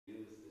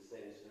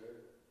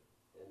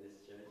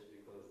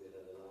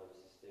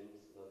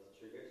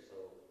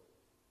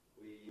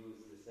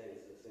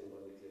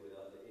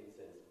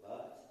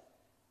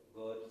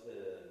God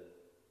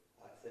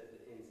accept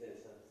the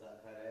incense of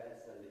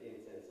Zacharias and the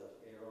incense of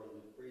Aaron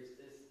the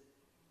priestess,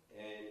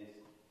 and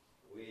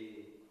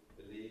we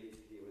believe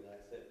he will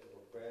accept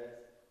our prayers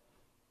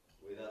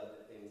without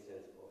the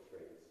incense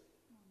offerings.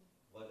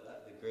 But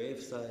at the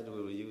graveside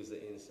we will use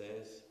the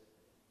incense.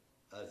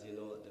 As you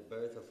know, at the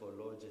birth of our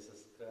Lord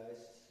Jesus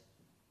Christ,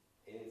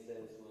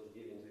 incense was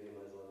given to him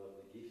as one of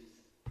the gifts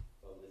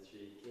from the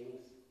three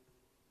kings,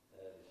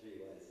 the three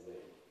wise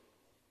men.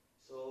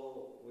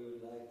 So we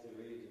would like to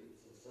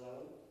read the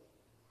psalm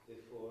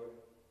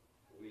before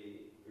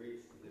we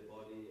greet the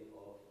body of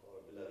our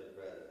beloved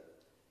brother.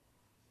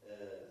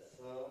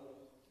 Psalm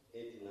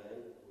 89,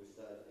 we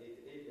start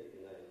 88,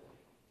 89.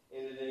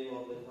 In the name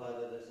of the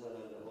Father, the Son,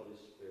 and the Holy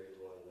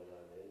Spirit, one God,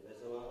 amen.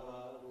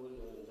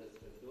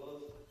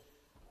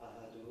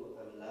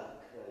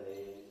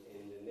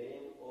 In the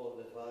name of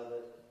the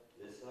Father,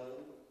 the Son,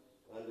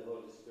 and the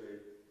Holy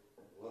Spirit,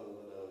 one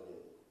God,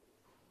 amen.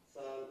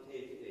 Psalm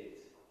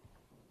 88.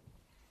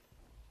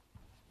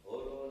 O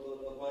Lord,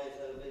 God of my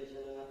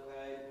salvation, I have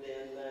cried day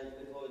and night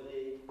before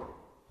thee.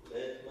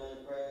 Let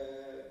my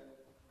prayer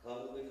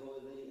come before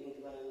thee,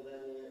 incline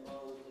thine ear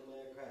unto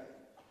my cry.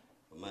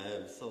 For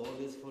my soul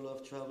is full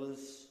of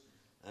troubles,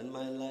 and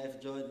my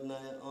life draweth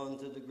nigh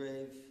unto the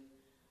grave.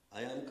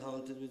 I am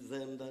counted with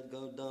them that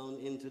go down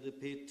into the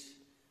pit.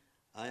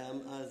 I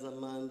am as a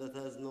man that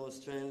has no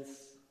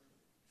strength,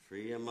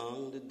 free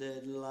among the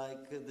dead,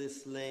 like the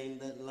slain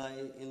that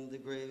lie in the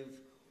grave,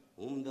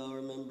 whom thou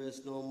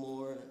rememberest no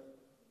more.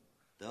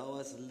 Thou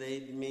hast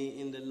laid me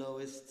in the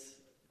lowest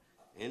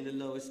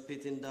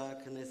pit, in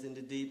darkness, in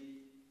the deep.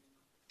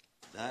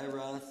 Thy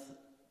wrath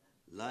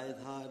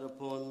lieth hard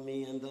upon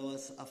me, and thou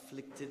hast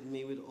afflicted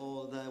me with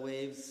all thy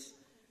waves.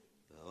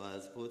 Thou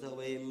hast put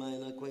away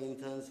mine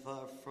acquaintance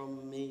far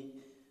from me.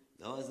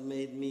 Thou hast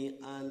made me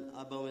an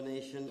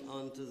abomination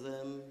unto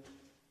them.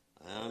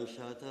 I am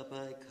shut up,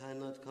 I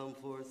cannot come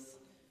forth.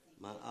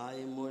 My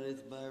eye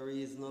mourneth by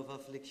reason of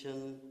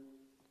affliction.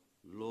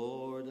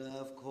 Lord, I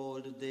have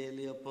called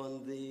daily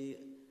upon thee.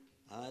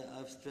 I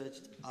have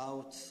stretched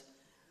out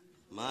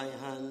my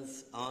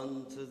hands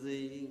unto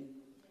thee.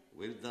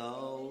 Wilt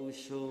thou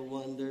show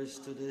wonders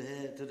to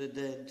the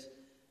dead?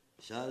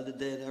 Shall the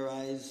dead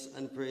arise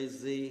and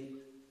praise thee?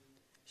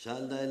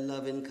 Shall thy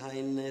loving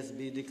kindness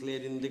be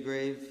declared in the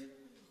grave,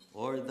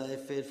 or thy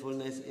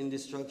faithfulness in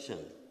destruction?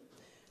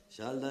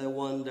 Shall thy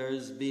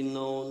wonders be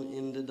known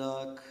in the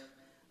dark,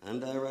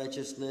 and thy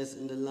righteousness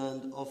in the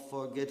land of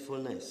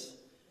forgetfulness?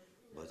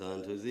 But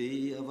unto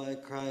thee have I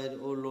cried,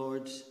 O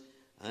Lord,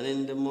 and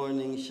in the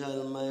morning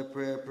shall my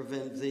prayer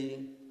prevent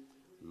thee.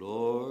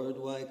 Lord,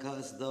 why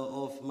cast thou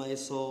off my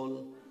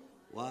soul?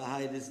 Why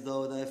hidest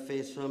thou thy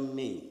face from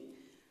me?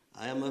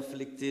 I am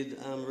afflicted,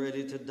 I am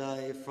ready to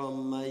die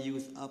from my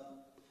youth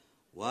up.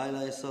 While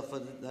I suffer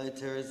thy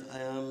terrors, I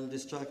am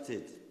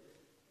distracted.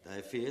 Thy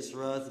fierce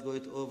wrath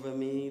goeth over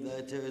me,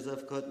 thy terrors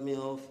have cut me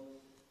off.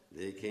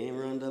 They came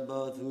round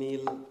about me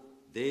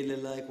daily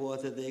like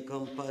water, they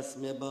compass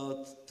me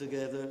about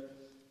together.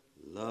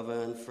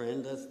 Lover and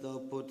friend hast thou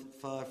put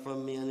far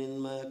from me, and in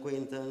my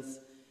acquaintance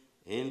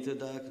into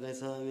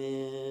darkness.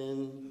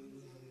 Amen.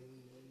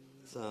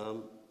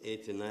 Psalm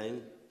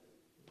 89.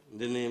 In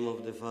the name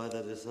of the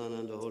Father, the Son,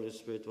 and the Holy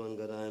Spirit, one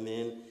God,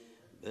 amen.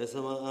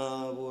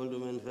 Besama Abul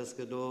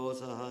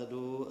Feskedos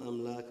Ahadu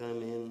Amlak,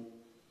 amen.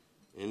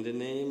 In the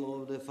name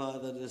of the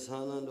Father, the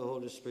Son, and the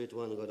Holy Spirit,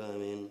 one God,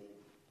 amen.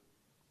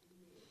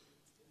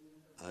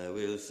 I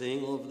will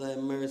sing of thy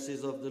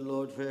mercies of the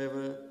Lord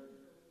forever.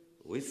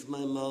 With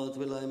my mouth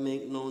will I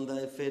make known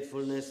thy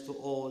faithfulness to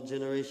all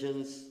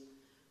generations.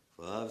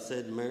 For I have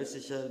said,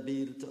 mercy shall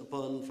be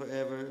upon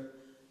forever.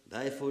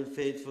 Thy full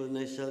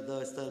faithfulness shalt thou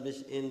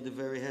establish in the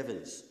very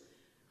heavens.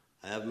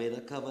 I have made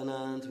a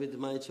covenant with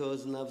my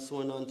chosen, I have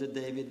sworn unto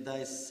David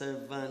thy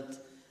servant.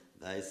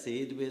 Thy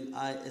seed will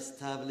I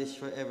establish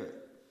forever,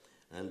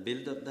 and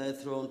build up thy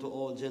throne to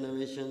all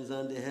generations,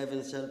 and the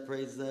heavens shall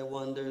praise thy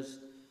wonders.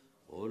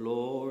 O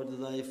Lord,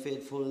 thy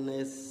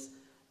faithfulness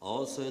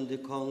also in the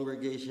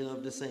congregation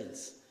of the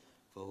saints.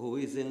 For who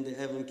is in the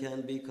heaven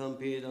can be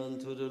compared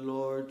unto the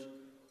Lord?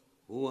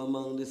 Who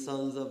among the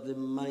sons of the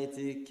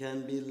mighty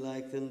can be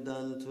likened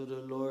unto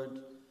the Lord?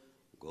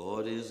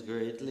 God is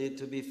greatly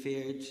to be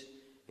feared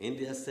in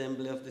the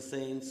assembly of the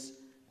saints,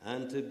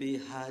 and to be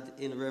had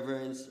in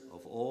reverence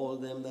of all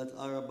them that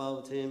are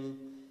about him.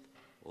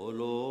 O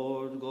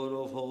Lord, God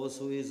of hosts,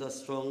 who is a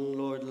strong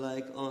Lord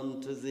like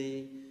unto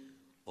thee,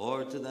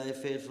 or to thy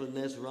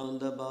faithfulness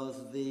round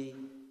about thee?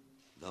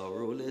 Thou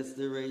rulest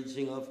the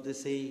raging of the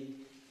sea.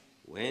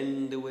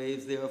 When the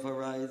waves thereof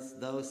arise,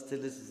 thou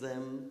stillest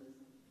them.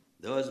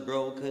 Thou hast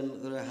broken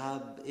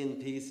Rahab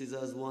in pieces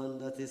as one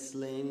that is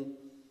slain.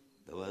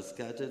 Thou hast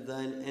scattered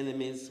thine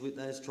enemies with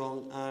thy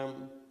strong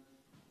arm.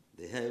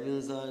 The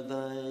heavens are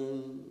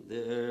thine,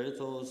 the earth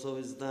also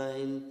is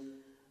thine.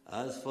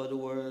 As for the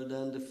world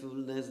and the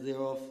fullness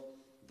thereof,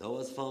 thou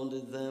hast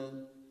founded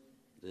them.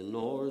 The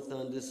north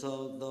and the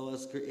south, thou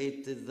hast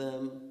created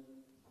them.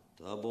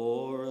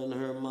 Tabor and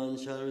Hermon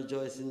shall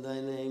rejoice in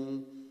thy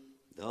name.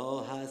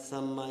 Thou hast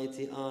a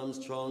mighty arm,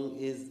 strong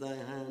is thy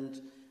hand,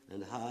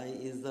 and high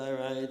is thy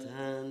right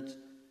hand.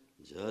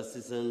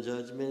 Justice and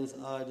judgments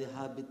are the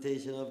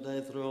habitation of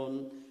thy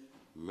throne.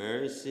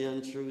 Mercy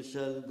and truth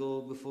shall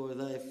go before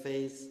thy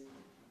face.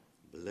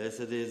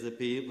 Blessed is the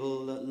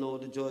people that know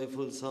the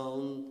joyful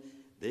sound.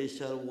 They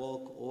shall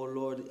walk, O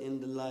Lord, in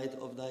the light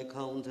of thy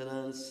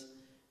countenance.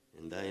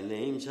 In thy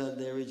name shall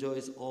they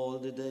rejoice all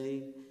the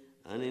day,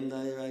 and in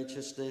thy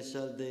righteousness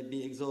shall they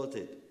be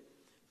exalted.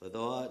 For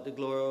thou art the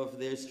glory of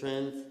their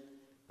strength,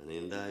 and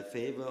in thy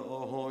favor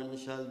our horn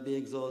shall be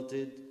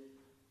exalted.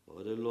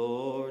 For the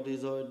Lord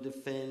is our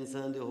defense,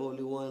 and the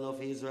Holy One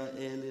of Israel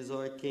is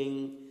our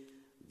King.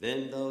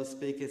 Then thou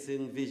speakest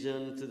in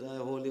vision to thy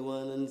Holy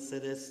One, and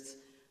saidest,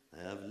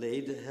 I have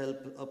laid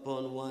help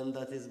upon one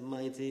that is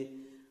mighty.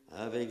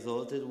 I have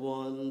exalted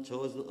one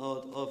chosen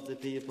out of the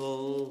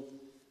people.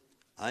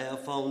 I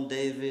have found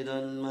David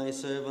and my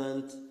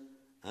servant,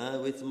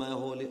 and with my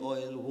holy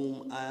oil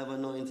whom I have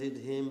anointed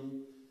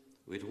him,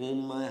 with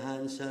whom my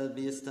hand shall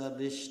be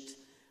established.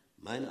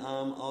 Mine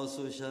arm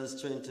also shall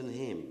strengthen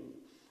him.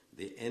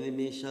 The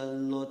enemy shall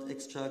not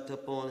extract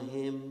upon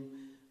him,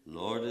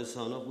 nor the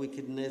son of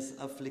wickedness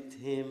afflict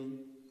him.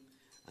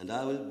 And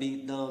I will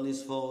beat down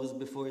his foes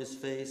before his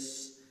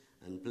face,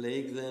 and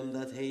plague them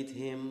that hate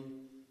him.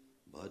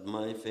 But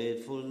my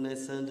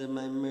faithfulness and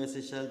my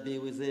mercy shall be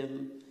with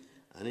him,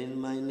 and in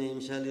my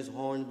name shall his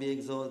horn be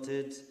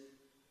exalted.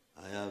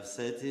 I have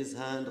set his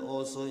hand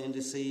also in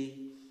the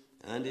sea,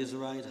 and his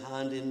right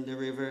hand in the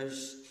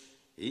rivers.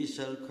 He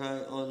shall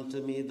cry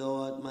unto me, Thou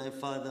art my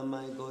Father,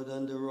 my God,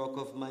 and the rock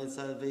of my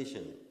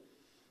salvation.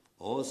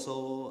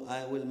 Also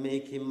I will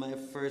make him my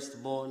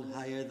firstborn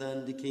higher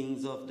than the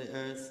kings of the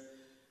earth.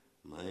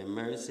 My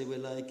mercy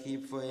will I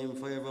keep for him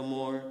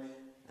forevermore,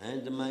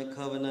 and my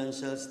covenant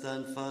shall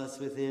stand fast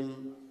with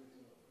him.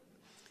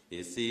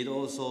 His seed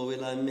also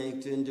will I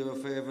make to endure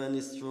forever, and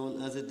his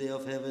throne as the day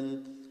of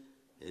heaven.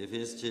 If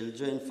his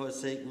children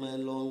forsake my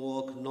law,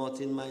 walk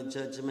not in my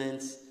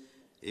judgments,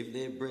 if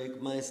they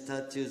break my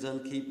statutes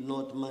and keep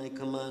not my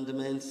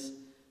commandments,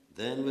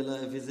 then will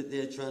I visit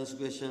their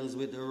transgressions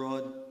with the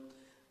rod,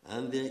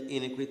 and their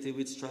iniquity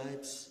with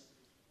stripes.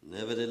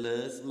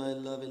 Nevertheless, my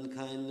loving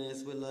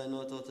kindness will I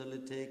not utterly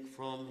take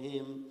from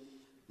him,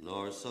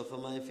 nor suffer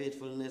my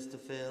faithfulness to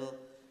fail.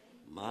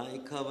 My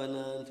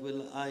covenant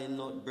will I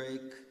not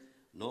break,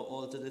 nor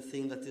alter the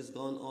thing that is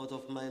gone out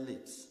of my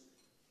lips.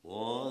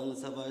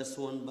 Once have I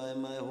sworn by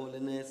my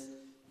holiness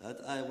that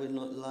I will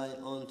not lie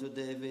unto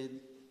David,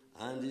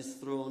 and his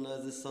throne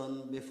as the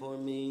sun before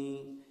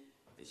me.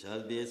 It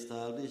shall be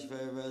established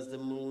forever as the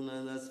moon,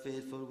 and as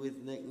faithful with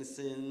witness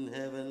in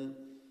heaven.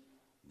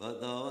 But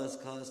thou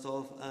hast cast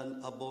off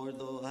and abhorred,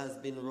 thou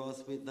hast been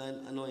wroth with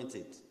thine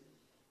anointed.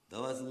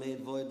 Thou hast made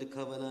void the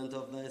covenant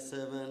of thy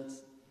servant.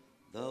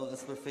 Thou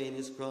hast profaned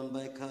his crown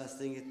by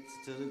casting it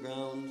to the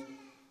ground.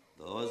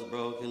 Thou hast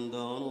broken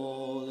down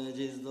all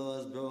edges, thou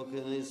hast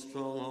broken his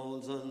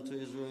strongholds unto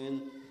his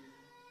ruin.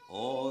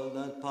 All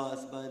that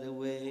pass by the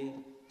way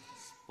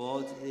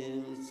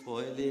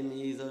spoil him,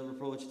 he is a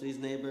reproach to his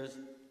neighbors.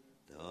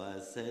 Thou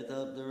hast set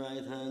up the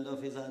right hand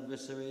of his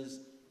adversaries.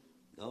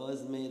 Thou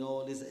hast made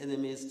all his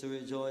enemies to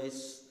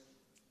rejoice.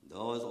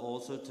 Thou hast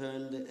also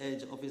turned the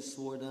edge of his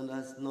sword, and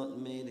hast not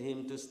made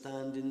him to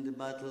stand in the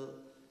battle.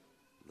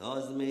 Thou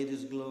hast made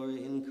his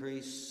glory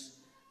increase,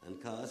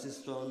 and cast his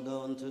throne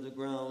down to the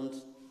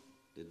ground.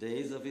 The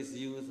days of his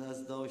youth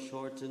hast thou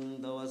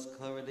shortened, thou hast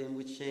covered him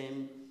with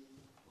shame.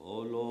 O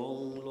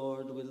long,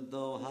 Lord, wilt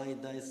thou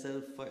hide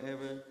thyself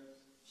forever?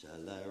 Shall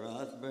thy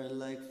wrath burn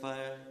like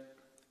fire?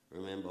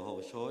 Remember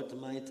how short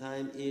my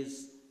time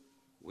is.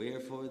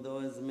 Wherefore thou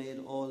hast made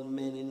all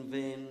men in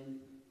vain.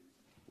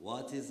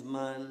 What is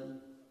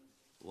man?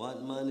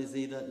 What man is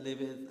he that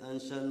liveth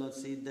and shall not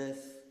see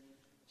death?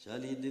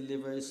 Shall he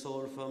deliver his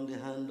soul from the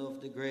hand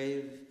of the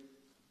grave?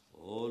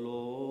 O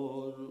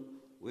Lord,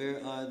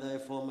 where are thy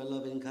former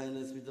loving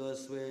kindness which thou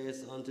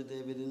swearest unto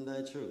David in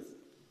thy truth?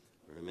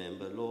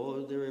 Remember,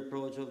 Lord, the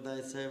reproach of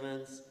thy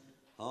servants,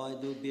 how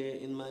I do bear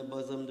in my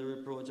bosom the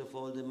reproach of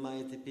all the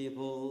mighty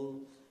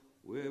people,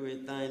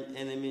 wherewith thine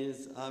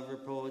enemies have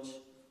reproached.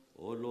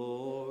 O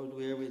Lord,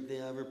 wherewith they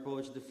have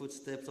reproached the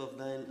footsteps of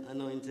thine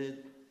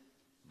anointed.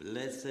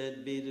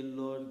 Blessed be the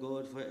Lord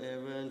God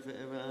forever and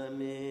forever.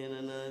 Amen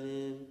and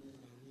amen.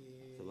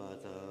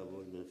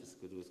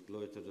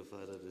 Glory to the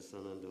Father, the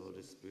Son, and the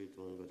Holy Spirit,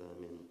 one God.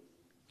 Amen.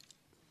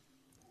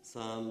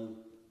 Psalm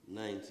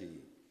 90.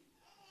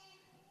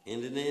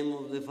 In the name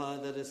of the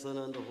Father, the Son,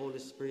 and the Holy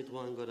Spirit,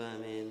 one God.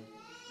 Amen.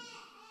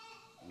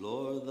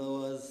 Lord,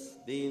 thou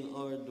hast been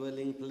our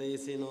dwelling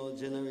place in all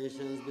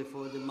generations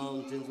before the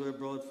mountains were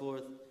brought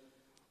forth,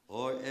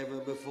 or ever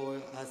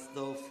before hast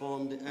thou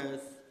formed the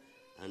earth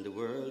and the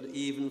world,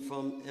 even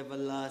from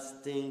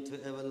everlasting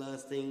to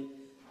everlasting.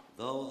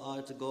 Thou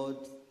art God.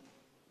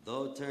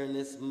 Thou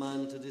turnest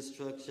man to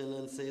destruction,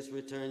 and sayest,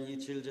 Return,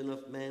 ye children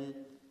of men.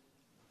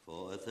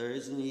 For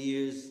 1,000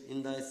 years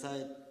in thy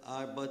sight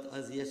are but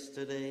as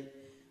yesterday,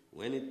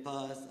 when it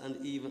passed,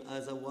 and even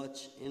as a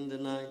watch in the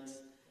night.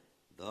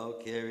 Thou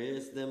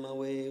carriest them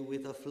away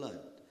with a flood.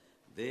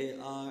 They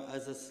are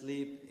as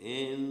asleep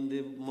in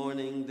the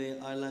morning, they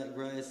are like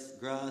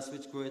grass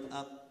which groweth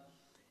up.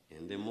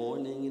 In the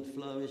morning it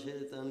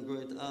flourisheth and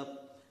groweth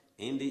up.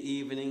 In the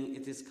evening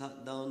it is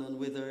cut down and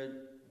withered.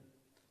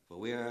 For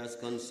we are as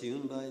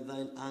consumed by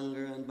thine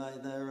anger, and by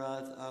thy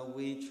wrath are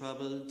we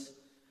troubled.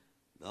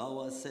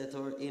 Thou hast set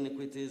our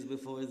iniquities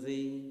before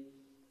thee,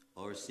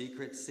 our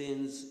secret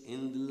sins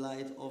in the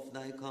light of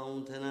thy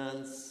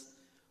countenance.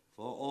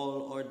 For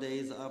all our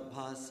days are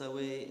passed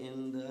away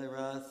in thy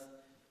wrath.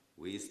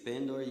 We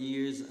spend our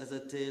years as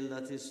a tale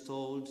that is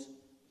told.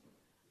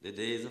 The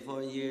days of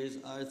our years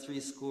are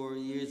 80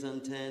 years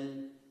and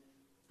 10,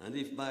 and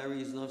if by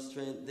reason of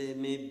strength they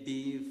may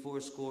be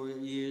 80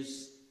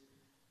 years,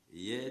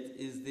 yet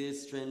is their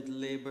strength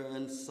labor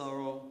and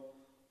sorrow,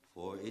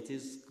 for it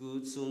is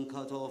good soon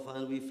cut off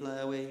and we fly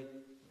away.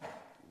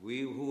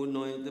 We who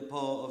know the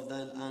power of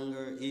thine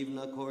anger, even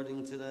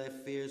according to thy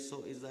fear,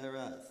 so is thy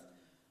wrath.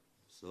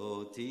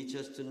 So teach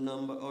us to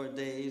number our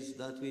days,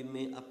 that we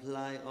may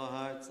apply our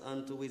hearts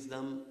unto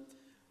wisdom.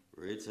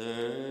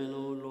 Return, O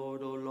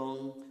Lord, O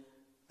long,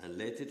 and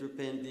let it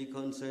repent thee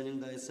concerning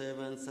thy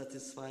servant.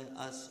 Satisfy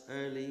us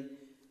early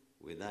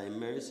with thy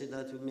mercy,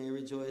 that we may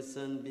rejoice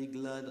and be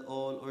glad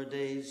all our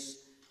days.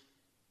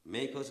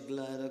 Make us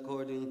glad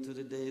according to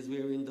the days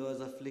wherein thou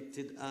hast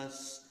afflicted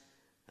us,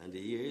 and the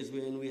years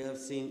wherein we have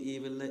seen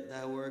evil. Let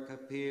thy work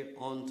appear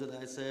unto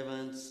thy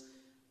servants,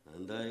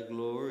 and thy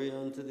glory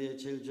unto their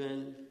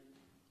children.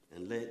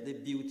 And let the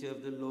beauty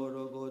of the Lord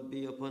our God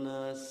be upon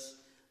us,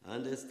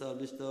 and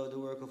establish thou the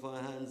work of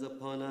our hands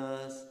upon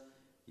us.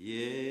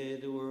 Yea,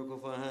 the work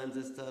of our hands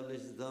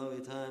establish thou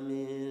it.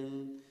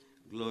 Amen.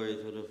 Glory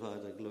to the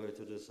Father, glory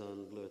to the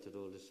Son, glory to the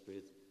Holy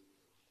Spirit.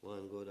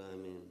 One God,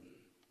 amen.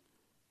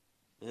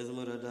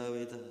 Mother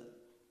David,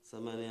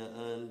 Samania,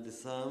 and the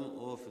Psalm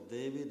of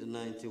David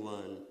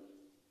 91.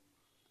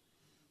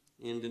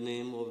 In the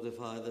name of the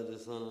Father, the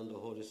Son, and the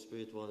Holy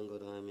Spirit, one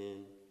God,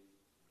 amen.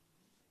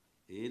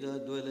 He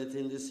that dwelleth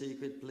in the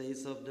secret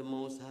place of the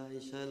Most High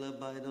shall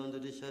abide under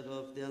the shadow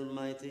of the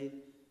Almighty.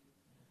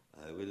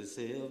 I will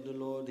say of the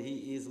Lord,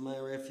 he is my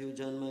refuge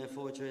and my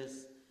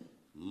fortress.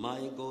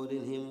 My God,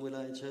 in him will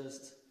I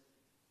trust.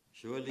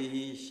 Surely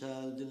he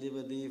shall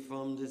deliver thee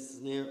from the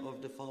snare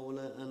of the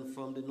fowler and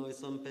from the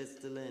noisome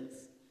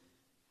pestilence.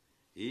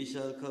 He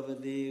shall cover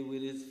thee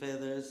with his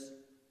feathers,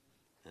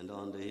 and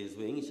under his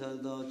wings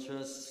shalt thou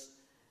trust.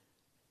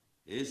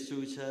 His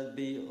truth shall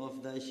be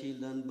of thy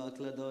shield and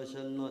buckler. Thou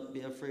shalt not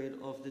be afraid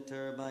of the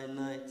terror by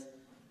night,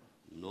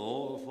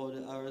 nor for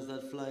the arrows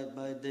that fly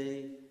by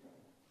day,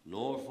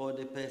 nor for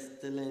the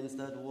pestilence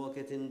that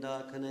walketh in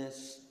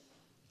darkness,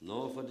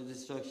 nor for the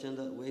destruction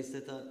that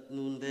wasteth at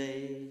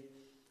noonday.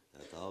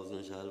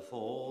 1,000 shall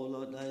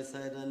fall at thy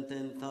side, and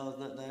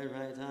 10,000 at thy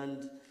right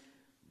hand,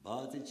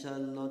 but it shall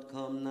not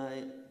come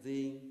nigh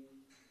thee.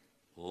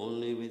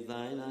 Only with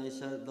thine eyes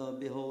shalt thou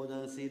behold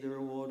and see the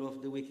reward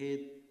of the wicked,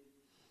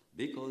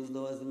 because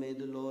thou hast made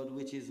the Lord,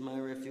 which is my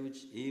refuge,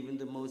 even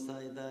the Most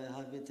High, thy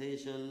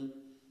habitation.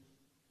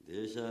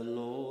 There shall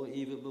no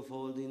evil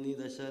befall thee,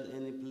 neither shall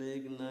any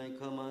plague nigh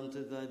come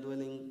unto thy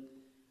dwelling.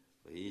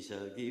 For he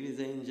shall give his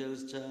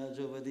angels charge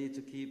over thee,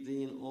 to keep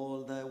thee in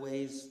all thy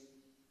ways.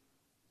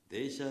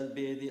 They shall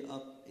bear thee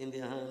up in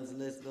their hands,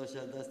 lest thou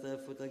shalt dash thy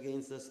foot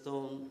against a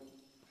stone.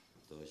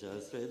 Thou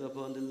shalt tread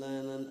upon the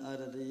lion and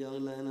adder, the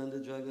young lion and the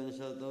dragon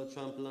shalt thou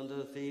trample under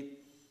the feet.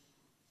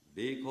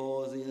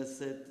 Because he has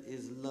set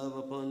his love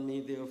upon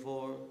me,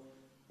 therefore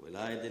will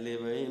I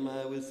deliver him.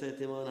 I will set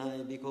him on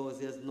high, because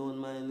he has known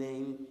my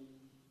name.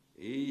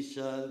 He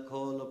shall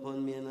call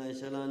upon me, and I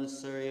shall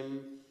answer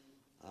him.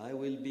 I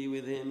will be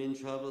with him in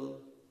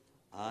trouble.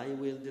 I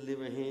will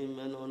deliver him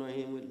and honor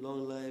him. With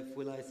long life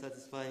will I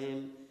satisfy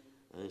him,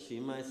 and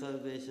shew my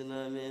salvation.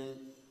 Amen.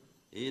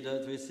 He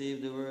that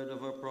received the word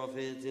of a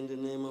prophet in the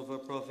name of a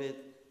prophet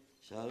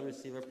shall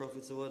receive a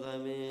prophet's word.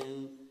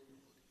 Amen.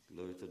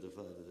 Glory to the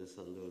Father, the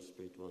Son, the Holy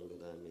Spirit, one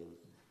God. Amen.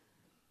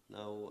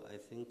 Now, I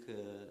think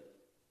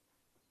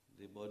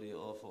the body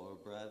of our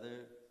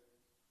brother,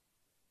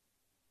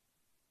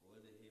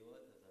 Wadi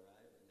Hiwat, has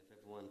arrived. And if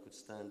everyone could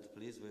stand,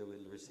 please, we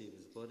will receive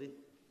his body.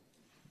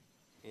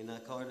 In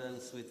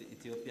accordance with the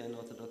Ethiopian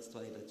Orthodox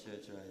Twaida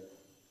Church, right?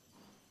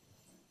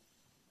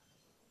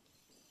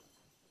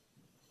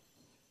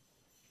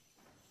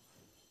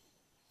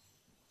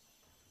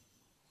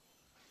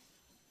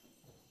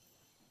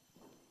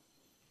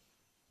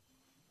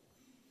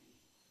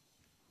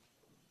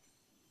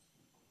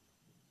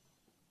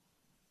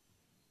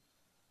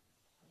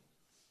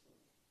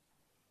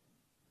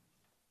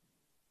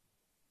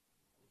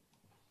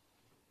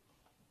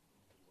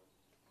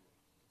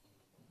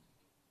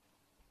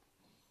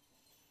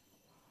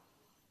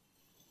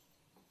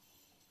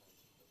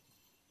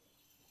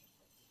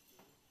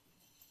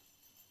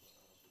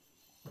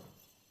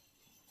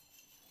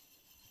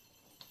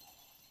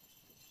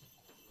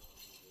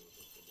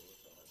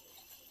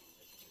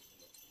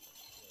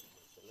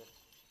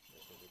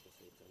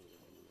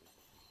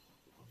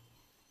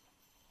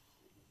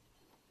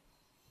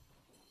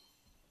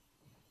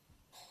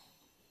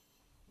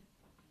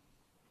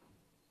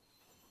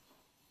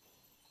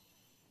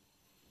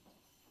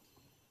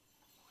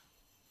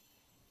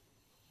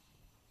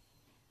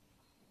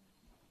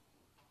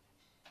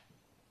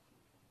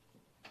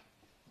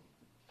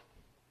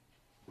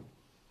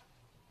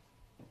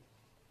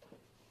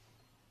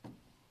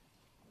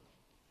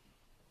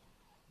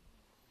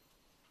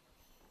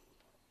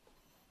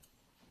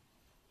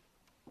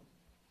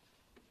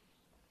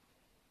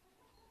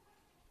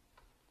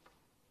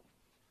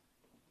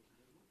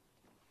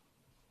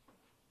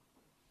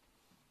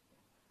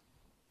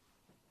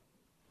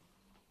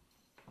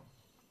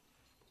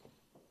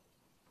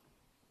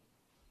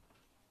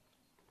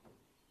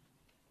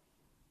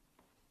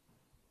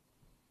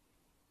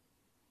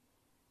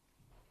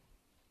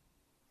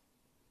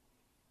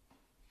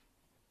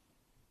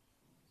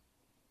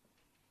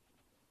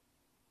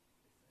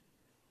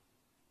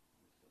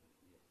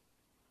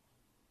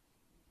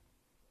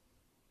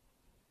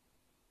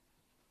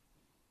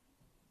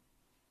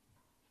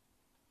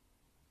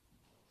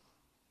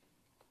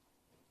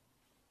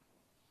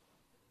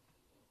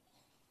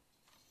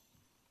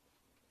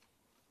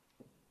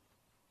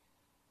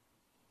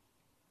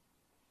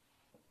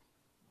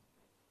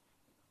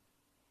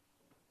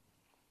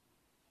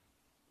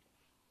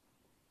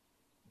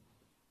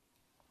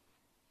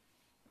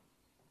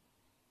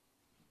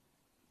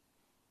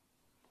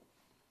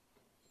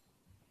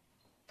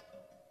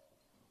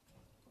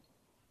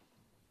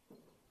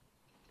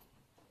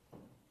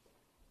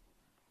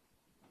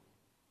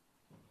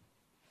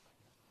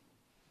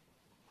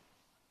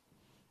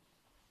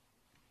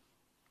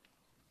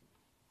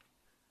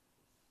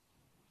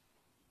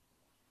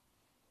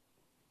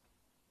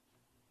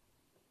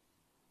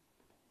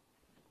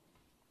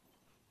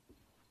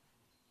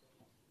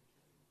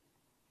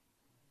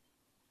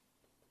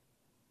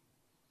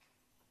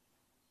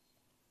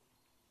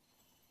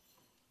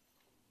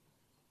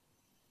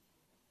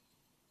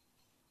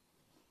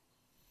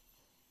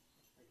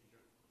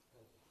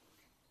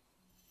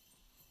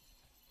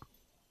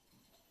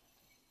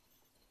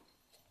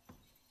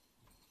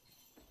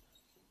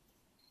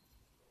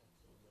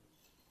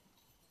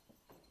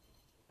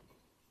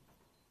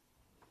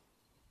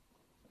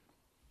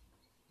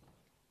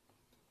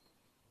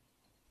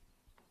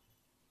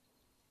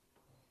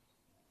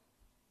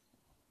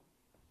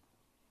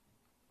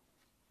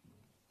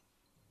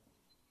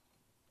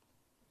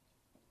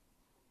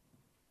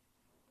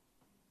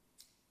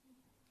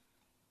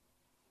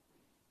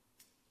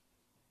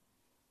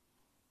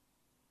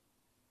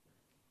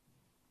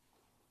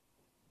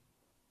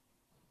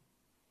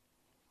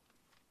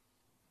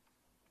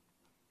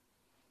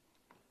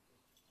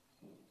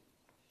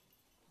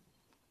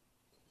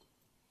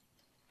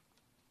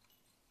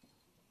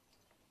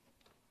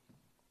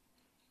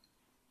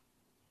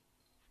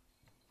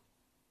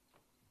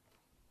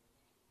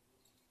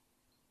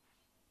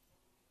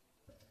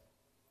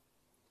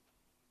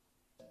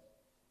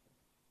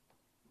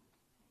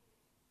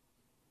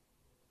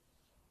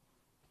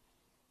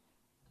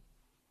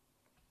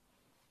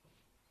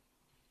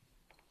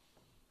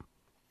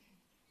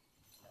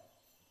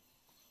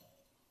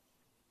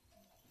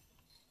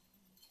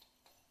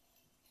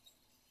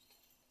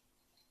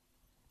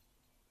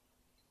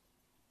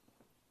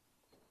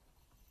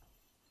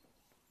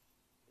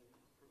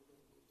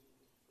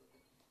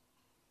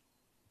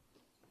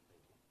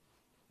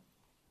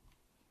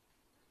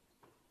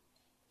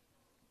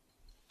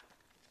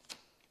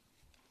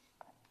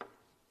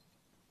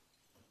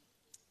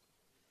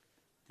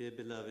 Dear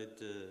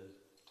beloved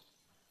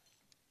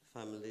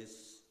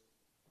families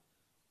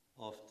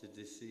of the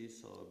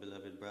deceased, our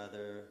beloved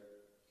brother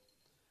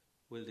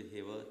Wilde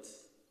Hayward,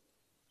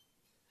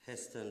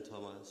 Heston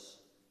Thomas,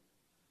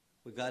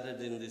 we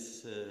gathered in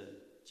this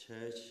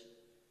church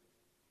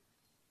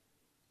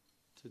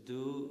to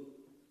do,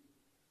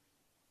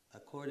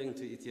 according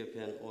to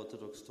Ethiopian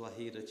Orthodox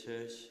Tewahedo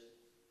Church,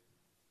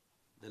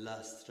 the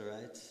last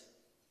rite.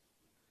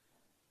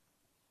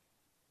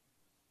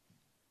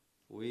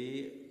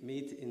 We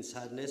meet in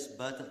sadness,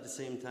 but at the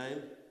same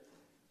time,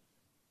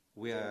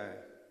 we are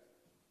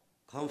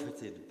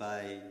comforted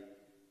by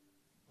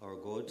our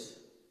God,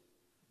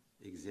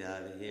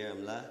 እግዚአብሔር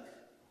Amlak.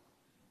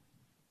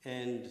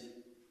 And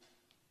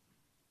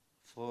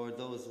for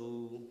those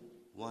who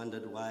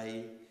wondered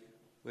why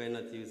we're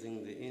not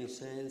using the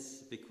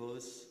incense,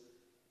 because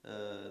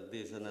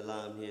there's an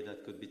alarm here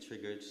that could be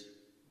triggered,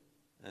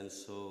 and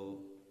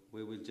so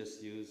we will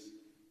just use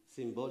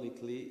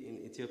symbolically in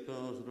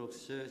Ethiopian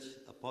Orthodox Church,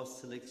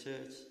 Apostolic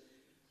Church,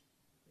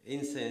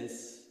 incense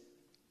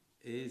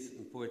is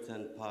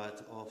important part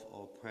of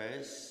our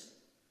prayers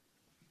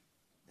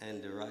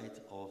and the rite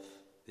of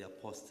the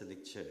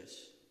Apostolic Church.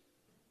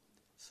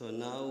 So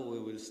now we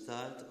will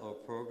start our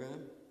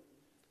program,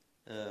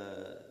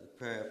 the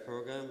prayer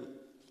program.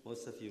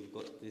 Most of you have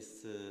got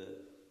this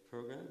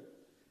program.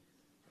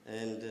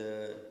 And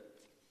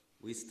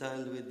we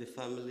stand with the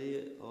family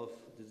of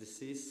the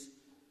deceased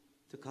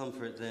to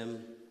comfort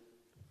them,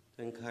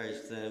 to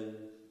encourage them,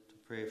 to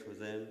pray for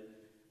them,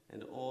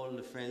 and all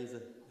the friends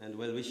and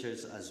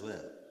well-wishers as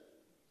well.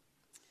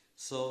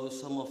 So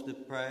some of the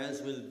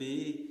prayers will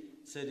be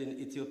said in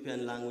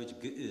Ethiopian language,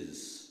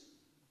 Ge'ez,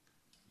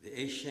 the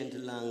ancient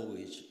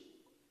language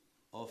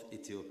of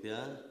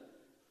Ethiopia,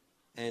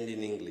 and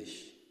in English.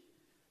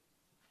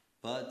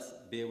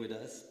 But bear with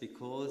us,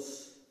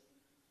 because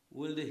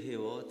Wilde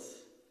Hayward,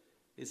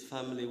 his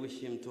family wish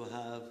him to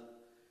have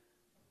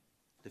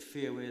the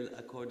farewell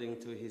according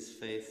to his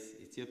faith,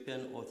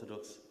 Ethiopian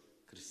Orthodox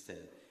Christian.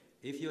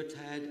 If you're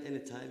tired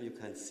anytime, you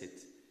can sit.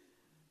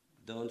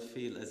 Don't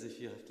feel as if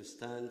you have to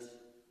stand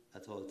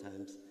at all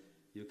times.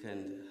 You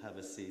can have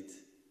a seat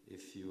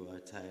if you are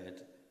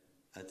tired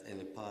at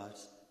any part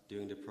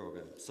during the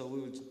program. So we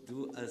will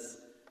do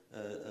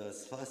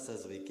as fast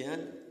as we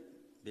can,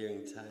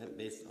 bearing time,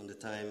 based on the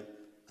time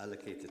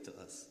allocated to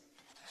us.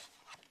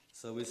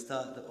 So we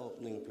start the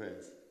opening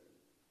prayers.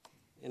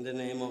 In the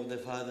name of the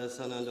Father,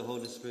 Son, and the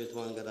Holy Spirit,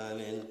 one God,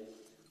 Amen.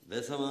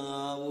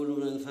 Besama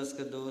Ulun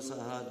Faskados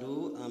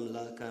Ahadu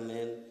Amlak,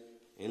 Amen.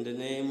 In the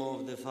name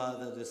of the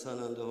Father, the Son,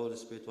 and the Holy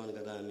Spirit, one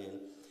God, Amen.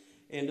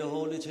 In the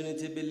Holy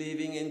Trinity,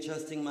 believing and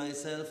trusting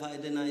myself, I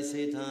deny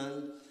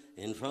Satan.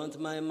 In front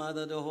of my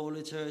mother, the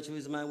Holy Church, who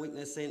is my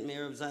witness, Saint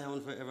Mary of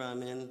Zion, forever,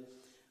 Amen.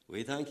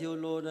 We thank you,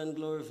 Lord, and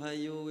glorify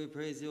you. We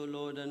praise you,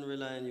 Lord, and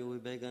rely on you. We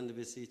beg and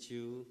beseech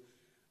you.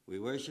 We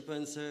worship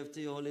and serve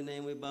to your holy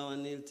name. We bow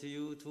and kneel to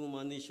you, to whom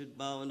our knees should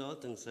bow and all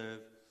tongues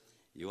serve.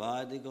 You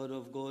are the God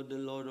of God, the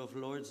Lord of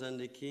lords, and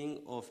the King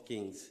of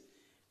kings.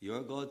 You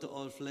are God to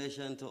all flesh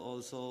and to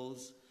all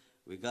souls.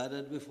 We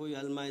gathered before you,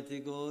 Almighty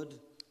God,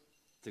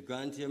 to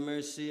grant your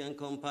mercy and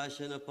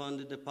compassion upon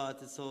the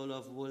departed soul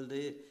of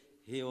Wilde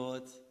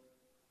Hayward,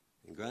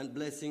 and grant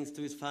blessings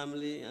to his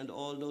family and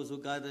all those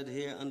who gathered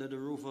here under the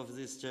roof of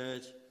this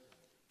church.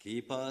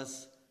 Keep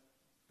us,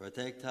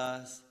 protect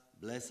us,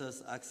 bless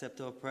us, accept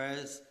our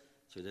prayers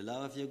through the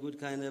love of your good,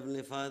 kind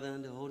Heavenly Father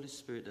and the Holy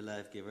Spirit, the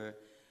life giver.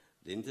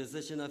 The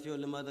intercession of your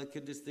Holy Mother,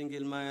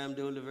 Distinguished Mariam,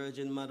 the Holy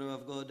Virgin, Mother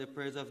of God, the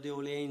prayers of the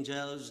holy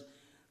angels,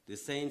 the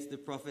saints, the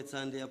prophets,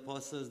 and the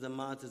apostles, the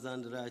martyrs,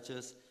 and the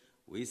righteous.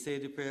 We say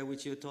the prayer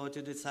which you taught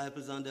your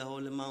disciples on the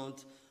Holy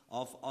Mount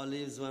of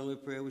Olives. When we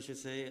pray, we should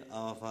say,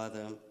 Our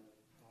Father,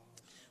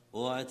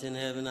 who art in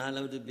heaven,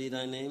 hallowed be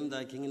thy name.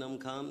 Thy kingdom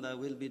come, thy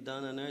will be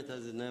done on earth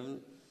as in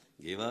heaven.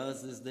 Give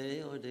us this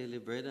day our daily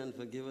bread, and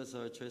forgive us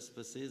our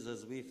trespasses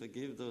as we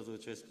forgive those who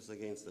trespass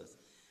against us.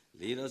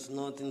 Lead us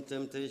not in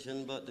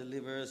temptation, but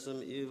deliver us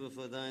from evil,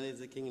 for thine is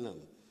the kingdom,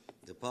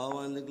 the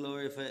power, and the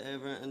glory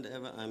forever and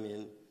ever.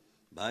 Amen.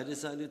 By the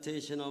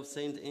salutation of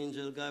Saint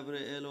Angel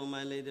Gabriel, O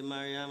my Lady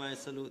Mariam, I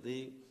salute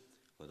thee.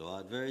 For thou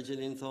art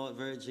virgin in thought,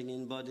 virgin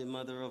in body,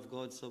 Mother of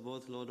God, so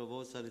both, Lord of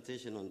all,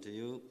 salutation unto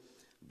you.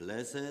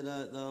 Blessed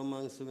art thou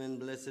amongst women,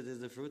 blessed is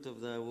the fruit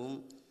of thy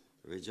womb.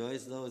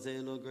 Rejoice, thou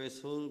Hail,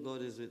 graceful,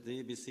 God is with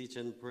thee. Beseech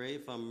and pray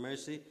for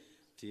mercy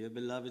to your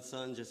beloved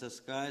Son, Jesus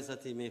Christ,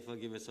 that he may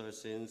forgive us our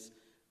sins.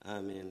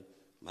 Amen.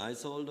 My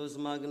soul does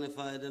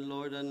magnify the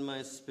Lord, and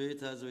my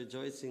spirit has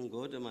rejoiced in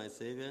God, my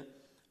Savior.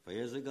 For he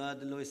has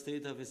regarded the low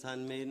estate of his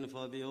handmaiden,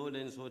 for behold,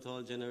 henceforth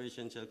all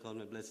generations shall call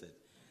me blessed.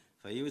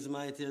 For he who is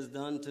mighty has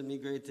done to me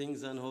great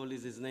things, and holy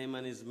is his name,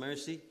 and his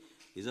mercy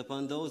is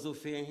upon those who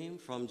fear him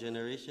from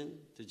generation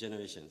to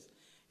generations.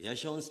 He has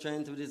shown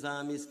strength with his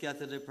arm, he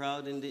scattered the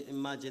proud in the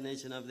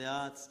imagination of the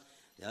hearts.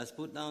 He has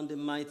put down the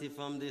mighty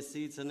from their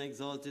seats and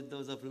exalted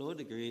those of low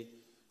degree.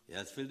 He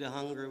has filled the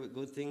hungry with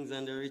good things,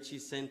 and the rich he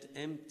sent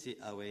empty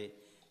away.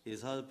 He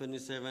is helping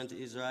his servant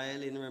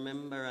Israel in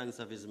remembrance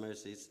of his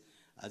mercies,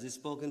 as he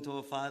spoken to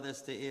our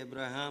fathers, to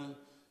Abraham,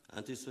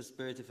 and to his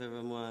prosperity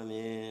forevermore.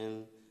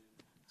 Amen.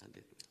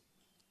 Hallelujah.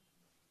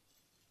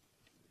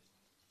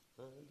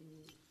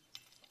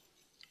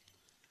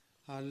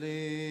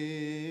 Hallelujah.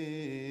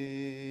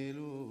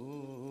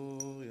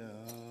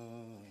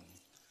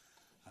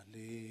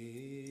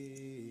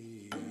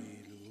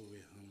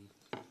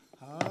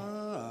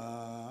 Hallelujah.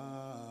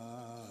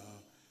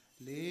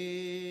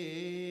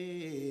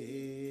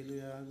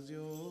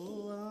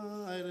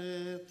 እግዚኦአይረ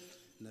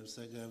ነፍሰ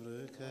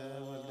ገብርከ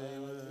ወልደ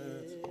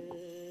ሕይወት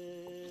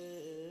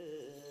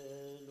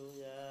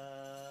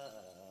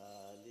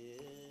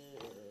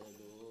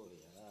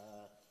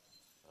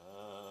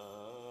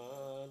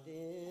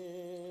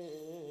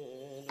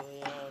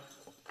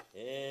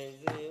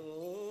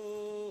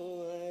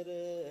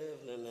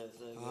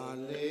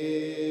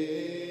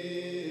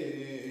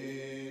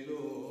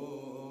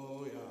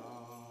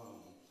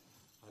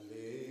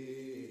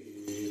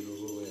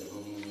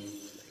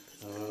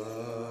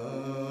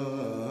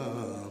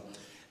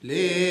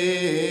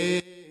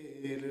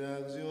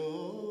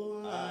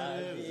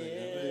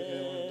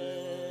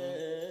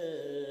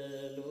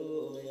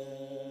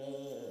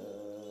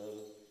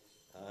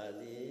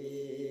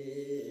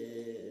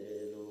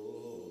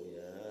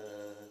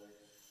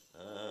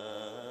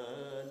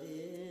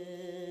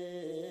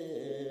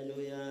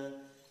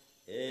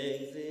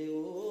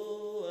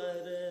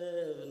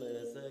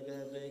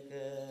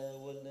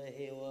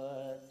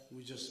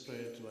We just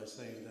prayed by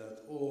saying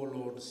that, "Oh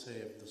Lord,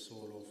 save the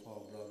soul of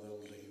our brother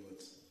Ulrich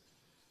Hiwat."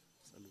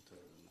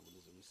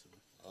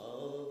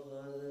 Our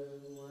Father,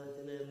 who art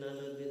in heaven,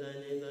 hallowed be thy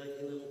name. Thy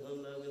kingdom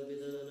come, thy will be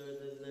done on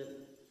earth as in heaven.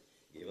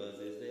 Give us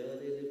this day our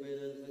daily bread,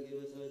 and forgive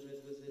us our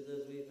trespasses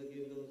as we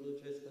forgive those who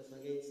trespass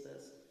against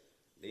us.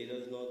 Lead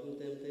us not in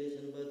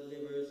temptation, but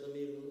deliver us from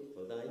evil.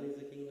 For thine is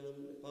the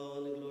kingdom, the power,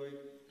 and the glory,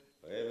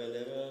 forever and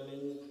ever.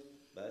 Amen.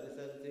 By the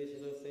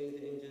salutation of Saint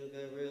Angel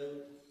Gabriel,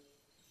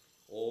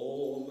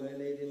 O my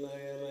Lady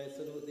Maria, I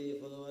salute thee,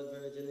 for thou art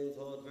virgin in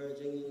thought,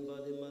 virgin in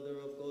body, mother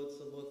of God,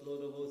 so both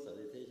Lord of hosts,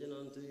 salutation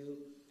unto you.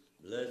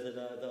 Blessed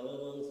art thou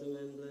amongst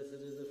women,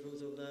 blessed is the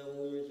fruit of thy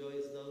womb,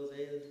 rejoice thou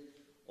hailed.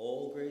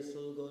 O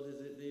graceful God,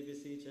 is it thee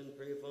beseech and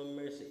pray for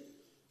mercy.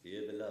 To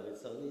your beloved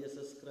Son,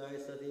 Jesus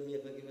Christ, that he may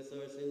forgive us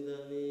our sins.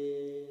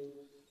 Amen.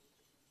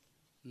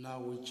 Now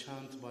we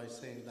chant by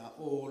saying that,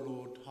 "Oh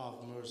Lord, have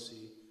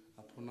mercy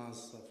upon us,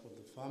 for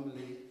the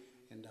family,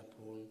 and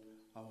upon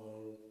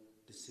our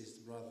deceased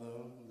brother,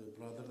 the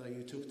brother that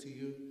you took to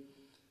you,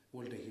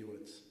 Ulrich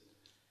Hiwat.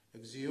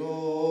 እግዚኦ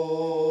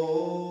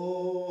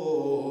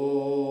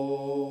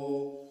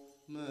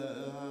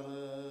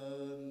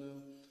መሐረነ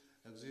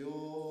እግዚኦ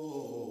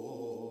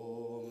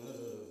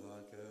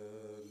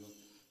መሐከነ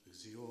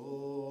እግዚኦ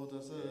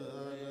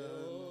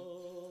ተሰሃለነ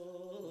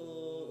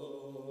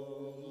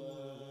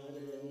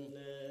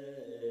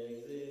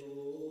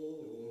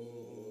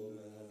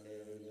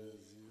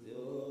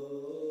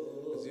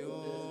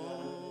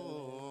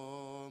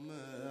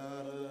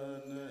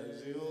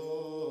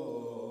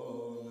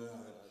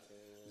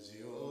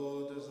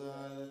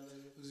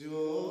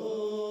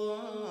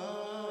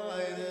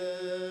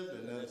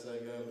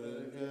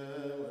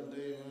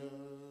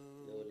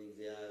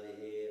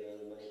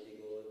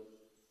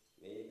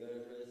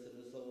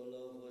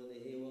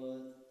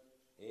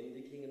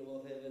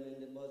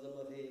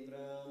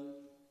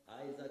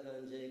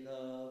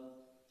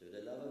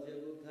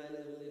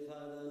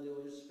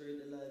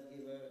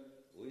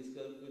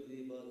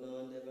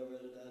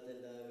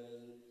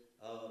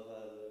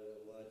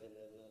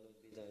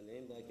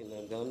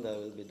Thy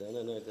will be done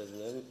on earth as in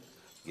heaven.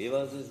 Give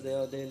us this day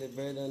our daily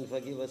bread, and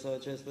forgive us our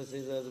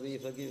trespasses as we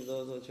forgive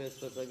those who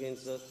trespass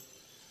against us.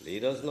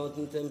 Lead us not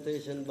in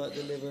temptation, but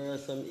deliver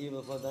us from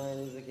evil. For thine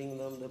is the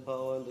kingdom, the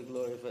power, and the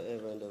glory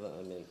forever and ever.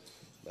 Amen.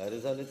 By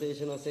the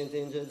salutation of Saint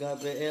Angel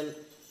Gabriel,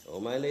 O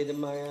my Lady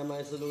Maryam,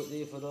 I salute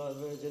thee, for thou art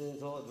virgin in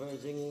thought,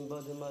 virgin in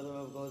body, mother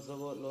of God, so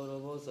what, Lord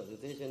of hosts,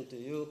 salutation to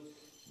you.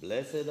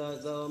 Blessed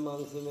art thou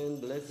amongst women,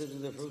 blessed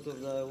is the fruit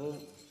of thy womb.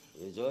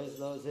 Rejoice,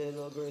 thou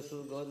hail, O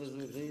graceful God is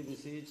with thee,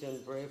 beseech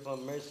and pray for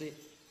mercy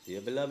to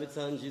your beloved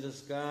Son,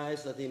 Jesus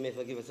Christ, that he may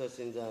forgive us our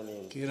sins.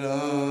 Amen.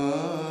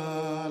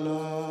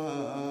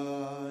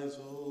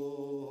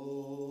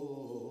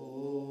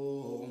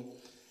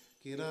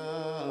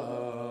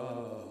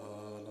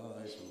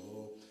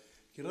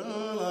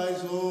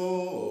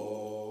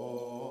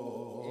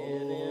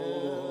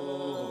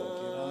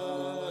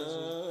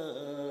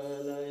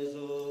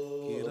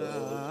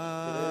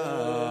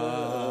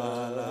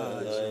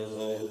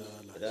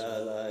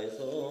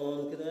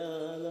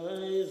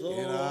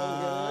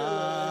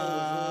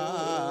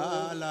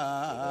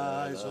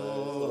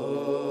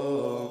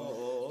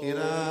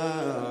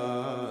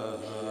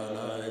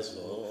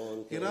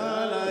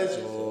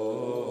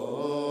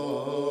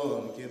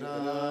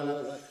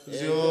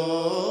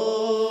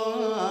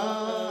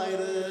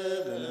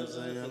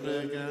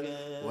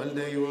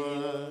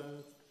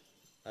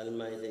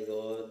 Almighty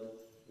God,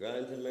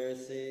 grant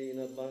mercy in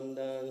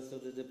abundance to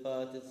the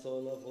departed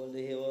soul of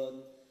Holy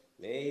Hiwat.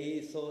 May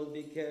his soul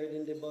be carried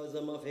in the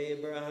bosom of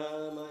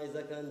Abraham,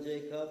 Isaac, and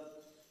Jacob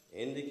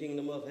in the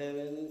kingdom of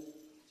heaven.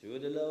 through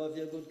the love of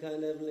your good,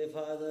 kind Heavenly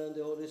Father and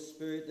the Holy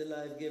Spirit, the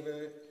life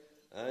giver,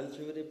 and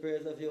through the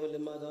prayers of your Holy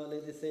Mother, Our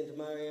Lady Saint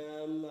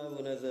Mariam, our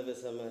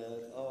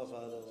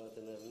Father who art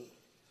in heaven,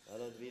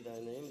 hallowed be thy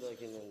name, thy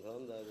kingdom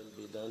come, thy will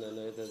be done on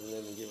earth as in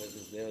heaven. Give us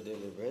this day our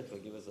daily bread,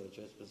 forgive us our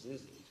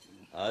trespasses,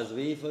 as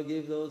we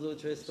forgive those who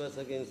trespass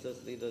against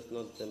us. Lead us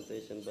not to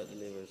temptation, but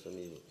deliver us from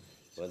evil.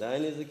 For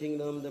thine is the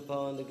kingdom, the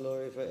power, and the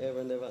glory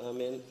forever and ever.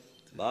 Amen.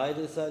 By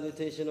the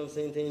salutation of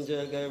Saint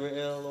Angel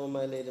Gabriel, O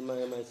my Lady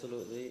Mariam, I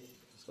salute thee.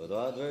 For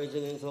thou art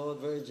virgin in thought,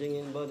 virgin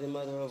in body,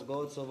 mother of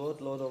God, so both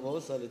Lord of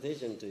hosts,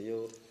 salutation to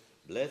you.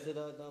 Blessed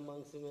art thou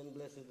amongst women,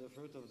 blessed the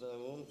fruit of thy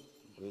womb.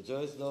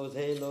 Rejoice, thou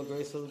hail, O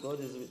graceful,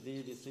 God is with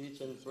thee. Beseech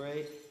and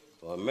pray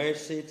for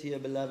mercy to your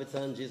beloved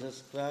Son,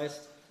 Jesus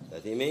Christ,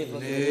 that he may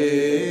forgive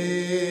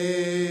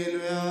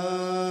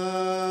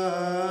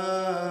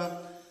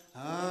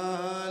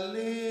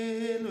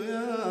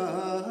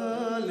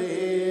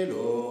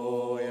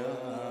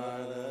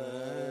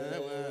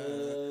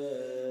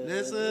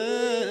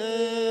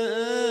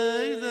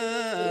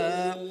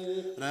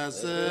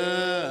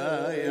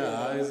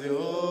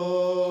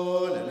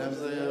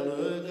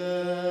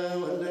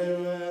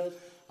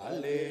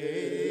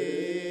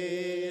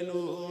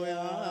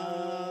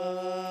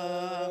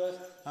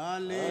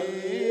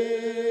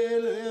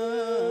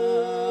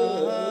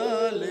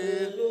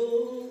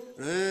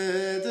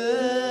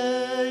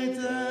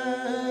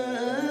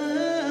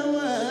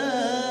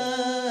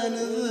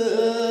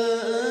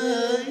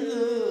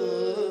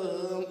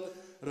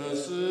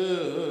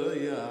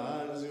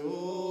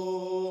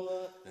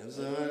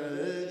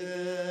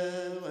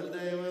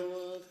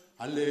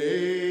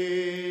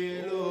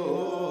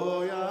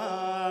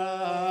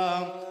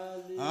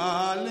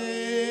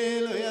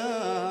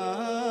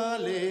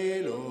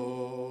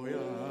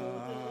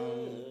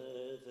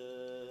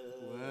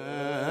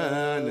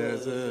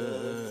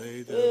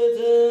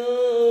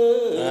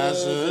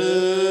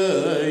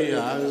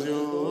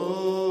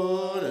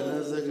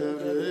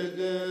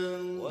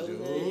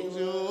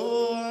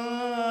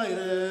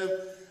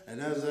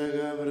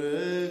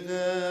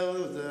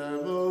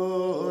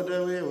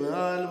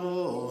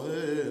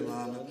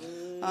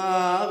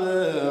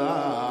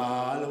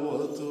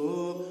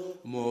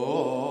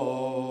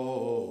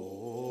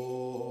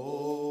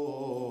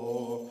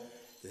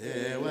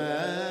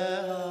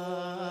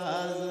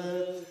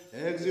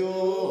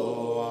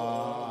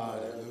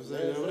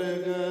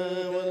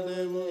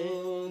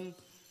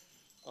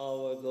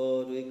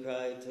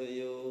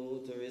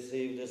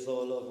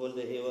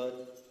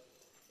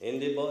in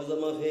the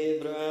bosom of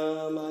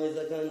Abraham,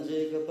 Isaac, and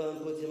Jacob,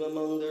 and put him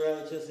among the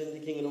righteous in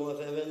the kingdom of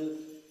heaven,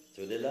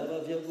 through the love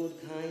of your good,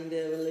 kind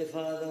Heavenly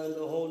Father and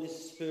the Holy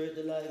Spirit,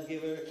 the life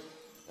giver,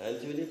 and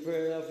through the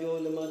prayer of your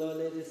Holy Mother, Our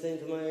Lady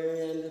Saint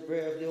Mary, and the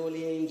prayer of the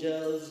holy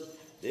angels,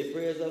 the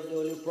prayers of the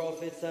holy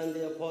prophets and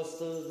the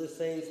apostles, the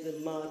saints, the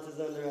martyrs,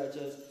 and the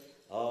righteous.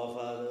 Our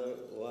Father,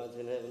 who art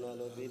in heaven,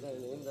 hallowed be thy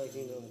name, thy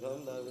kingdom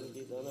come, thy will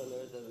be done on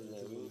earth as in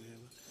heaven.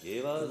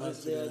 Give us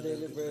this day our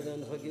daily bread,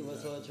 and forgive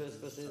us our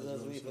trespasses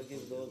as we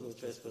forgive those who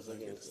trespass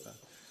against us.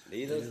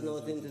 Lead us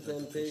not into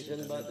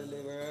temptation, but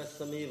deliver us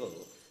from evil.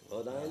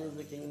 For thine is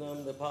the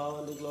kingdom, the power,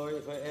 and the glory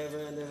forever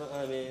and ever.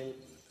 Amen.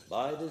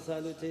 By the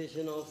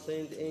salutation of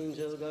Saint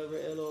Angel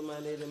Gabriel, O my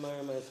Lady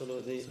Mariam, I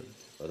salute thee.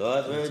 For thou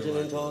art virgin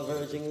and tall,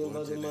 virgin in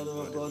body, mother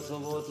of God, so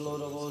both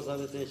Lord of all,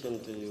 salutation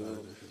to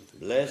you.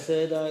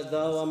 Blessed art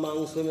thou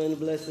amongst women,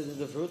 blessed is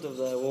the fruit of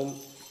thy womb.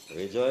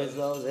 Rejoice,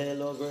 thou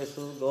hail, O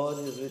graceful, God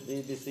is with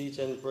thee. Beseech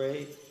and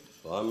pray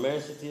for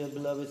mercy to your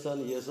beloved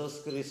Son,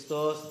 Jesus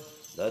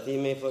Christos, that he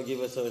may forgive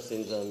us our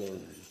sins.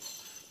 Amen.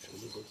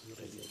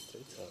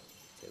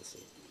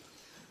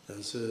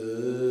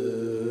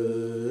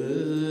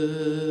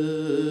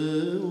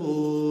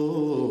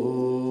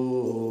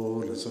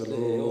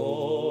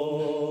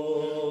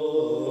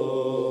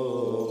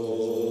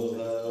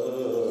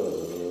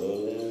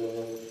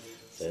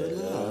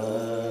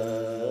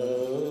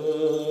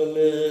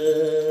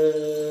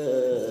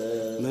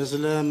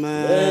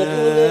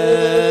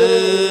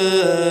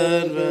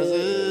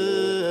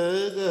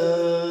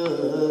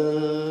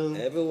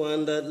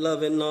 Everyone that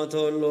loveth not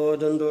our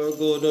Lord and our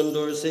God and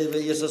our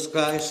Savior Jesus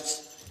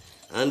Christ,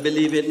 and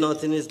believe it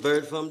not in his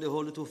birth from the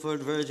Holy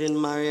Two-fold Virgin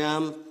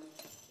Mariam,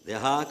 the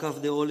ark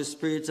of the Holy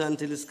Spirit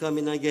until his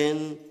coming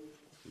again,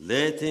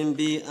 let him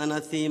be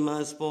anathema,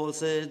 as Paul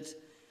said.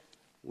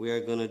 We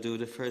are going to do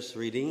the first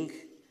reading.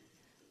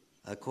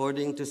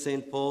 According to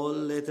St. Paul,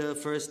 letter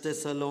 1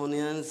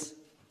 Thessalonians,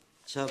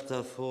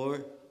 chapter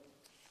 4,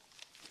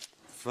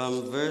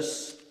 from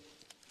verse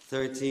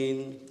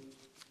 13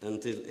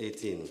 until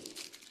 18.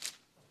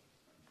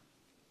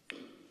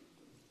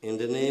 In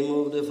the name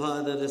of the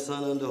Father, the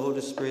Son, and the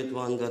Holy Spirit,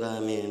 one God,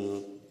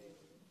 amen.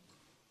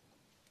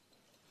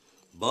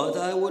 But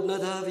I would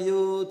not have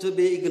you to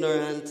be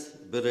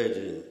ignorant,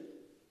 brethren,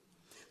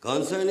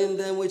 concerning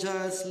them which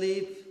are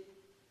asleep,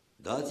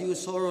 that you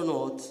sorrow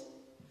not,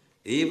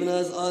 even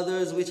as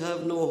others which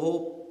have no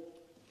hope.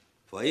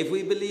 For if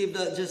we believe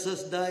that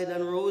Jesus died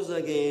and rose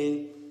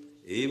again,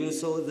 even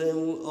so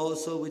them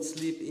also which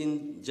sleep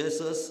in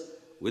Jesus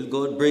will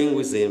God bring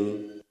with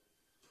him.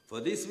 For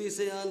this we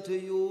say unto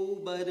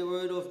you by the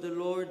word of the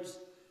Lord,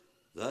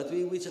 that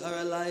we which are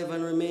alive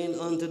and remain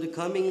unto the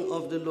coming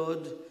of the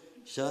Lord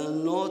shall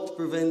not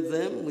prevent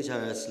them which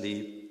are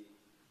asleep.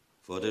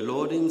 For the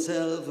Lord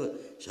himself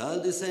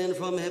shall descend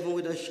from heaven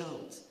with a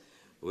shout,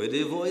 with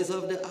the voice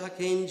of the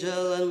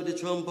archangel, and with the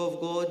trump of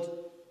God,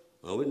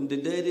 and when the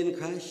dead in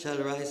Christ shall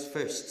rise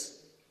first.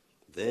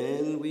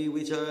 Then we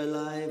which are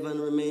alive and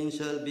remain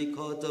shall be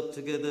caught up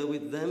together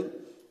with them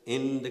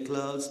in the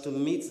clouds to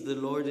meet the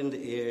Lord in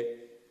the air,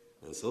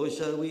 and so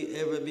shall we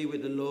ever be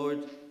with the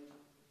Lord.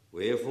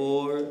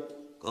 Wherefore,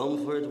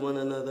 comfort one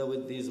another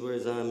with these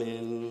words.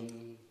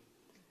 Amen.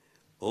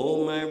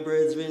 O my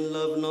brethren,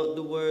 love not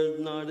the world,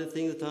 nor the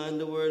things that are in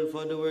the world,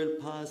 for the world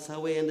pass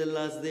away, and the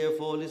last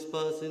therefore is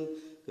passing.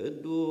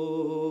 Kedus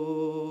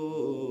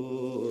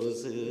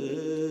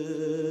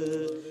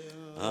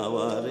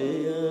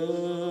Avariat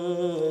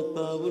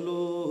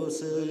Pavlos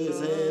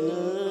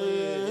Zena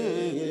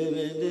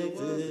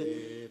Yemedekte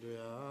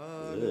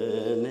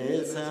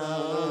Zenesai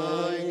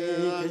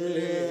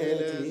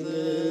Kletines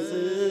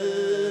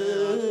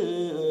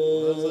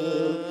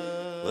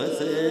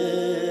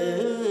Vaseni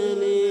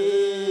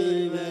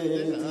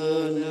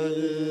Ventanas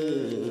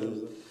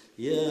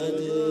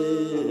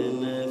Yadin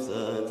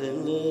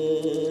Nefsatene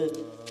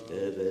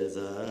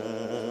Ebeza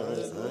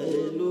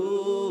Sailu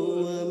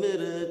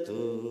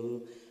Ameretu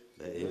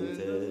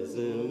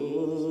Beimtezimu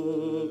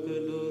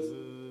Kedus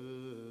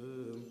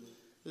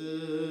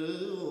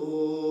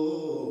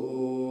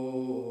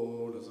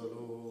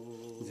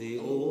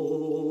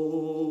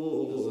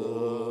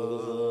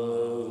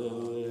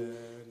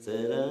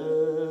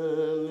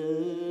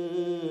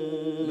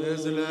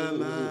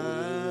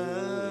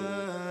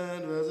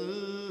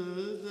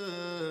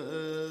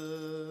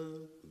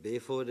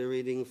Before the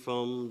reading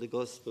from the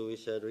Gospel, we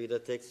shall read a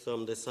text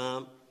from the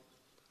Psalm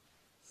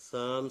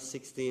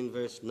 16,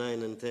 verse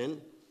 9 and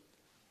 10.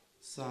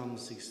 Psalm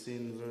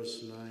 16,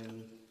 verse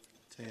 9,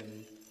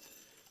 10.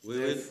 We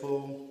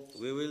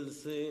will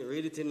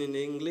read it in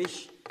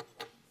English,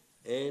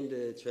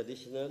 and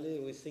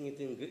traditionally we sing it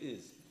in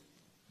Ge'ez.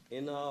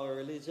 In our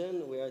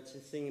religion, we are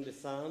singing the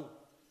psalm.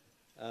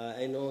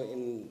 I know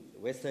in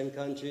Western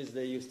countries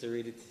they used to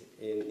read it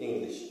in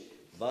English,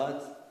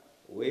 but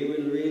we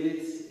will read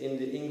it in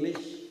the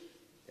English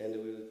and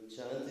we will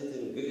chant it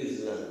in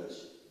Ge'ez language.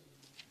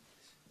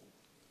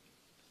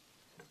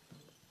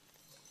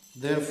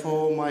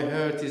 Therefore my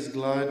heart is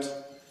glad,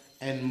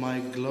 and my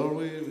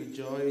glory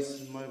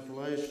rejoices, my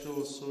flesh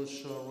also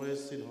shall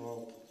rest in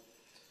hope.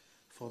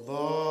 For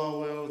thou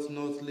wilt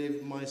not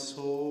leave my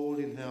soul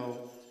in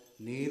hell,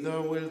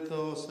 neither wilt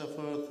thou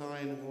suffer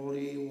thine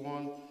Holy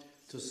One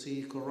to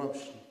see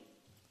corruption.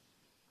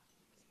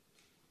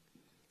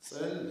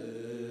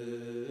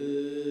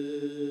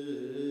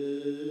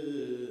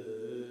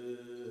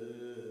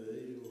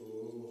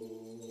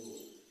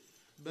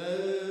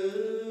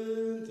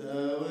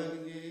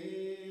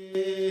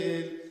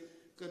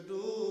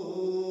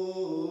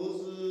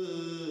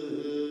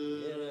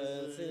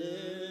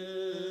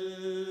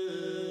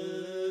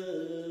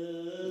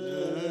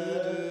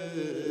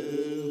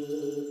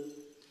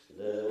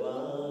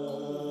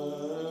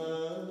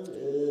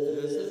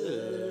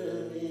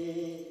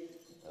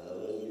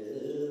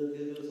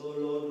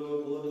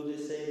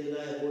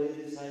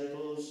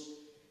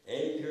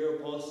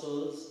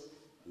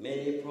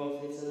 Many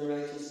prophets and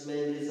righteous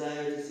men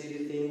desire to see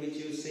the thing which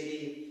you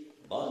see,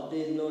 but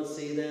did not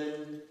see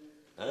them,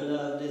 and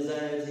have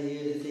desired to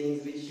hear the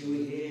things which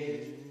you hear,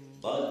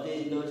 but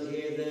did not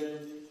hear them.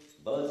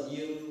 But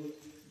you,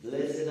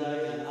 blessed are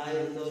your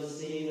eyes that have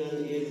seen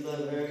and ears that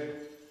have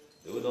heard.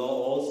 Do thou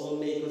also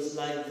make us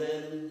like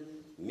them,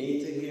 me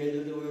to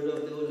hear the word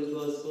of the Holy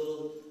Gospel.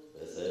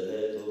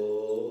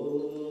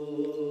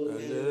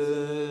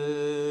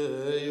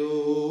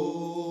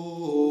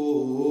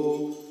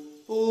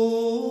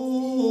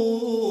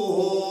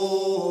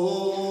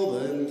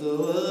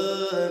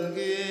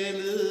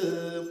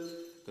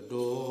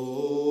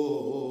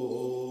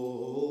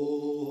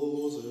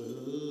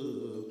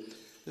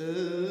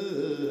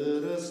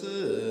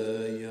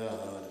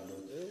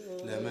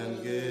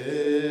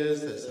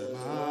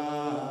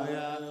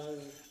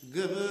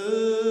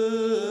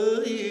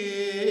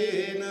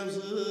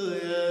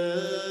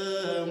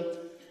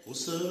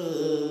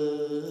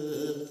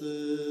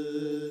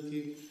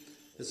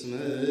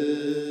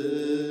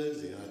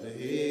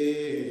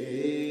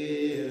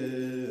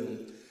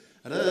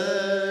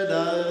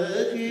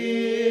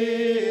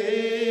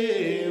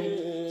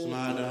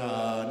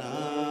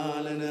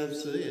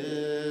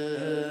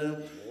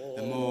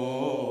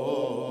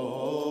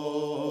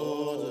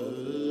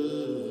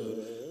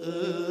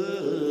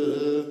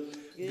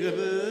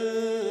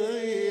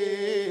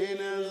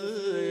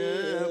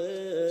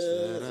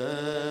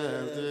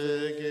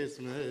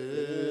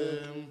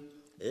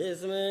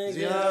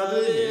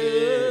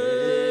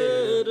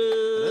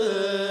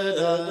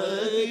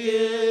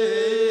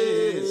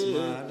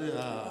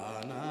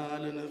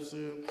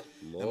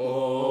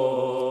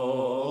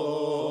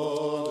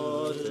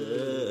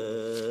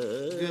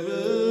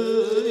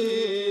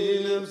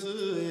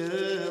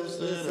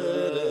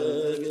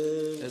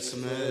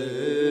 እስመ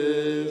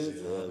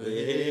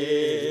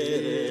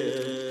እግዚአብሔር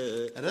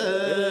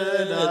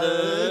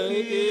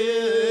ረዳእኪ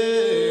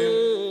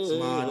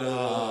እስመ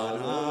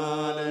አድኃና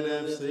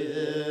ለነፍስየ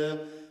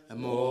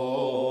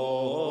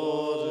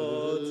እሞት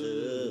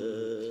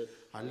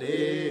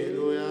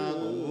ሃሌሉያ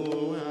ቆሙ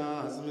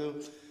ያዝምም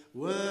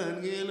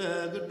ወንጌለ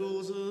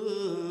ቅዱስ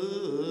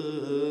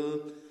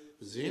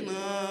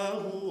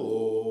ዜናሁ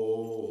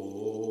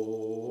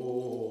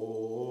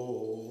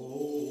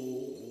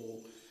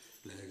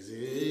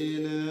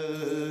ለእግዚእነ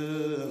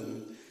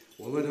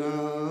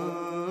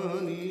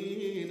ወመድኃኒነ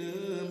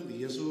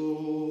ኢየሱስ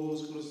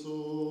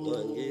ክርስቶስ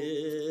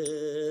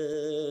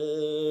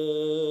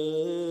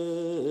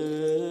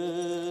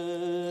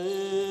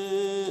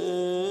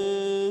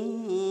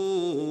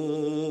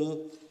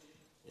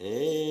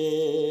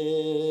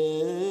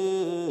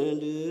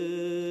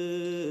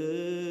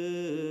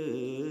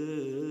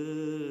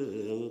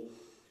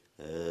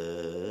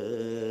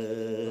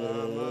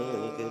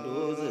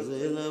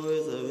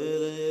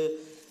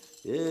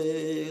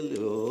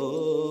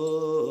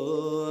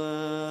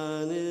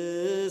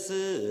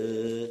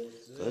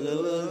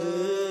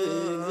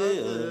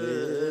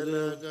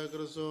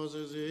ክርስቶስ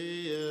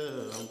እግዚእ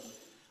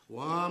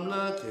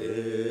ወአምላክ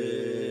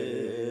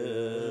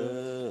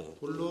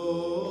ሁሉ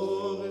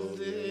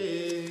ጊዜ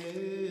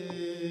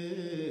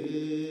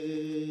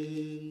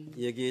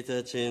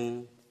የጌታችን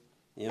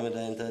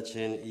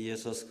የመድኃኒታችን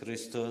ኢየሱስ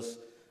ክርስቶስ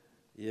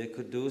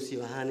የቅዱስ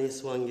ዮሐንስ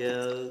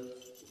ወንጌል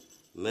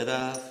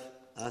ምዕራፍ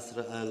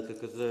 11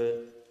 ከቁጥር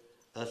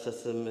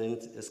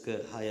 18 እስከ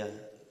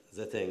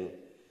 29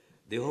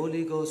 The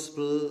Holy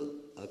Gospel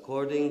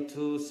according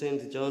to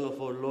St. John of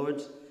our Lord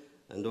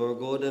and our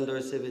God and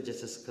our Savior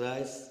Jesus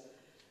Christ.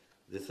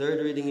 The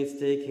third reading is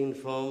taken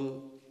from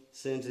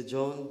St.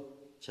 John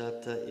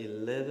chapter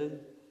 11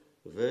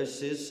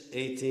 verses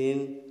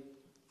 18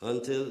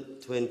 until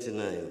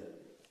 29.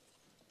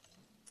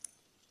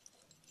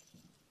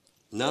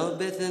 Now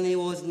Bethany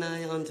was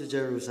nigh unto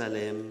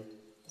Jerusalem,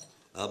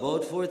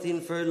 about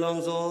 14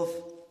 furlongs off,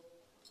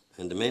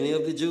 and many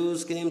of the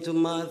Jews came to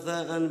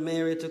Martha and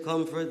Mary to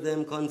comfort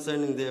them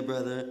concerning their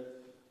brother.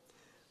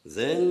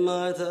 Then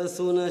Martha, as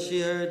soon as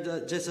she heard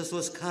that Jesus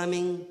was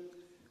coming,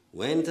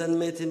 went and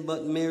met him,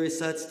 but Mary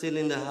sat still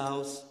in the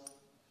house.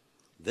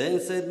 Then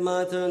said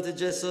Martha unto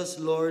Jesus,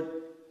 Lord,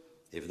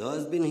 if thou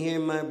hadst been here,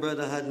 my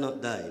brother had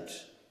not died.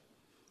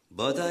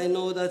 But I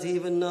know that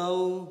even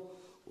now,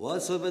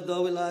 whatsoever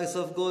thou wilt ask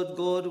of God,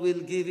 God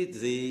will give it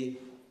thee.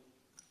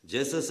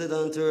 Jesus said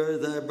unto her,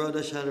 thy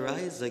brother shall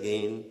rise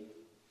again.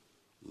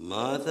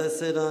 Martha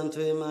said unto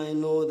him, I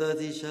know that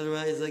he shall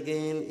rise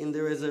again in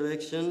the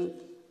resurrection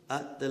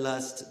at the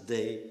last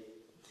day.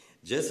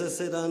 Jesus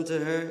said unto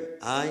her,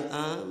 I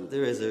am the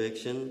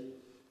resurrection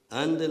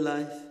and the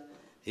life.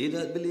 He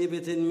that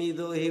believeth in me,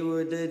 though he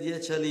were dead,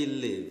 yet shall he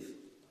live.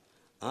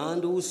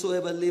 And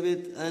whosoever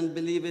liveth and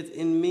believeth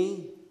in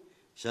me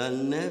shall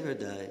never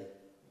die.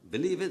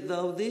 Believest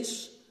thou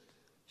this?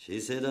 She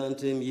said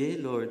unto him, Yea,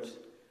 Lord,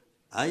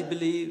 I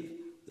believe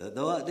that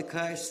thou art the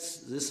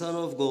Christ, the Son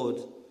of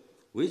God,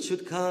 which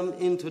should come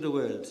into the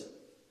world.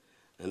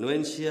 And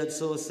when she had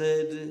so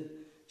said,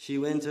 she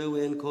went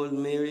away and called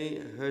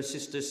Mary, her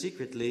sister,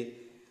 secretly,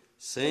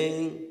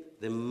 saying,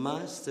 The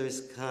Master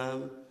is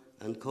come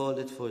and called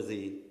it for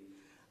thee.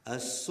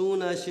 As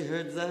soon as she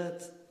heard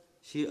that,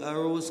 she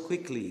arose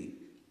quickly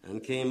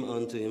and came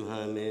unto him.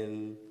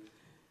 Amen.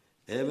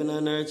 Heaven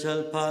and earth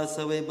shall pass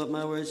away, but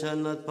my word shall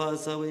not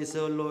pass away,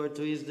 said the Lord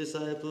to his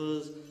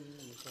disciples.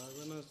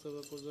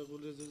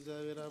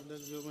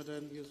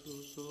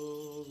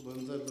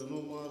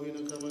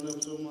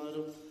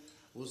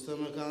 ውስተ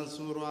መካን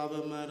ስምሮ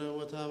አበመረ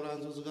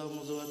ወታብራንቱ ዝጋሙ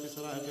ዘዋት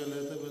ስራ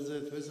ገለተ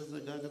በዘት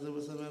በሰጸጋ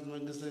ከዘበሰማት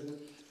መንግስት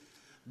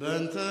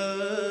በእንተ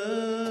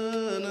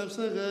ነፍሰ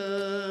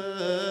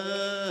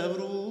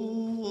ገብሩ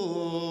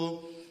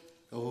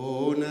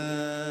ሆነ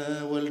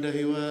ወልደ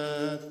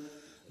ሕይወት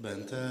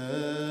በእንተ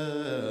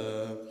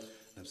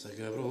ነፍሰ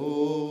ገብሩ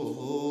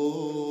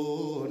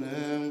ሆነ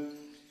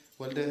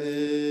ወልደ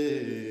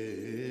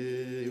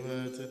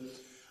ሕይወት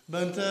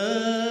በእንተ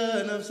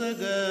ነፍሰ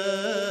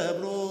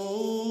ገብሩ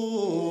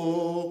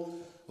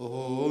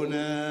ሆነ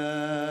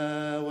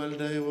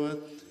ወልደ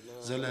ሕይወት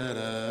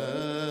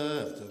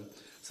ዘለረፍት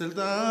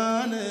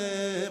ስልጣን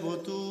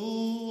ቦቱ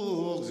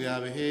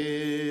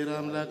እግዚአብሔር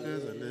አምላክ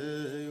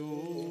ዘለዩ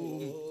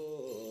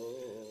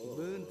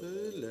በእንተ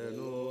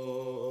ለኖሙ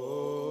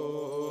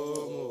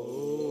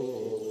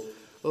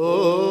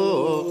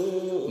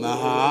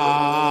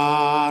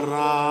መሃራ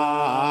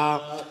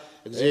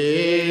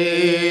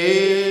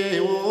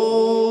እግዚኦ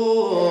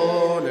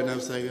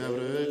ለነፍሰ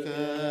ገብርከ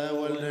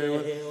ወልደ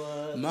ሕይወት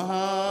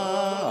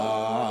መሃራ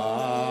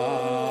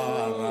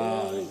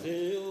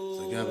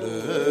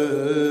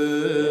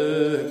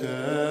ዘገብርከ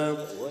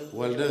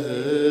ወልደ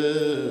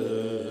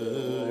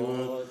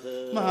ሕይወት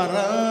መሃራ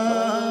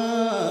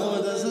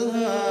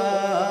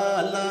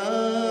ወተስሃላ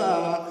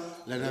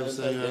ለነፍሰ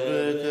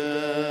ገብርከ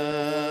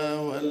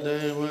ወልደ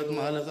ሕይወት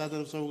ማለታት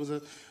ነፍሰው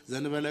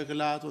ዘንበለ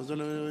ክላት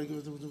ወዘለ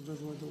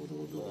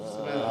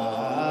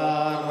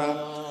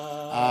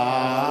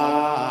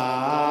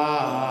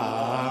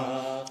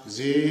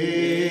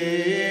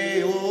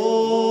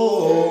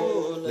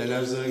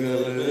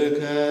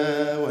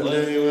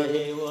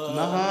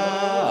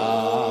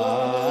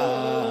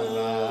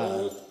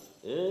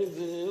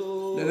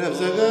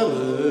ለነፍሰ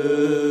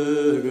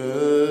ገብርከ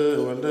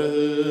ወልደ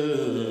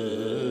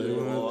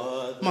ሕይወት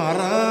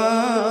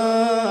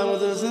ማርያም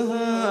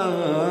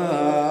ተስሃላ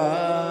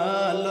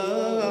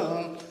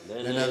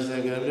ለነፍሰ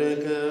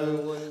ገብርከ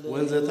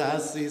ወንዘ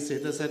ታሲስ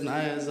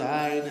የተሰናየ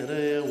ዛይን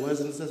ረየ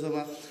ወዝን ሰሰማ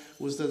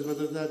ውስተት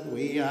መጥታት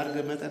ወይ አርገ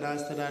መጠና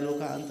አስተዳለው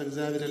ከአንተ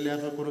እግዚአብሔር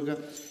ሊያፈቁርከ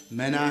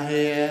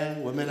መናህየ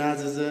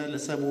ወመናዝዘ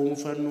ለሰቦሙ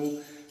ፈኑ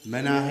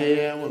መናህየ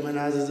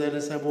ወመናዝዘ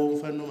ለሰቦሙ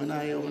ፈኑ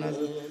መናህየ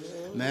ወመናዝዘ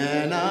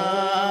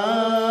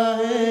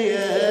መናህየ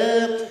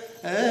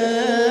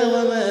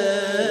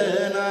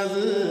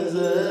ወመናዝዘ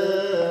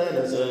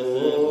ለሰቦሙ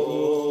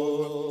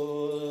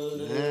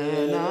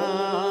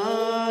መናህየ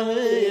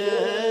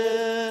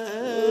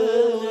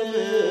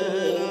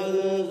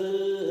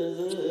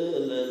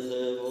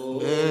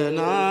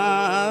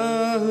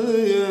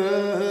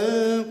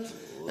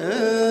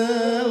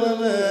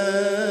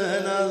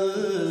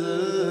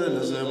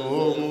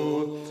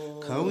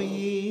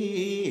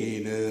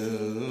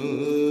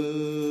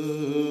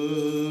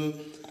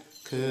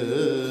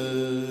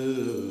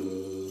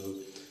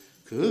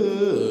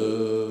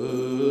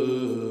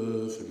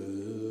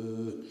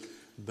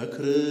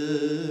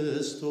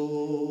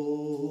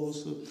በክርስቶስ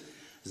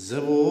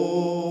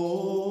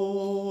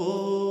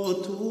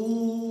ዘቦቱ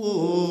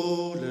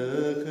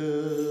ለከ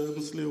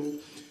ምስሌው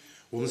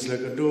ወምስለ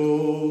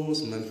ቅዱስ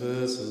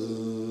መንፈስ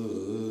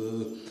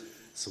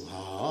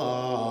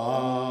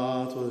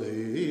ስብሐት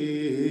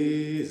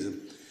ወይዝ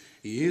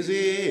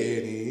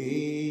ይዜኒ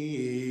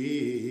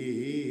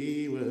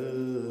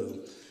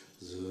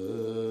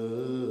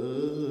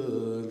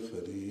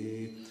ወዘልፈኒ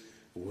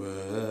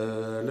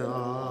ወለዓለመ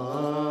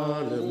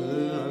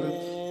ዓለም።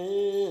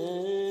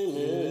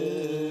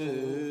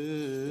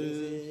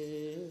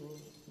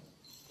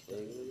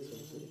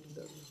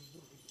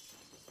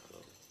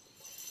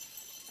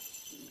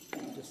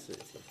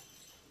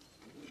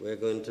 We're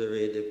going to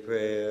read the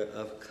prayer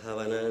of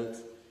covenant.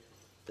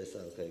 This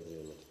I'll take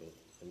very much.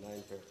 The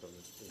 9 prayer from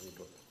the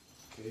book.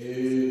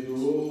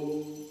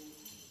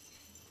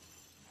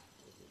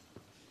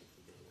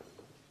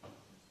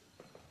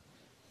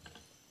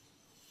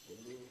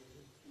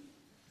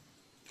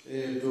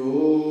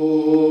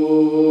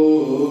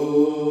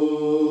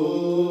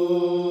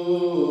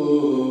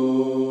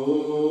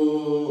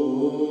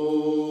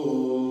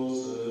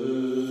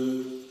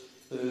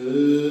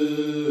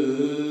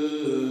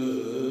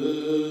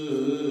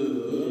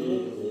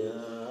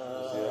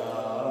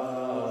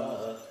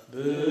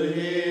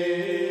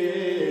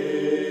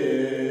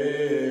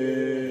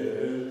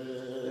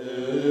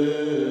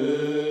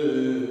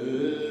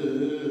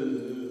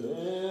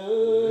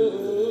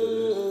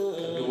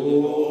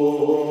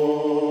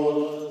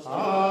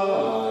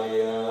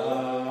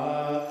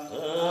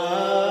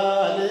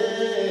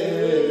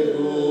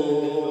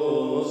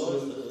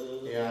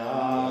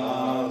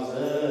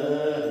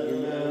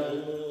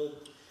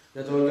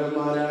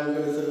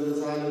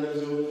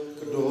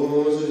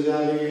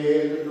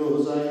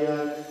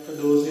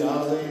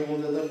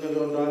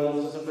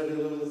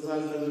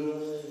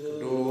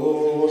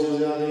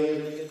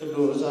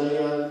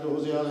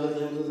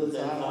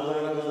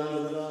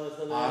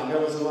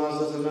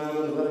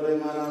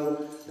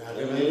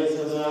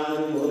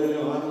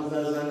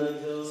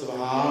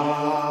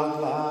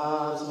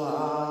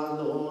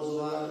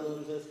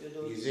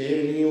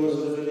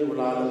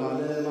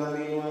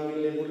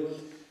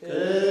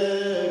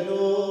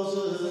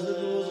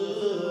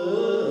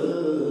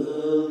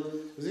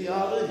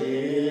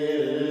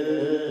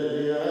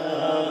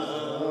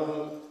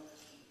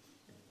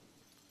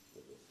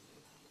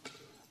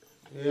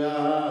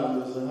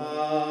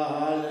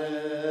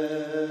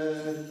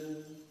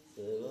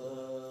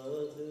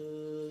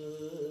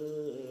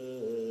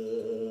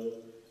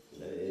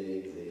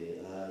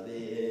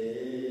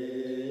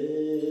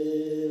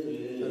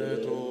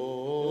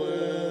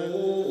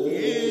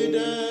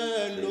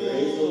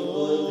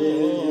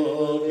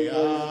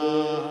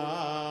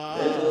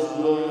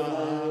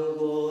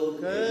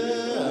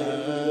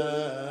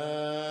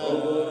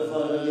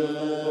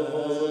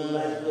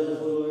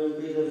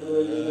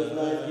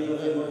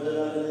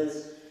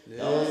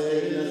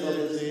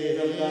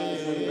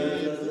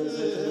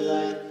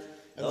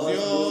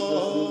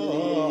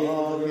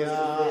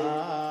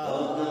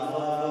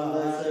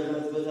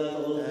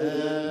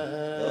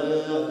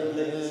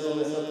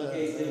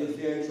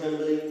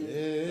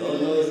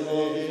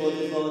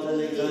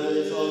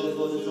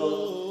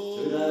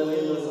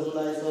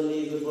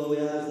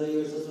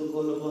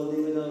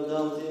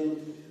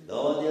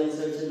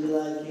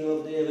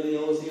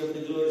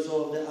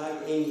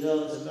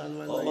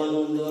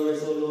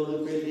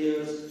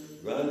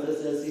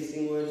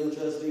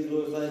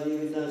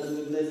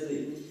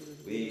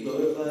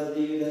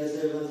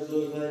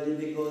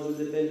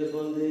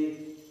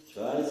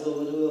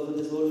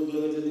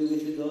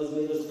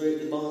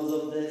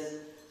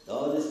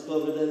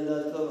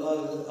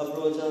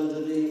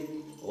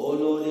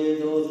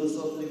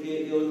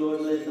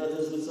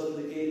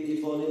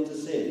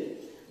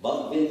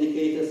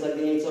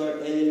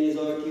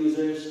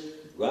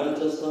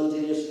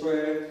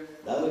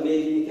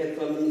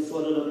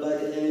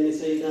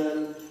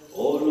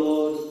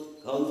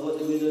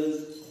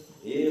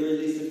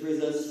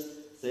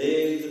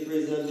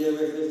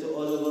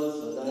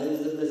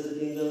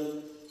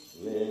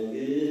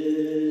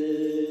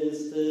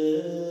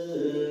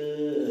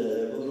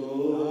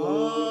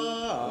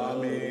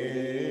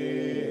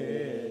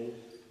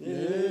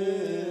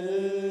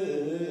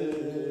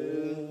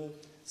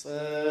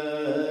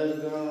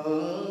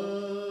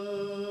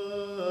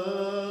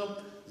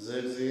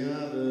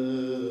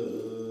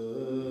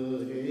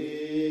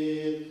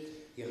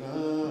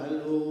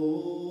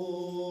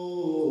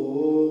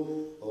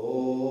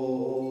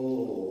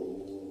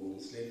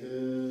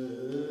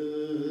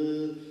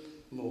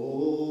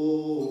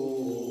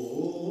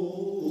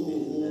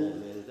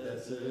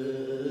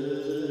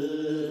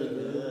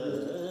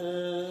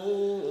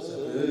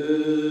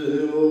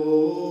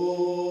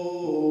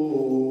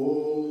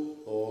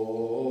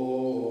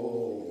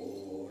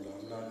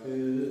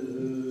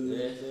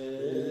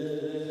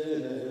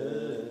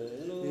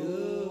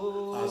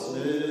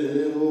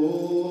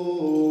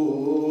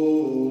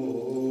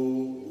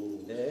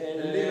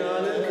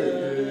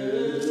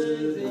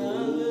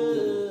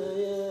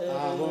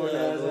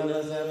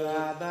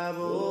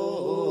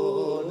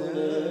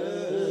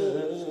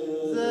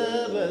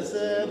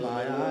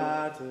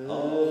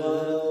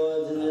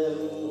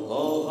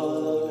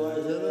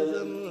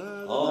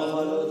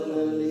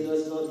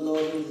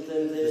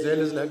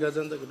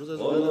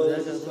 Oh Lord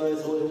Jesus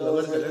Christ, Holy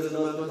Ghost, help us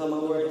not to become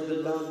a word to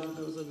the dumb,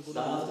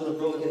 staff to the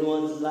broken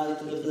ones, light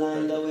to the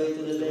blind, the way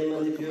to the lame,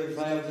 and the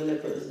purifier of the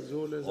lepers.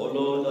 Oh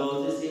Lord, thou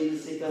dost heal the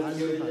sick and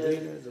cure the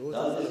dead,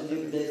 thou dost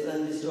rebuke death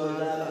and destroy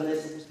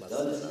darkness,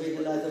 thou dost create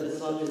the light of the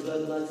sun, which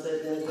does not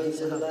set and quench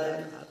the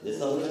light. The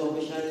sun which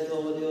always shineth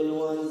over the only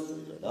ones,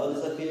 thou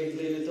dost appear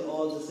clearly to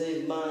all to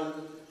save man.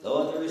 Thou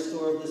art the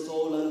restorer of the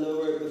soul, and thou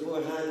work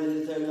beforehand and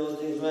determine all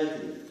things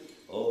rightly.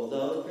 O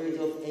thou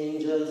creator of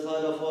angels,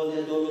 Father of all the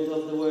adornment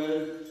of the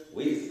world,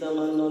 wisdom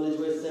and knowledge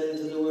were sent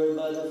to the world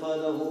by the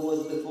Father who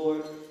was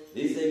before.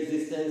 This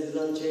existence is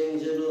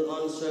unchangeable,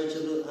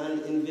 unsearchable,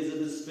 and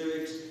invisible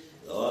spirit.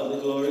 Thou art the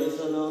glorious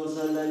announced,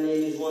 and thy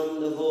name is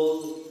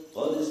wonderful.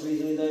 For this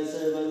reason we thy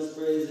servants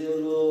praise thee, O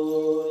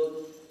Lord.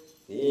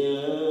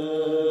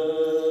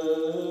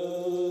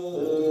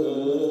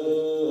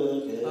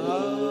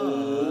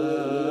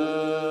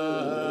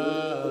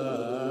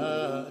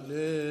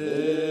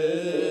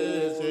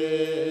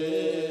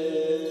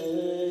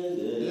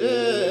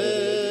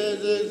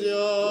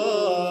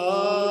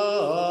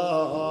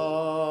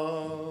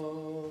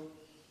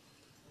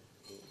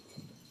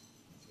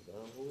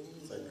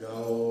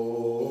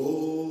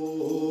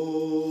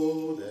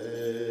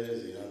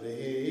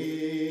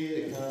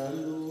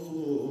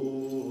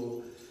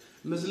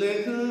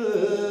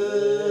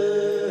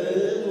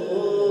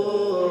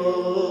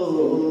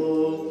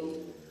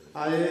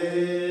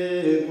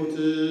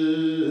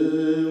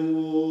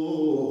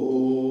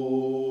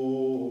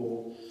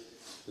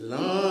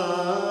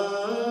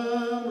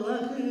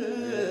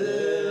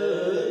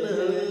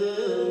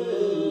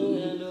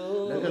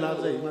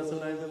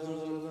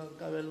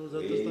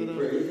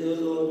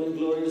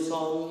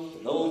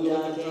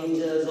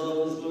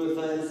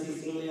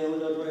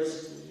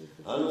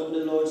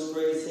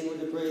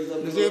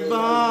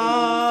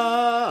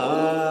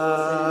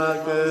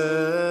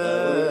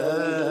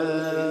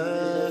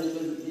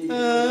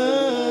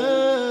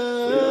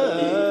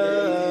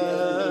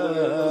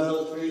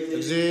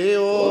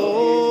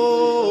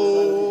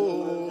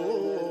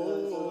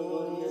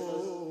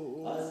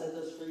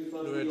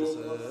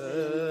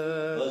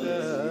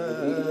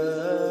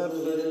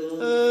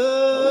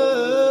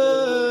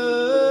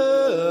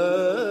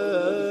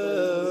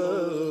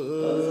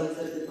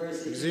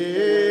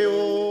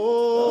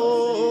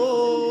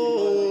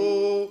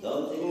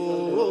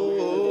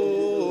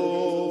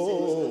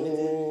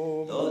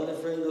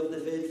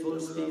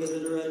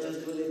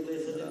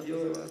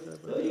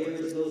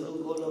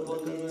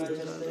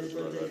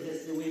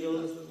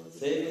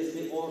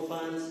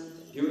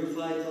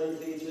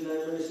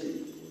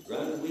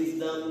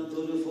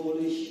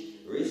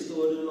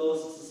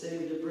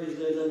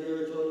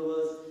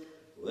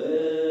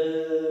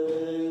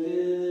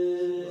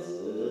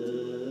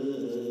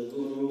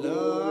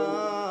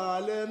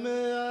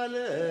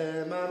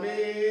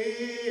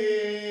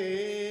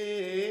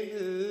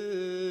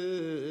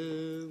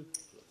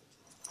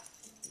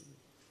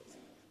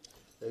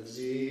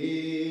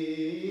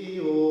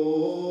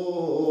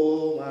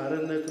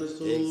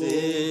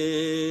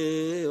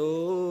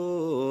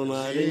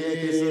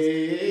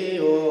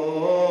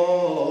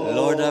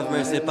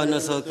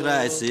 Panos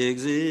Christ,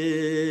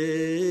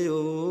 exio,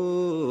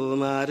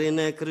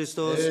 Marine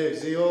Christos,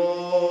 exio,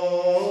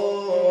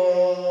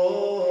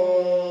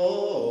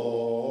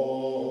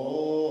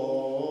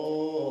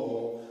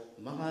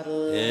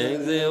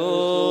 exio,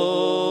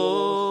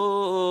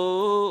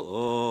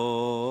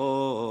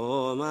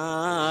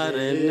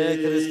 Marine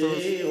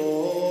Christos,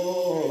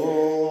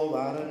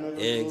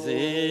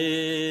 exio,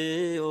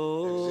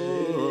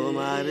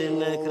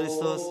 Marine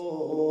Christos,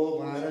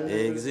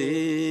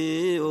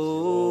 exio,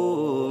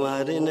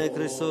 Marine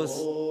Christos,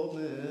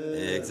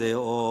 exe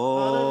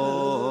ome,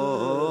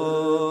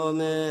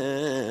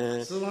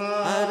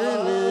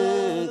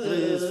 Marine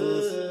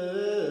Christos,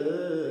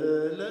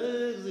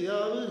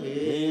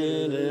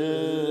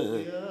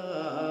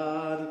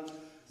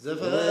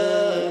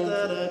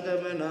 ዘፈጠረ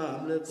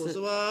ከመናም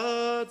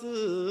ለቁስዋት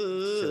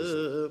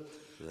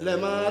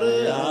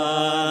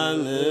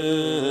ለማርያም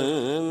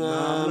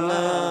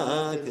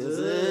አምላክ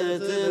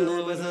ዘትን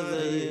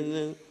ወሰዘይን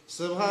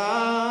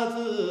ስብሐት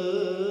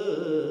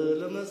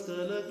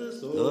ለመስቀለ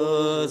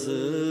ክርስቶስ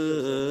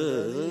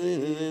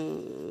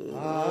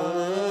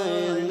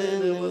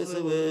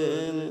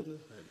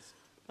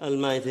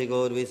Almighty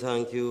God, we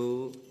thank you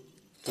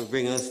to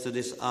bring us to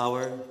this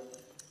hour.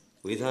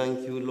 We thank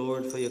you,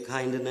 Lord, for your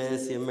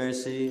kindness, your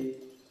mercy.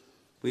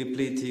 We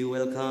plead to you,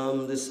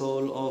 welcome the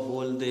soul of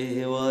Walde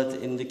Hewat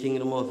in the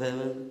kingdom of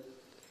heaven.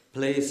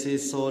 Place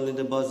his soul in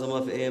the bosom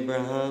of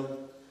Abraham,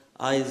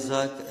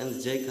 Isaac,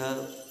 and Jacob.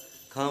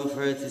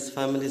 Comfort his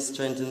family,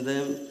 strengthen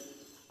them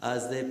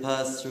as they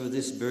pass through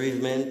this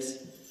bereavement.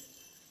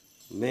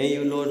 May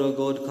you, Lord, O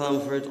God,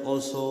 comfort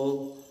also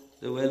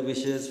the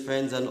well-wishers,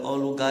 friends, and all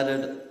who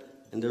gathered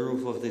in the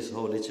roof of this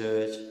holy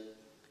church.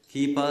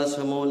 Keep us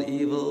from all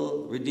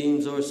evil, redeem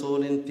our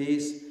soul in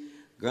peace.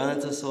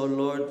 Grant us, O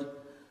Lord,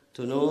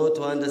 to know,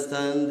 to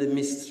understand the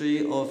mystery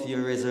of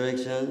your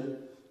resurrection,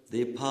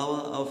 the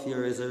power of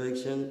your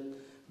resurrection,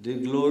 the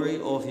glory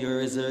of your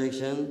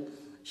resurrection,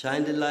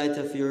 Shine the light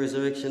of your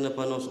resurrection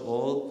upon us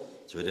all,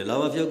 through the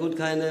love of your good,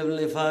 kind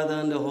Heavenly Father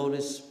and the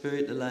Holy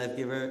Spirit, the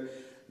life-giver,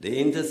 the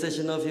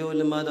intercession of your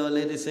Holy Mother, Our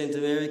Lady Saint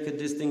Mary,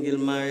 Distinguished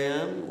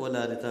Mariam,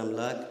 Waladet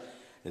Amlak,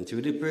 and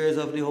through the prayers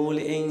of the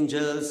holy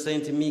angels,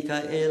 Saint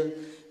Michael,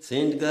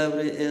 Saint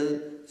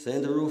Gabriel,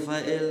 Saint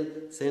Raphael,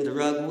 Saint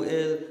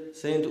Raguel,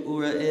 Saint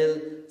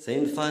Uriel,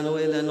 Saint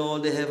Phanuel, and all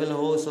the heavenly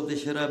hosts of the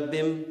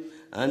cherubim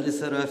and the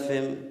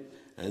seraphim,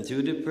 and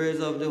through the prayers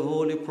of the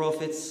holy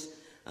prophets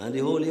and the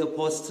holy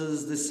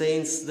apostles, the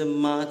saints, the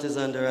martyrs,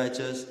 and the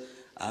righteous,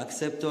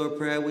 accept our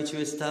prayer which we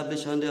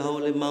establish on the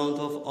holy Mount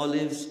of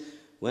Olives.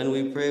 When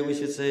we pray, we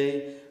should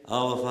say,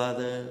 Our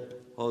Father,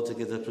 all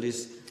together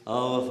please,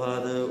 Our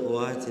Father who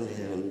art in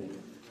heaven,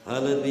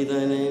 hallowed be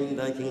thy name,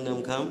 thy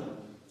kingdom come,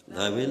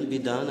 thy will be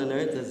done on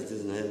earth as it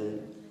is in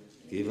heaven.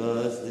 Give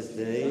us this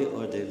day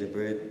our daily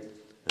bread,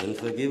 and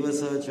forgive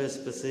us our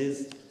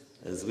trespasses,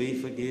 as we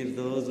forgive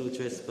those who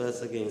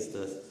trespass against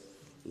us.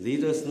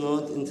 Lead us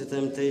not into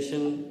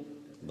temptation,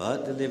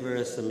 but deliver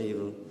us from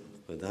evil.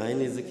 For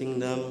thine is the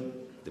kingdom,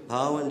 the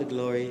power, and the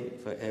glory,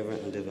 forever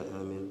and ever.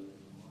 Amen.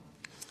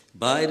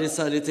 By the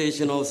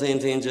salutation of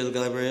Saint Angel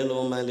Gabriel,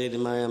 O my Lady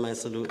Mariam, I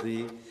salute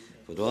thee.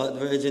 For thou art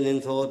virgin in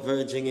thought,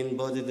 virgin in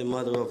body, the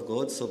mother of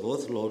God, so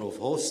both Lord of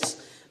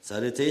hosts.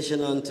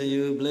 Salutation unto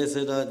you,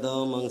 blessed art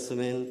thou amongst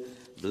women.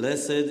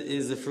 Blessed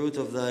is the fruit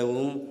of thy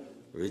womb.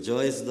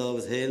 Rejoice, thou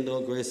art hail,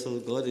 thou graceful,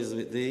 God is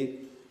with thee.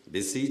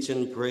 Beseech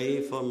and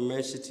pray for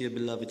mercy to your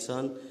beloved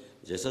Son,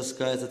 Jesus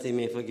Christ, that he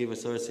may forgive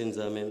us our sins.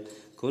 Amen.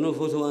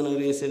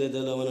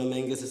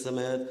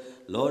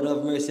 Lord,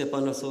 have mercy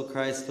upon us, O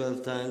Christ,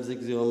 12 times.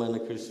 Exio Mana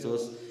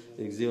Christos,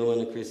 Exio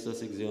Mana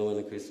Christos, Exio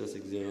Mana Christos,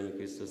 Exio Mana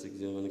Christos,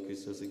 Exio Mana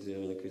Christos, Exio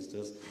Mana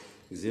Christos,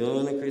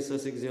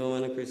 Exio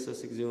Mana Christos,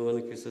 Exio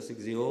Mana Christos,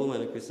 Exio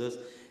Mana Christos,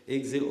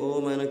 Exio Mana Christos,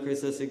 Exio Mana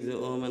Christos,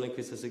 Exio Mana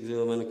Christos,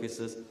 Exio Mana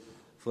Christos.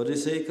 For the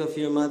sake of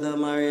your mother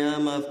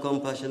Mariam, have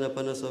compassion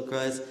upon us, O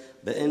Christ.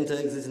 Beenta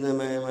exitina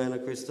Mariam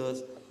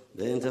Christos,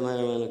 Beenta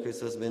Mariam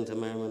Christos, Beenta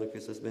Mariam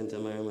Christos, Beenta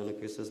Mariam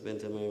Christos,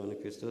 Beenta Mariam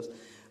Christos,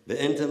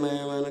 Beenta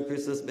Mariam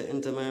Christos,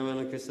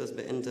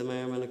 Beenta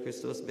Mariam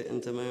Christos,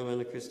 Beenta Mariam Christos, Beenta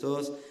Mariam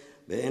Christos,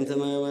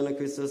 Beenta Mariam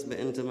Christos,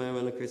 Beenta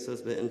Mariam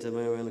Christos, Beenta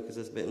Mariam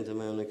Christos, Beenta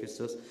Mariam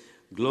Christos.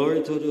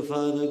 Glory to the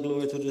Father,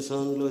 glory to the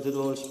Son, glory to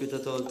the Holy Spirit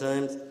at all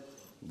times,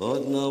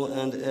 both now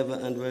and ever,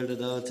 and world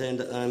without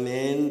end.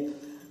 Amen.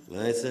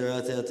 My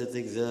Serati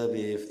Atetik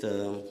Zabi,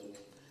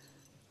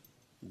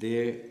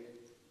 dear,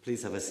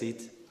 please have a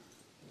seat.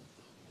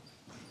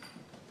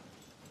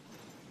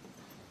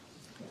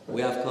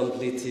 We have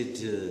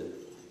completed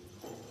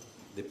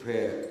the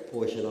prayer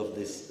portion of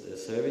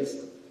this service.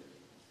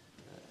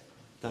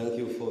 Thank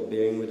you for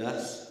bearing with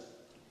us.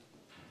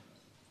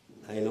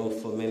 I know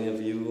for many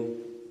of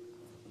you,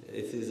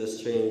 it is a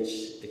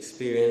strange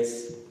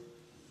experience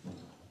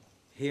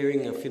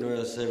hearing a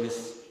funeral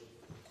service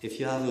if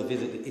you haven't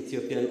visited the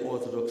Ethiopian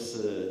Orthodox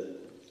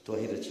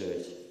Tawhid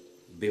Church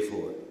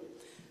before.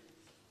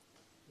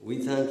 We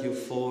thank you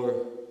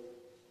for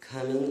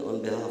coming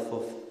on behalf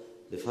of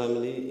the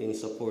family in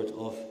support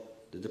of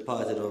the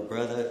departed. Our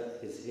brother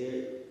is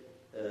here,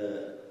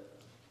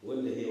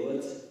 Wilde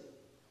Hiwat.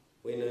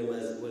 We know him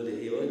as Wilde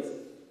Hiwat.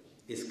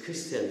 It's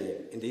Christian name.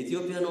 In the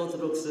Ethiopian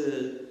Orthodox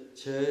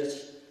Church,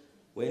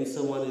 when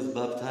someone is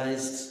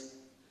baptized,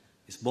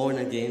 is born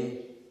again,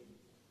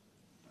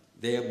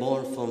 they are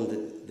born from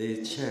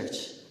the church,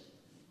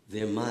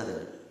 their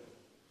mother.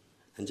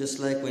 And just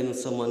like when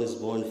someone is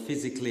born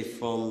physically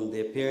from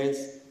their parents,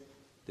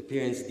 the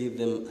parents give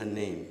them a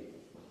name.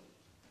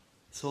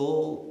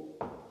 So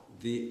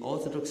the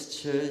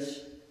Orthodox Church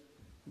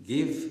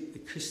give the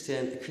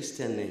Christian a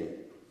Christian name.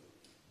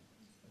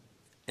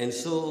 And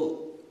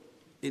so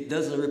it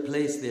doesn't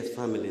replace their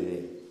family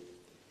name.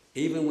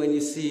 Even when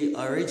you see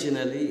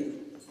originally,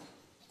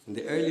 in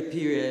the early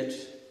period,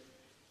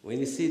 when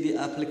you see the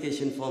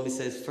application form, it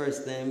says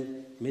first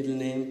name, middle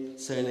name,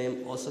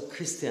 surname, also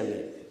Christian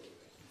name.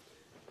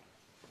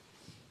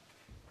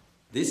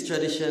 This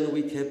tradition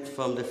we kept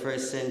from the 1st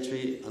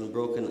century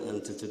unbroken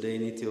until today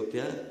in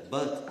Ethiopia,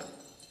 but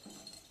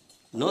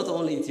not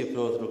only Ethiopian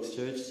Orthodox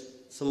Church,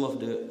 some of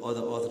the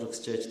other Orthodox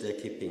Church they're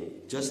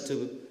keeping. Just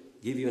to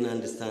give you an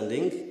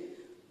understanding,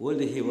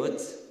 Wilde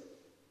Hiwat,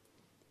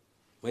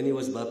 when he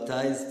was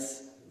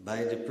baptized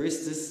by the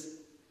priestess,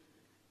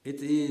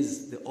 it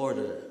is the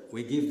order.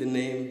 We give the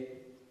name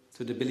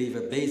to the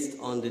believer based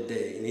on the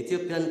day. In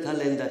Ethiopian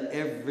calendar,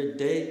 every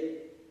day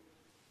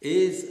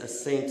is a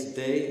saint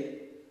day,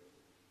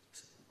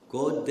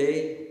 God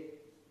day,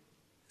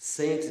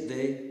 saint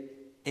day,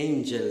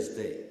 angels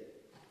day.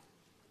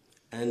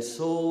 And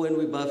so when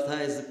we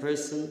baptize the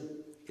person,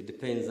 it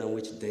depends on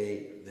which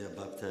day they are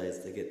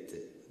baptized, they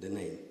get the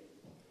name.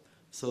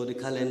 So the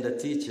calendar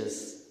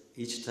teaches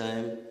each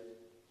time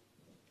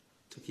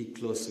to keep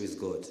close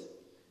with God.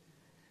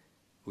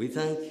 We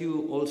thank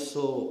you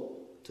also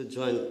to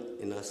join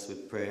in us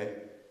with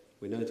prayer.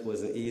 We know it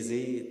wasn't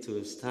easy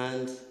to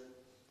stand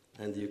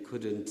and you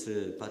couldn't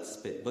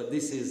participate, but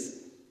this is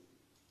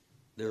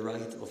the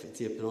right of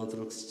Ethiopian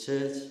Orthodox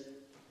Church.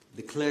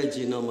 The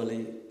clergy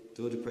normally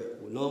do the prayer.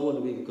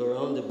 Normally we go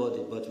around the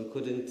body, but we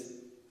couldn't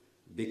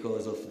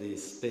because of the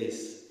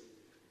space.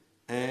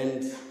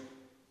 And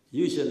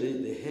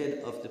usually the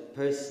head of the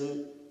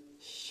person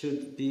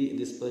should be in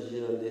this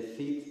position on their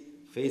feet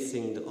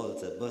facing the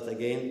altar. But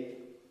again,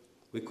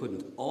 we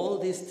couldn't. All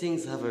these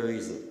things have a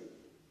reason.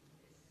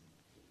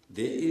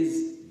 There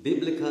is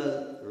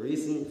biblical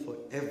reason for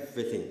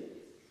everything.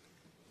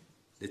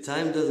 The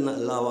time does not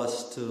allow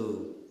us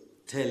to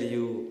tell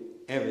you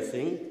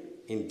everything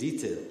in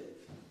detail.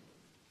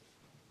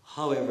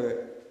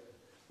 However,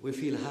 we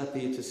feel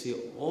happy to see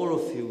all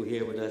of you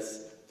here with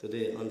us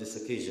today on this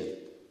occasion.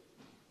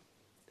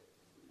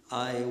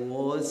 I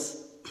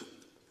was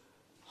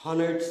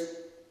honored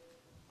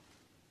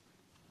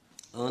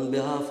on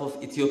behalf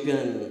of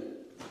Ethiopian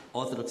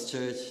Orthodox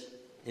Church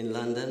in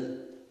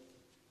London.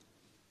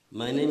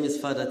 My name is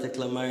Father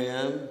Tekla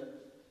Mariam,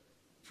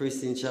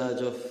 priest in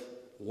charge of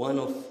one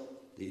of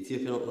the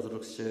Ethiopian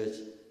Orthodox Church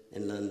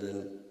in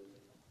London,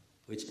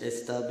 which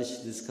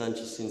established this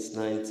country since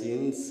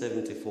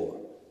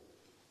 1974.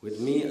 With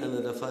me,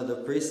 another father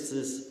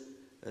priestess,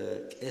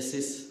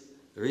 Esis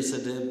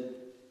Risadeb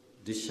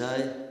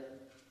Dishai,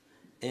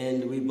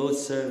 and we both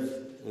serve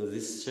in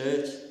this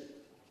church.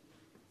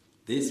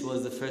 This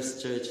was the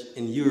first church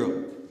in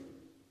Europe.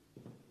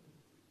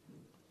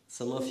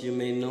 Some of you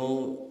may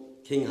know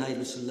King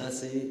Haile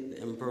Selassie,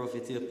 the Emperor of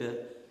Ethiopia.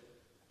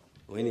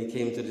 When he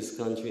came to this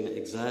country in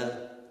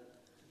exile,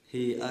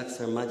 he asked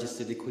Her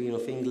Majesty the Queen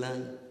of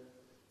England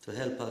to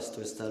help us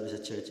to establish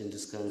a church in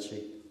this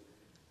country.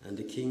 And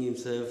the king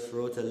himself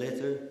wrote a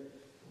letter,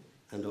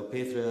 and our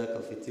Patriarch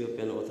of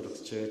Ethiopian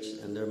Orthodox Church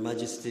and Her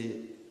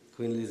Majesty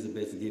Queen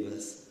Elizabeth gave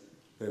us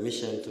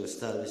permission to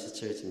establish a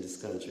church in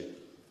this country.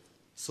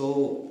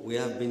 So we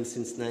have been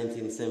since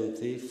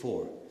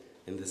 1974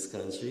 in this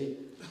country,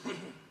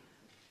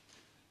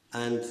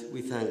 and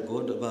we thank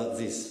God about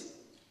this.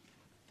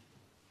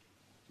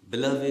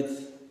 Beloved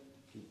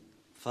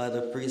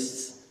father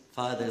priests,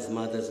 fathers,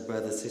 mothers,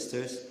 brothers,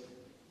 sisters,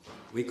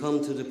 we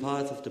come to the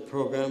part of the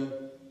program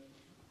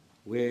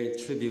where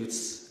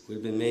tributes will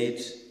be made,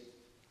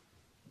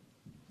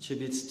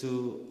 tributes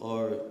to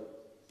our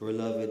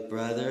beloved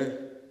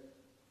brother,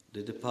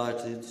 the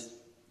departed,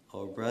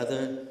 our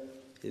brother.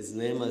 His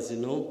name, as you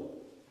know,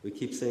 we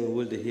keep saying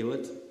Wilde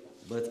Hewitt,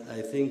 but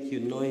I think you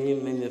know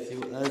him, many of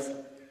you, as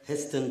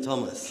Heston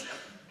Thomas.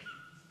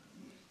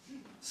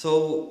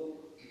 So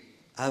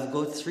I've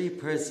got three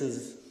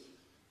persons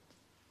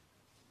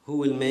who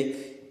will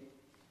make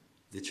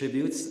the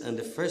tributes, and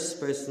the first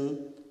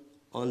person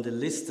on the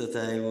list that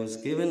I was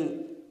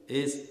given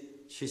is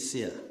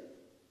Trisia.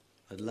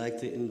 I'd like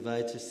to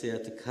invite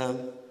Trisia to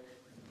come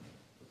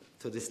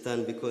to the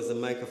stand because the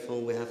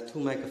microphone, we have two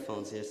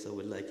microphones here, so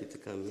we'd like you to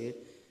come here.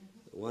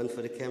 One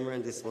for the camera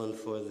and this one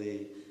for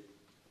the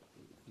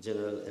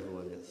general,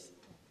 everyone else.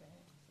 Okay.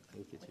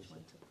 Thank you, Which Tricia.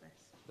 one to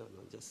press? No,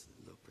 just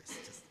no press.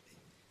 Just.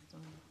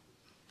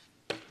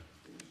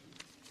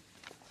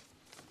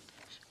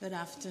 Good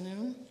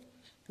afternoon.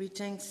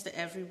 Greetings to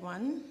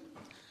everyone.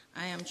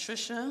 I am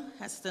Tricia,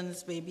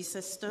 Heston's baby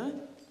sister,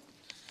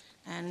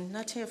 and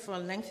not here for a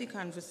lengthy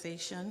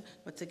conversation,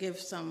 but to give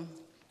some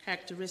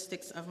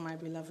characteristics of my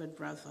beloved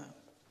brother.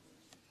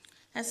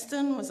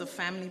 Heston was a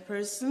family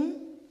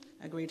person,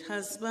 a great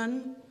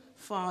husband,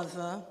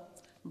 father,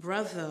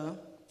 brother,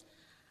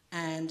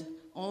 and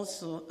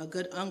also a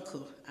good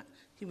uncle.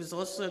 He was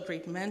also a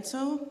great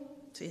mentor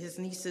to his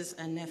nieces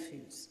and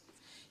nephews.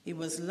 He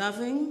was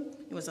loving,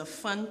 he was a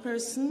fun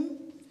person,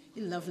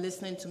 he loved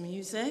listening to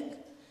music,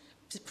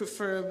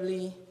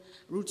 preferably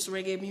roots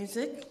reggae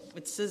music,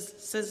 with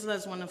Sizzla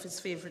as one of his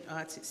favorite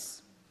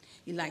artists.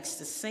 He likes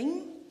to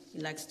sing,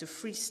 he likes to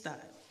freestyle.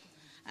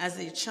 As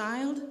a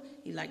child,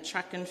 he liked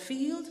track and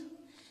field,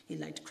 he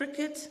liked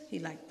cricket, he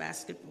liked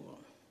basketball.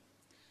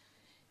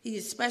 He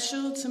is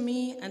special to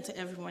me and to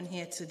everyone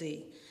here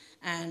today,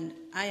 and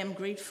I am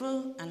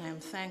grateful and I am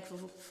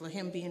thankful for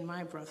him being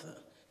my brother,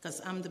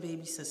 because I'm the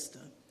baby sister.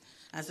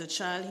 As a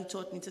child, he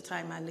taught me to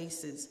tie my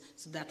laces,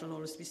 so that will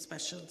always be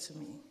special to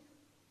me.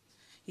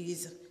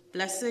 He's a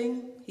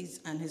blessing,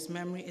 and his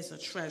memory is a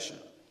treasure.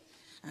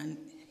 And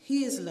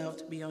he is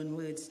loved beyond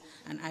words,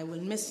 and I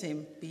will miss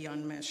him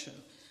beyond measure.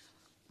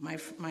 My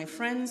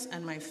friends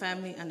and my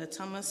family and the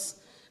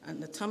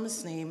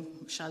Thomas name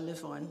shall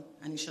live on,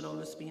 and he shall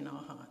always be in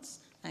our hearts.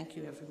 Thank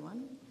you,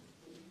 everyone.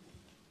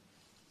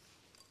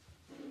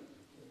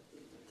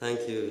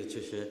 Thank you,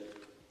 Tricia.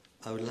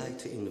 I would like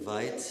to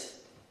invite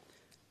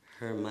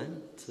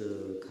Herman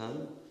to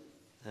come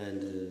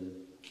and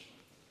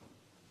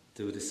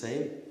do the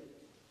same.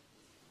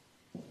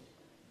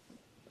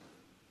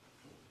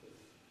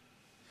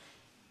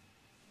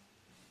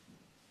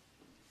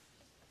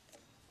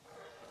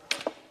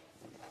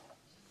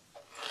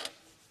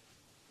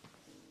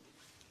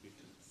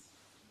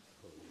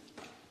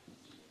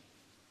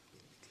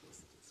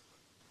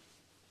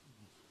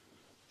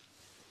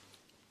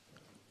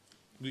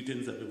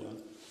 Greetings,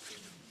 everyone.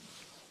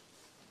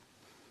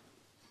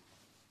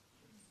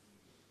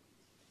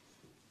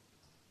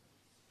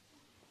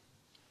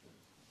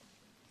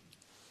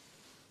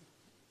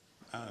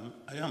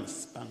 I am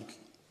Spanky,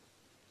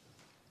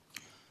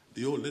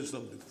 the oldest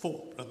of the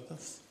 4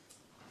 brothers.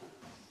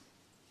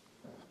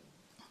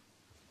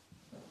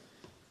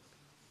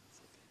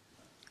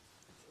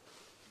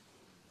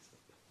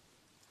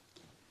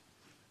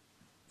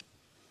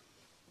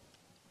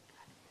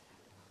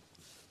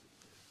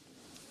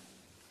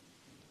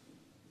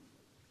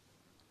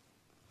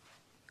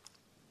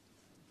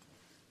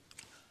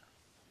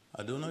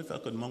 I don't know if I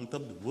could mount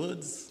up the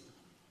words.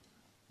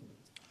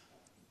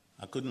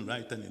 I couldn't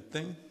write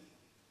anything.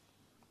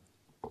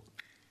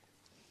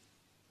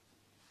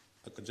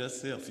 I could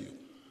just say a few.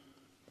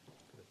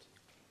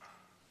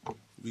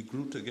 We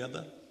grew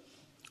together.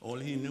 All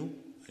he knew,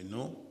 I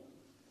know.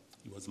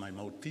 He was my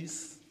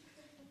mouthpiece.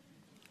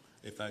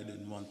 If I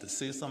didn't want to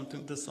say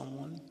something to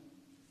someone,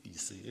 he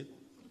said it.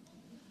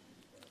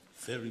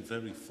 Very,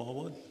 very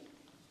forward.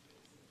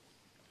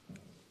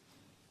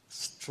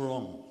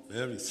 Strong,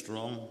 very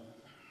strong.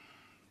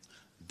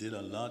 Did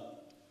a lot,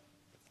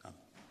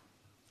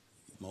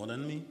 more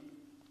than me.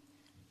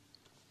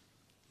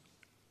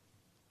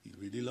 He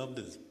really loved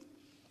his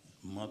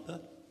mother,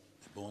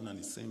 born on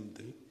the same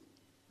day.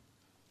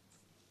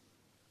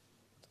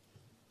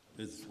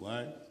 His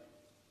wife,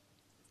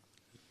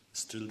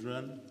 his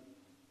children,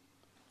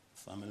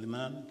 family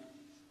man,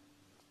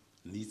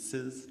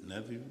 nieces,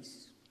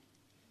 nephews,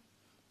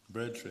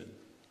 brethren.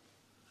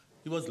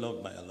 He was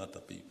loved by a lot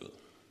of people.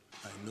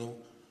 I know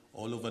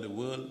all over the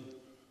world,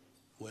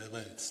 wherever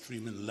it's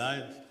streaming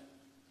live,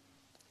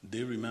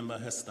 they remember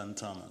Heston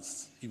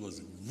Thomas. He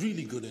was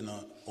really good in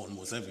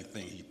almost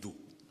everything he do.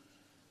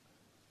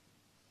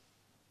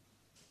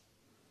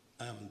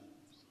 I am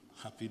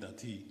happy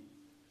that he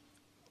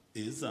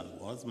is and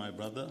was my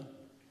brother.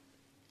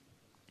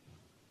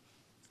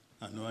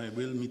 I know I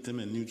will meet him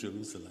in New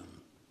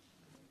Jerusalem.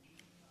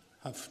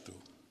 Have to.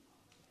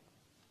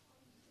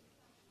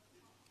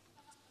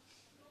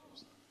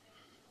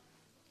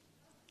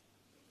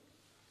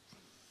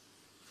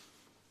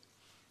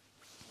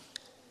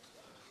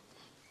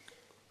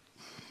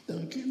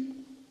 Thank you.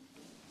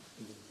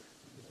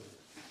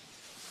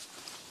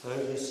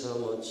 Thank you so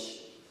much,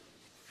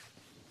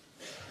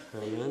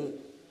 Herman.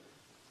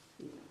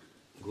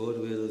 God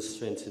will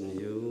strengthen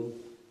you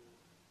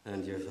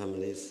and your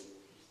families.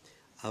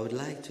 I would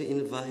like to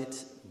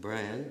invite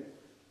Brian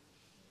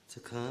to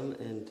come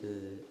and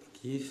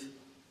give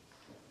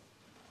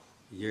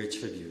your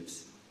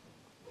tributes.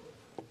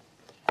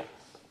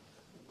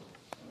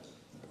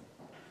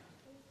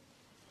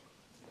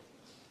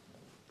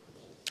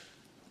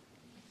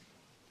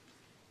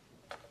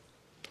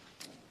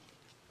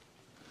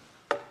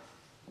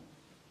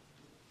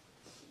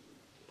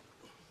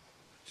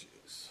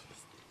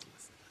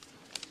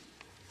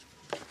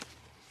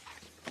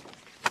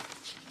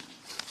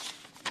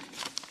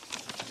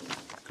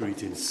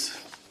 Greetings.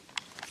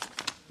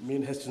 Me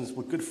and Heston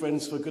were good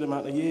friends for a good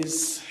amount of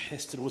years.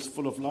 Heston was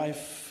full of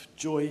life,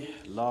 joy,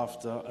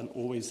 laughter, and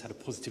always had a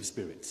positive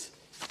spirit.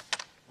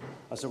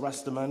 As a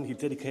Rasta man, he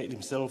dedicated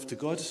himself to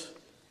God.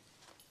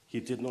 He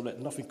did not let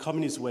nothing come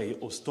in his way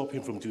or stop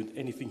him from doing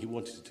anything he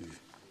wanted to do.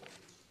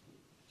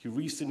 He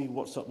recently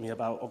WhatsApped me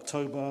about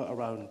October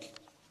around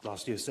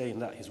last year saying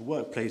that his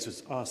workplace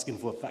was asking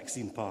for a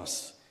vaccine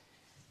pass.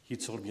 He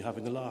told me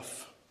having a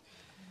laugh.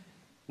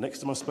 Next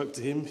time I spoke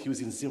to him, he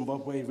was in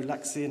Zimbabwe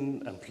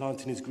relaxing and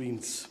planting his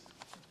greens.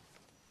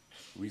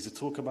 We used to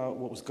talk about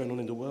what was going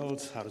on in the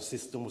world, how the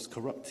system was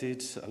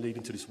corrupted and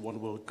leading to this one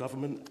world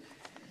government.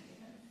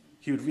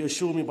 He would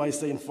reassure me by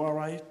saying,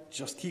 Farai,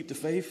 just keep the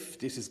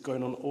faith. This is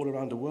going on all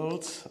around the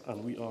world,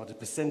 and we are the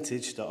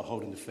percentage that are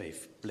holding the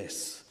faith.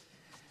 Bless.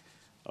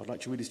 I'd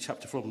like to read this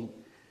chapter from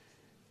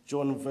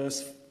John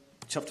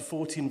chapter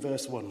 14,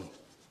 verse 1.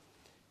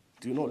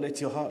 Do not let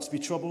your hearts be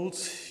troubled.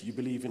 You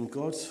believe in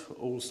God,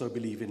 also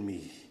believe in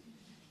me.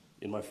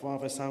 In my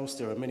Father's house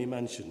there are many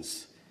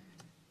mansions,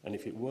 and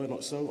if it were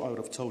not so, I would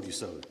have told you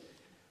so.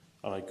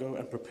 And I go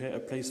and prepare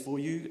a place for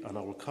you, and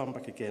I will come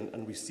back again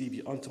and receive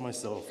you unto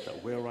myself,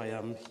 that where I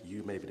am,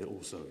 you may be there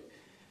also.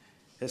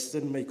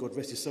 Heston, may God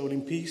rest your soul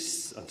in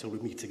peace until we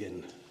meet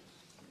again.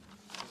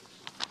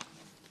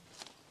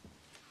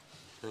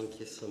 Thank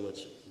you so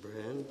much,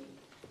 Brian.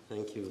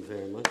 Thank you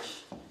very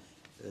much.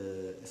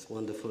 It's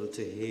wonderful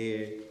to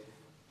hear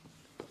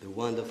the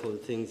wonderful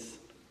things,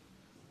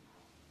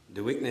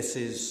 the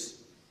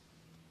witnesses,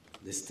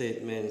 the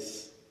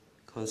statements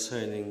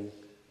concerning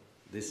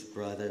this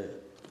brother.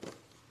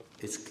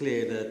 It's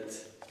clear that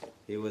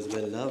he was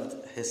well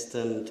loved,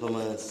 Heston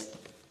Thomas,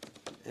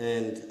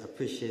 and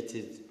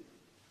appreciated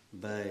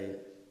by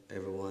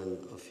every one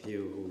of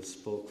you who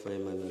spoke for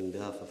him and on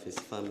behalf of his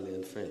family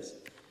and friends.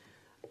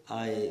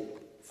 I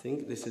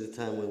think this is the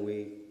time when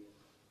we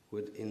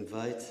would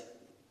invite,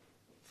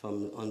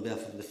 on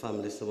behalf of the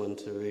family, someone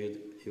to read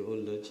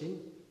eulogy.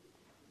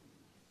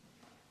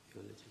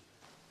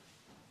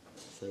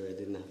 Sorry, I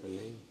didn't have a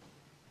name.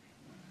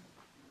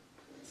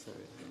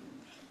 Sorry.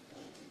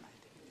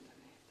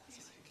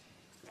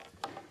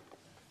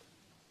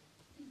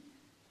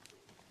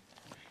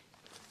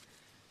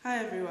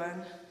 Hi,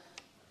 everyone.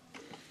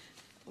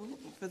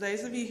 For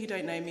those of you who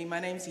don't know me, my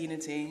name's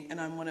Unity,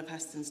 and I'm one of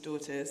Heston's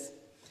daughters.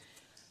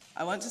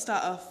 I want to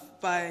start off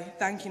by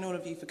thanking all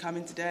of you for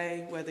coming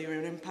today, whether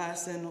you're in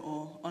person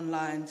or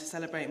online, to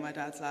celebrate my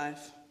dad's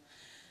life.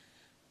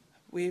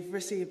 We've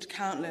received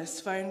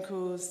countless phone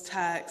calls,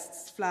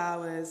 texts,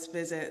 flowers,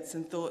 visits,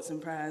 and thoughts and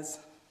prayers.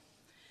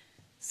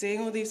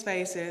 Seeing all these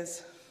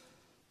faces,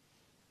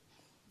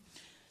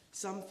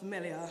 some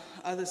familiar,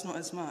 others not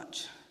as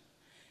much,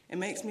 it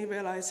makes me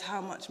realise how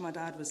much my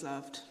dad was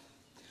loved.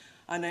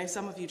 I know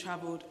some of you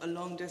travelled a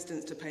long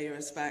distance to pay your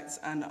respects,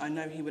 and I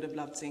know he would have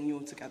loved seeing you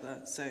all together.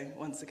 So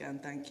once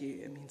again, thank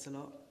you, it means a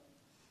lot.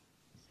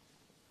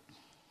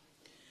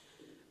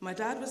 My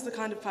dad was the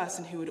kind of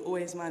person who would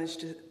always manage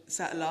to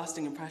set a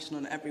lasting impression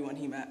on everyone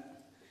he met.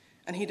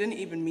 And he didn't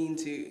even mean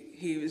to,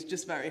 he was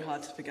just very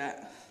hard to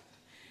forget.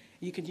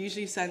 You could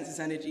usually sense his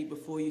energy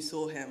before you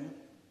saw him.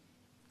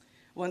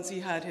 Once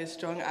you heard his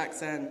strong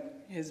accent,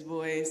 his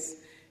voice,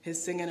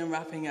 his singing and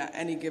rapping at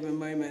any given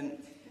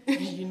moment,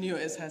 you knew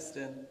it was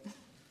Heston.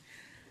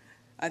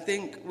 I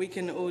think we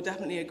can all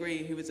definitely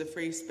agree he was a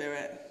free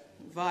spirit,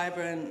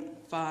 vibrant,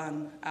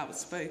 fun,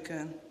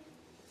 outspoken,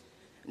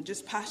 and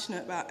just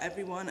passionate about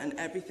everyone and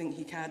everything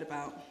he cared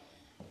about.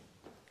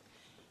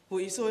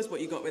 What you saw is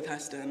what you got with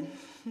Heston.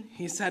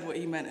 He said what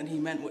he meant and he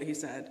meant what he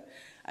said.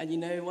 And you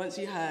know, once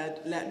you heard,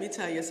 let me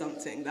tell you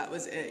something, that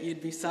was it.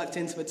 You'd be sucked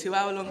into a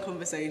 2-hour-long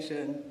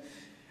conversation.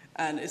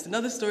 And it's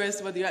another story as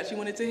to whether you actually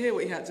wanted to hear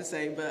what he had to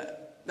say,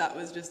 but that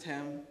was just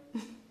him.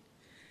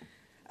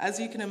 As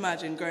you can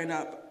imagine, growing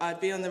up, I'd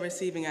be on the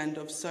receiving end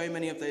of so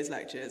many of those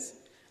lectures,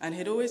 and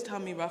he'd always tell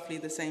me roughly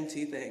the same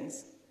 2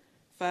 things.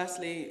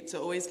 Firstly, to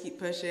always keep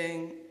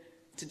pushing,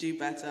 to do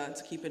better,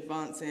 to keep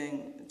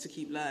advancing, to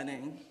keep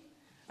learning.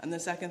 And the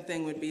second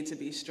thing would be to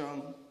be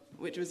strong,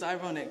 which was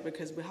ironic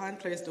because behind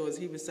closed doors,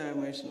 he was so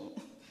emotional.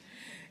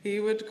 He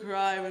would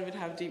cry when we'd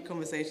have deep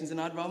conversations, and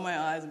I'd roll my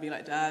eyes and be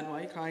like, Dad, why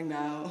are you crying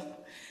now?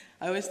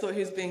 I always thought he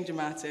was being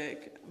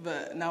dramatic,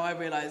 but now I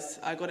realise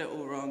I got it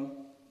all wrong.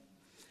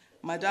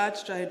 My dad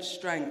showed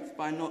strength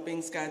by not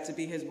being scared to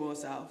be his raw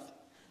self,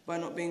 by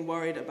not being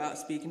worried about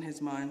speaking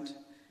his mind.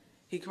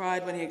 He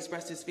cried when he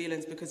expressed his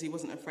feelings because he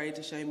wasn't afraid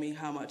to show me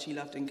how much he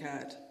loved and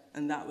cared,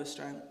 and that was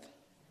strength.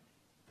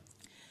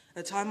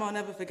 A time I'll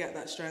never forget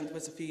that strength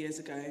was a few years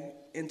ago,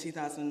 in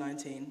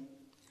 2019.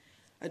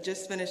 I'd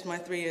just finished my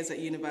 3 years at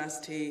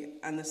university,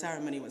 and the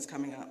ceremony was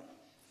coming up.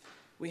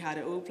 We had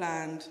it all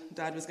planned.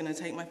 Dad was going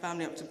to take my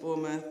family up to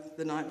Bournemouth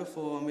the night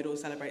before, and we'd all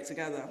celebrate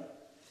together.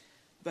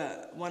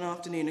 But one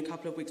afternoon, a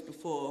couple of weeks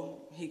before,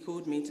 he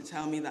called me to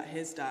tell me that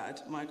his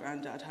dad, my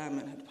granddad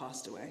Herman, had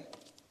passed away.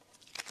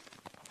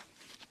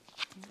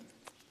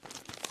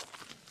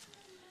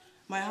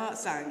 My heart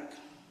sank.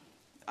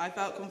 I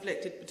felt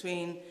conflicted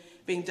between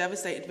being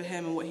devastated for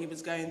him and what he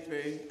was going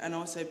through, and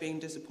also being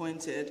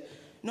disappointed,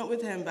 not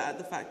with him, but at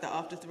the fact that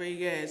after 3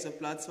 years of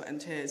blood, sweat and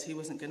tears, he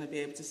wasn't going to be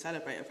able to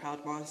celebrate a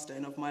proud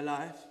milestone of my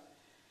life.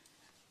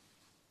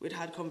 We'd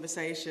had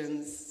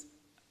conversations,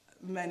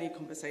 many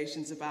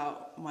conversations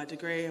about my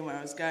degree and where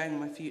I was going,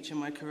 my future,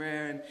 my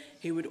career, and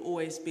he would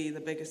always be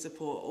the biggest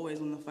support, always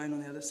on the phone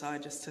on the other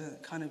side, just to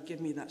kind of give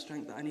me that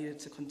strength that I needed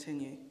to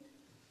continue.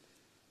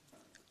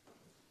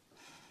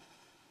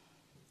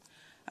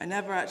 I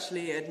never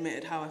actually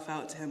admitted how I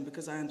felt to him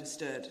because I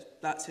understood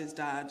that's his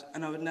dad,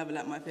 and I would never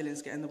let my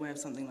feelings get in the way of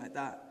something like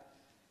that.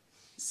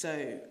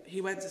 So he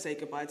went to say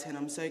goodbye to him.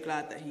 I'm so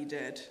glad that he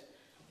did,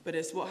 but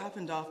it's what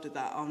happened after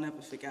that I'll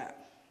never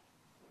forget.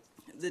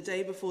 The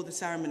day before the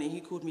ceremony, he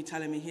called me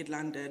telling me he'd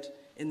landed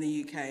in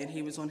the UK and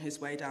he was on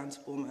his way down to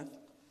Bournemouth.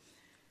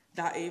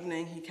 That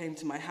evening, he came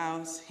to my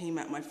house, he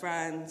met my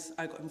friends,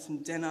 I got him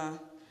some dinner,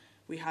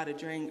 we had a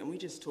drink, and we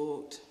just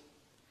talked.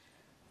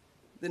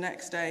 The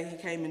next day, he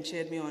came and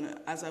cheered me on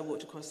as I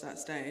walked across that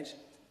stage.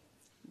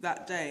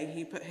 That day,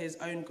 he put his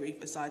own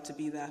grief aside to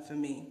be there for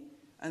me,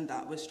 and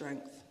that was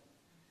strength.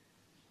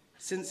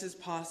 Since his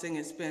passing,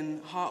 it's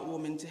been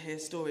heartwarming to hear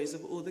stories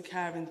of all the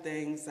caring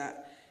things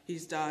that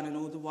he's done and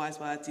all the wise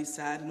words he's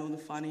said and all the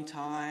funny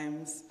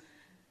times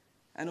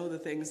and all the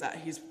things that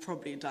he's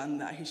probably done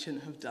that he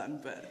shouldn't have done,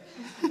 but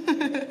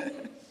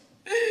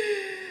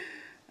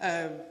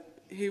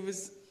he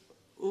was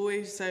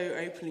always so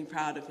openly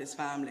proud of his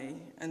family,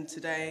 and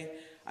today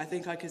I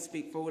think I can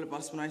speak for all of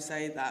us when I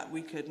say that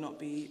we could not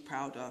be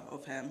prouder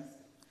of him.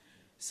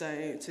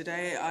 So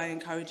today I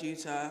encourage you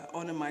to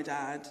honour my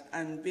dad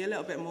and be a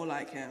little bit more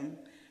like him.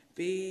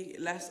 Be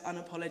less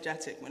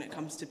unapologetic when it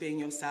comes to being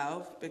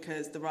yourself,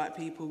 because the right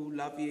people will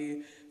love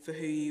you for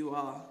who you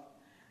are.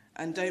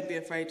 And don't be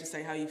afraid to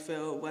say how you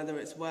feel, whether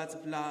it's words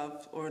of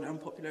love or an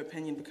unpopular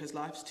opinion, because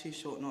life's too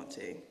short not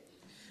to.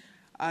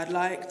 I'd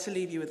like to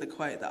leave you with a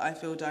quote that I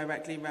feel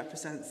directly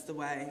represents the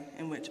way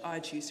in which I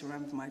choose to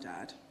remember my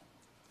dad.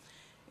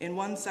 In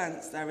one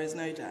sense, there is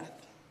no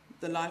death.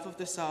 The life of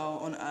the soul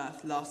on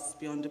earth lasts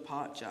beyond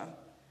departure.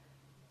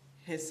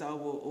 His soul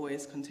will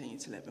always continue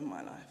to live in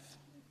my life.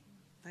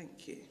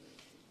 Thank you.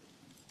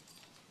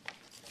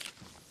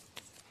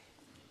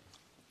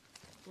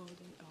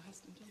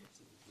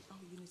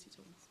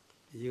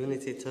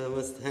 Unity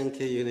Thomas, thank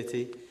you,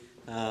 Unity.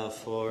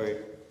 for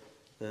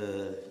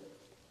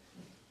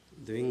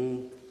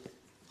doing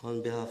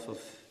on behalf of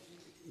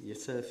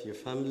yourself, your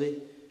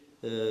family,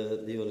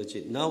 the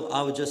eulogy. Now,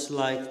 I would just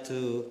like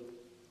to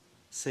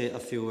say a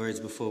few words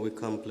before we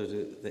come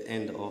to the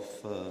end of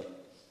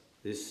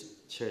this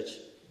church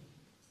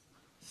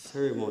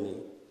ceremony.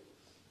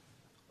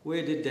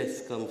 Where did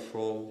death come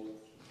from?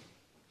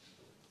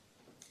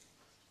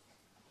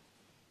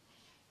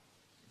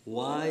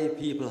 Why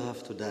people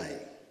have to die?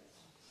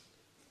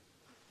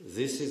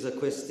 This is a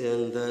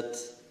question that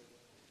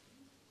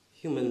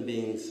human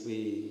beings,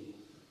 we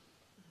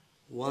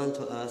want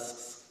to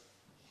ask,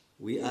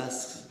 we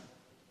ask,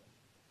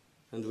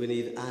 and we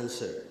need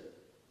answer.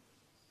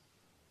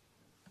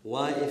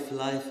 Why, if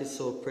life is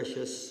so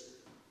precious,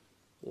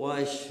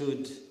 why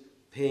should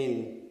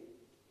pain,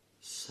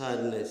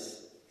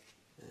 sadness,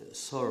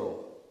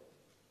 sorrow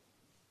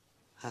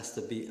has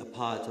to be a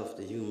part of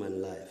the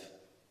human life?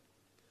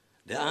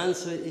 The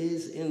answer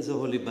is in the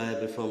Holy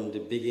Bible from the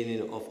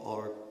beginning of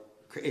our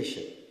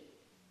creation.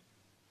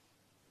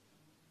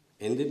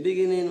 In the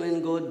beginning,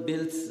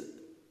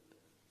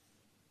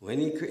 when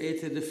he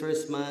created the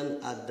first man,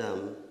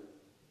 Adam,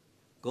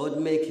 God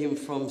made him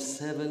from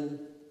 7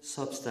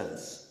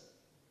 substances: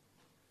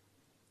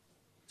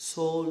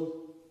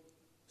 soul,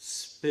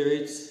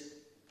 spirit,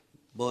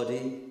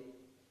 body,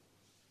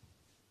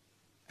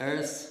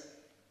 earth,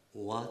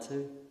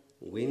 water,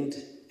 wind,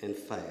 and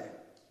fire.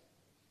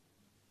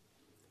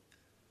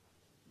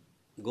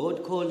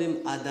 God called him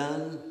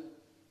Adam.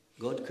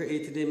 God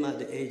created him at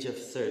the age of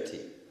 30.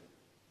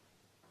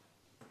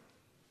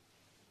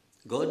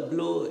 God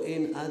blew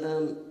in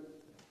Adam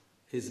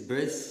his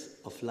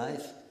breath of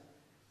life,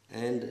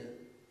 and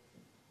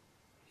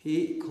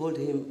he called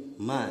him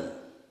man,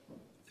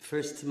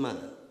 first man.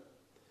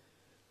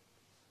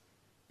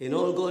 In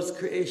all God's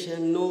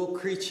creation, no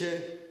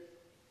creature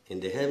in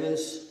the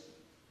heavens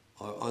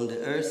or on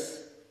the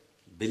earth,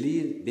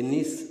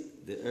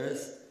 beneath the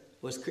earth,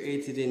 was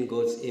created in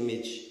God's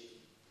image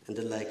and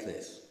the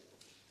likeness.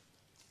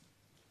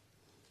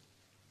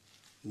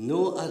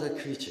 No other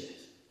creature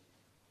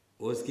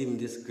was given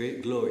this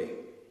great glory.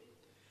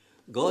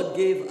 God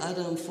gave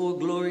Adam full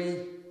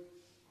glory.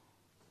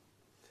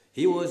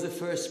 He was the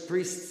first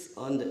priest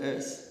on the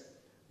earth,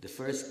 the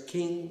first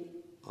king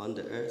on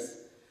the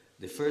earth,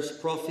 the first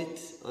prophet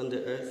on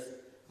the earth,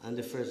 and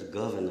the first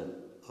governor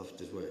of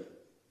the world.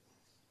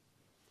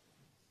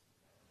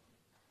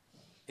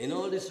 In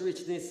all this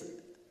richness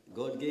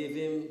God gave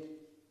him,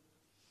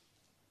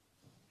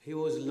 he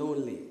was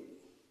lonely.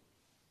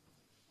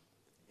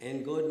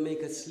 And God made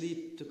a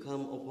sleep to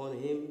come upon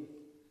him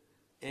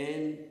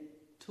and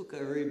took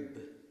a rib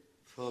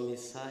from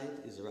his side,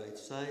 his right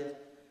side,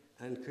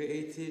 and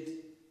created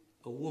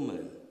a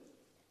woman.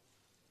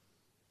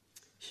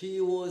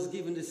 She was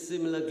given the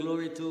similar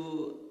glory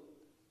to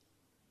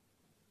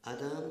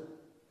Adam.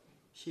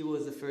 She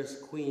was the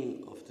first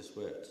queen of this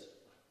world,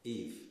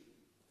 Eve.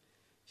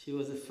 She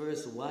was the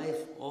first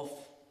wife of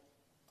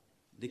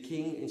the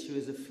king, and she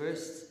was the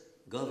first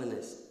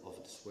governess of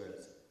this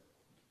world.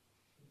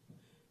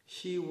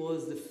 She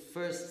was the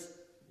first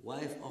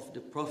wife of the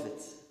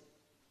prophet.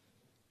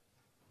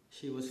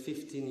 She was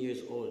 15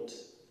 years old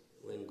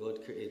when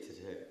God created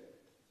her.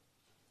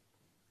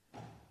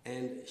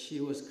 And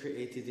she was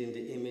created in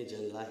the image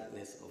and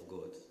likeness of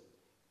God.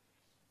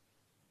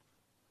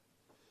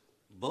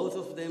 Both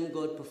of them,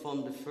 God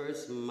performed the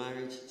first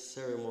marriage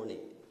ceremony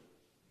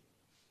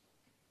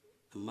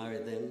and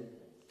married them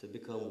to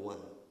become one.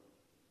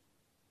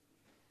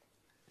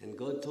 And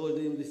God told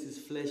him, this is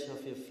flesh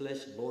of your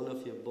flesh, bone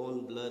of your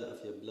bone, blood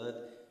of your blood.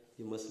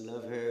 You must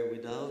love her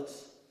without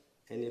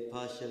any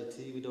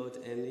partiality, without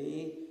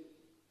any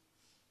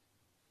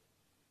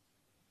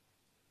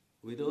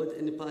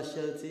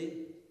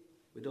partiality,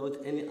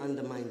 without any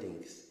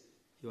underminings.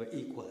 You are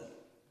equal.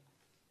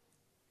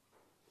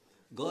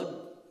 God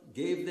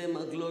gave them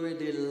a glory.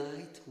 Their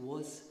light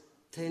was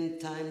 10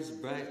 times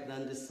brighter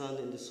than the sun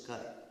in the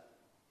sky.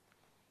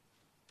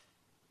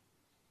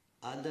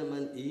 Adam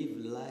and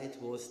Eve's light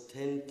was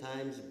 10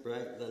 times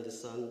brighter than the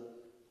sun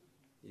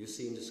you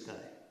see in the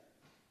sky.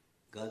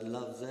 God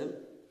loves them,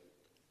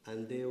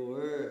 and they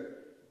were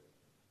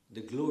the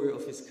glory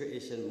of his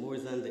creation, more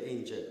than the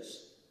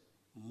angels,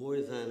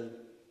 more than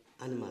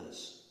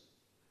animals.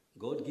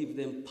 God gave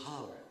them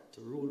power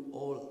to rule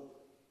all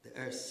the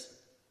earth.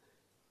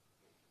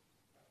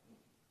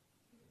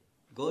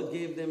 God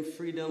gave them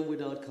freedom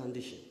without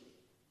condition.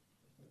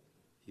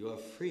 You are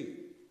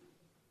free.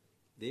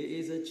 There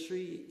is a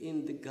tree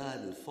in the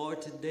garden.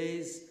 40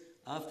 days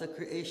after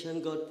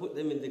creation, God put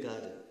them in the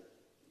garden.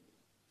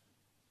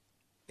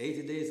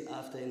 80 days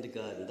after in the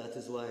garden. That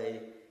is why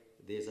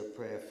there's a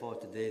prayer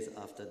 40 days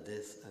after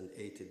death and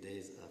 80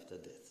 days after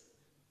death.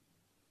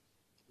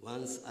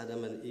 Once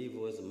Adam and Eve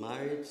was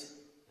married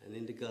and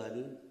in the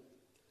garden,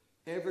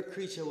 every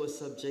creature was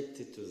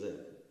subjected to them.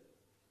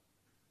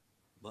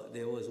 But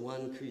there was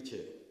one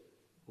creature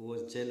who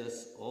was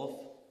jealous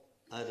of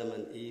Adam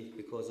and Eve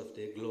because of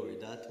their glory.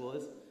 That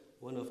was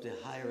one of the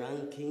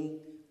high-ranking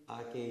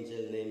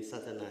archangel named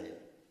Satan.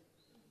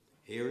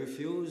 He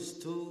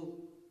refused to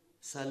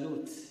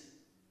salute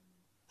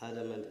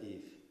Adam and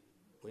Eve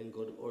when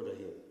God ordered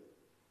him.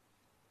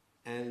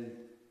 And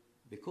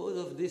because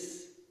of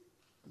this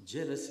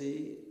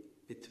jealousy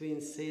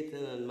between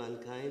Satan and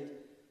mankind,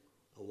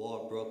 a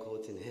war broke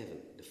out in heaven.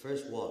 The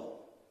first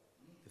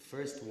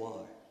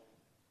war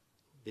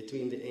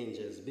between the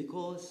angels,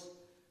 because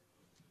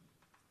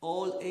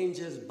all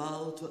angels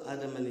bow to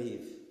Adam and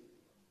Eve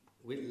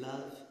with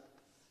love,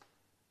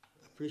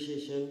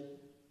 appreciation,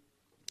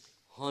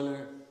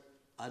 honor,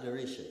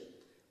 adoration,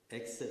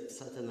 except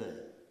Satan.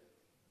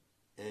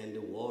 And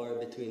the war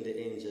between the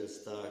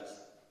angels starts.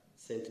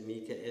 Saint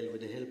Michael,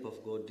 with the help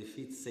of God,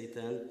 defeats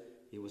Satan.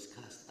 He was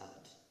cast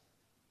out.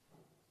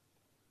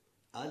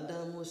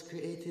 Adam was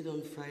created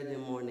on Friday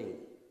morning.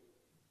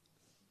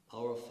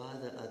 Our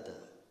father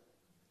Adam.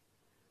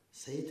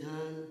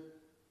 Satan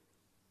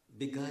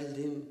beguiled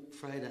him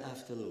Friday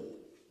afternoon,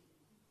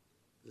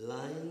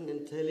 lying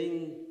and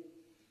telling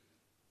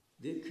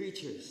the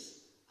creatures,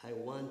 I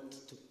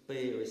want to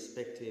pay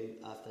respect to him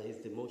after his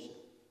demotion.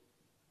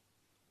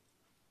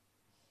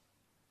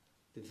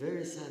 The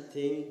very sad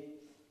thing,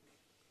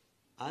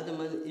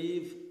 Adam and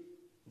Eve,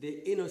 their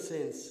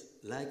innocence,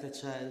 like a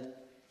child,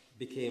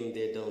 became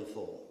their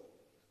downfall.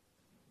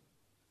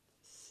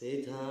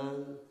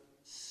 Satan,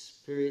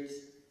 spirit,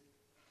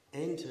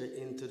 entered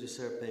into the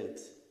serpent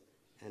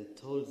and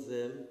told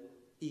them,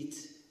 eat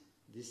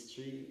this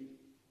tree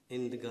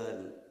in the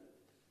garden.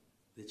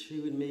 The tree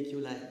will make you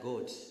like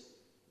gods.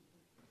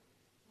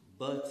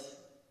 But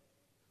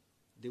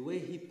the way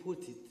he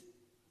put it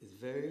is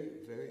very,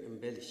 very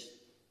embellished.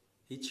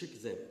 He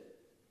tricked them.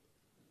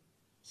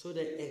 So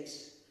they ate.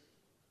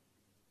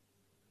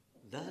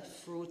 That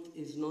fruit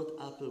is not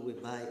apple we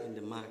buy in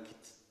the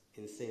market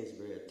in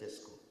Sainsbury or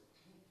Tesco.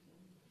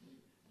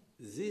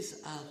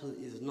 This apple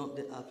is not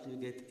the apple you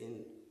get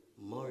in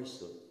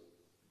Morrison.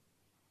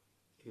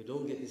 You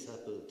don't get this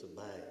apple to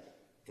buy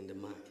in the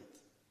market.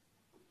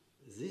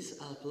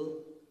 This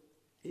apple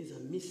is a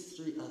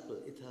mystery apple.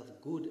 It has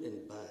good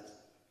and bad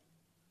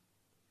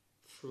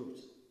fruit.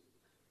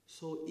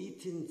 So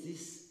eating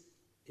this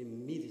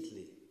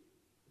immediately,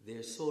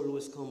 their soul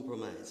was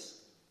compromised.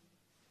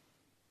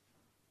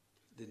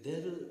 The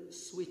devil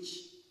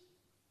switched.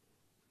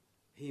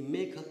 He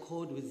make a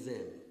code with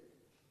them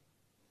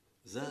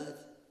that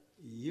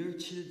your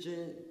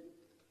children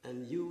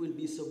and you will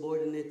be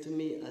subordinate to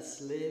me as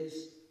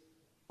slaves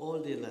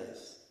all their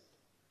lives,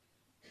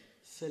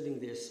 selling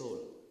their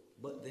soul.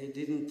 But they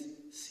didn't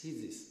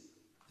see this.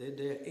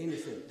 They're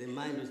innocent. Their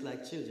mind was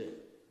like children,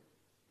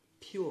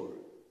 pure.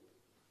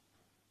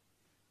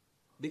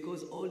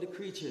 Because all the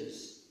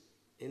creatures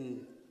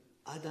in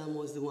Adam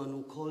was the one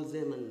who calls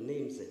them and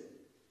names them.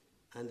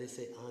 And they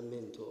say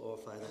amen to our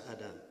father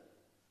Adam.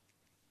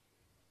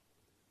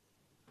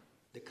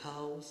 The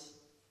cows,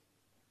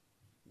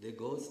 the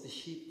goats, the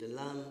sheep, the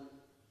lamb,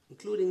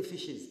 including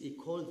fishes, he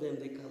called them,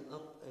 they come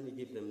up and he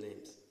gave them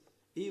names.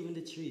 Even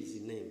the trees he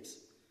names.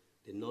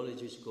 The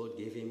knowledge which God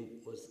gave him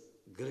was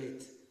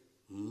great,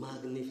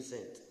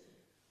 magnificent.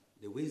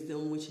 The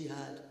wisdom which he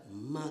had,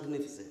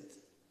 magnificent.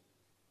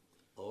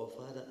 Our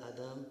father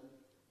Adam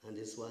and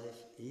his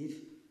wife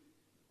Eve,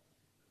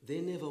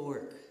 they never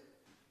work.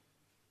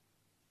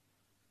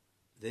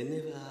 They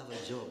never have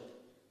a job.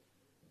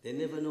 They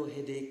never know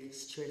headache,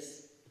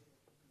 stress.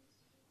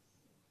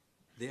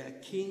 They are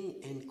king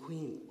and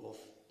queen of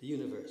the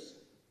universe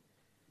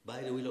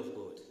by the will of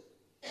God.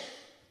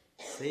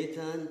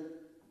 Satan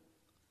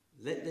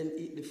let them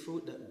eat the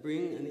fruit that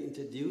bring and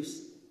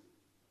introduce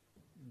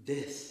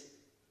death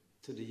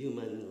to the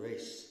human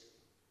race.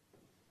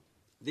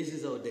 This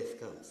is how death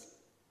comes.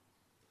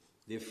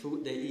 The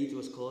fruit they eat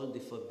was called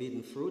the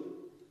forbidden fruit.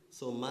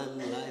 So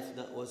man's life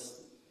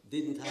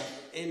didn't have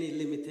any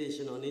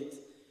limitation on it.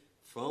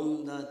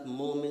 From that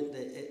moment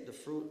they ate the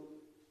fruit,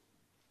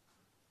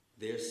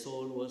 their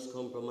soul was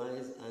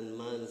compromised and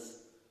man's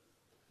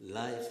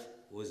life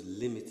was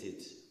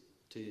limited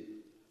to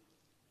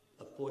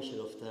a portion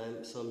of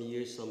time, some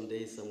years, some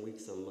days, some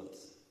weeks, some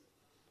months.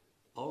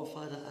 Our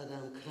father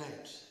Adam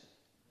cried.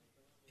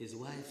 His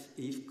wife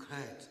Eve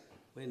cried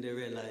when they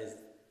realized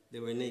they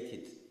were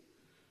naked.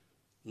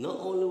 Not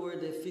only were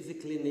they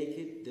physically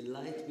naked, the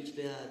light which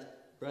they had,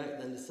 brighter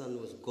than the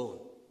sun, was gone.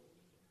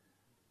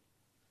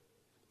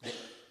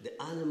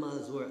 The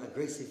animals were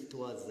aggressive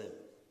towards them.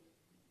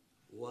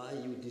 Why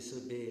you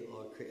disobey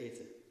our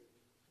Creator?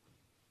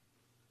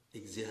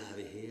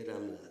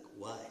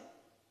 Why?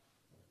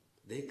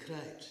 They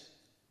cried.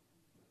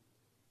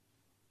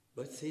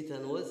 But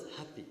Satan was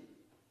happy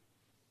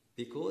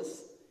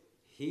because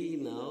he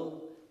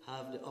now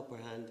have the upper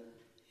hand.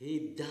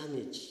 He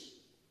damaged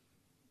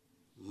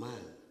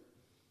man.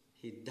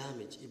 He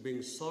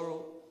brings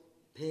sorrow,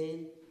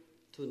 pain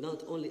to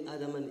not only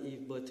Adam and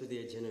Eve but to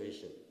their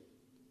generation.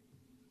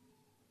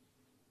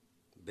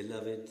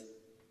 Beloved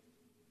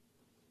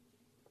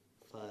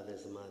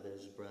fathers,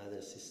 mothers,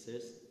 brothers,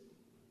 sisters,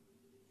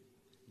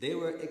 they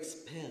were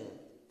expelled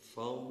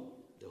from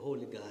the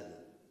holy garden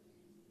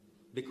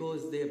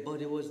because their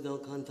body was now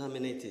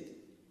contaminated.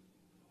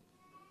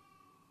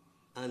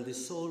 And the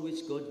soul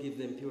which God gave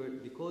them pure,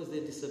 because they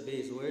disobey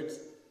his words,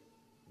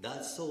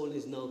 that soul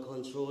is now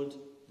controlled,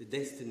 the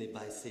destiny,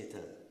 by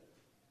Satan.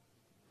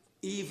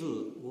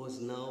 Evil was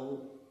now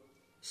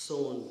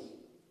sown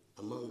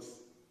amongst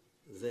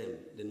them,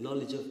 the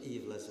knowledge of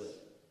evil as well.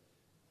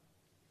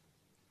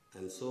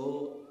 And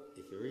so,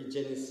 if you read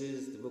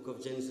Genesis, the book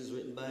of Genesis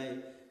written by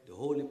the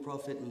holy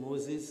prophet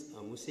Moses,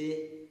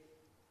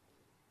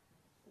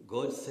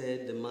 God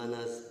said the man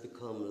has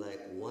become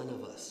like one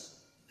of us,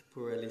 a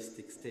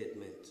pluralistic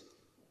statement.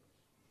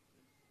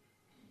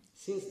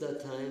 Since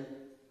that time,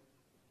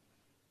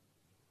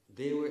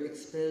 they were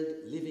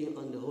expelled living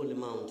on the holy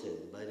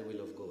mountain by the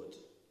will of God.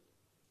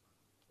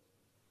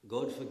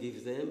 God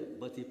forgives them,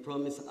 but he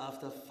promised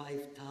after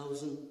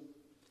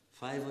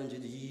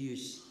 5,500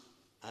 years,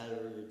 I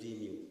will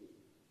redeem you.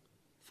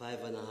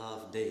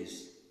 5.5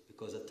 days,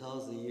 because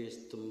 1,000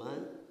 years to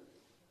man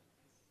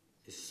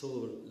is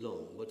so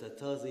long, but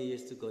 1,000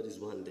 years to God is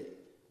 1 day.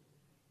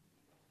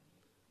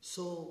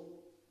 So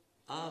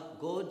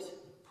God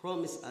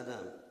promised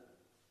Adam,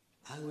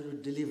 I will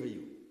deliver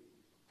you.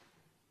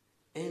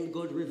 And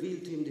God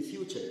revealed to him the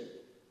future,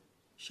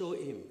 show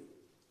him,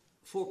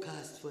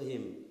 forecast for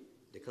him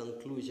the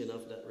conclusion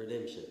of that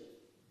redemption.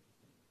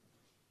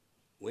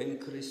 When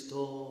Christ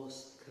will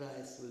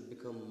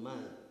become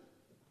man,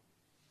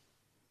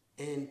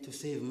 and to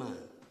save man,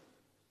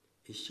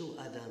 he showed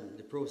Adam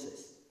the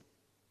process.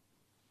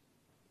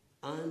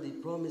 And he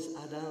promised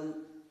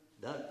Adam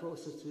that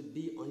process would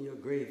be on your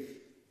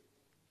grave.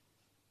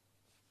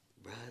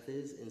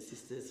 Brothers and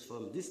sisters,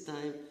 from this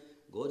time,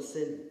 God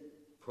sent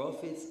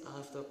prophets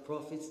after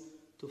prophets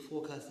to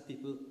forecast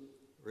people,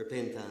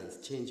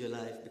 repentance, change your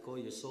life,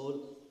 because your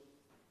soul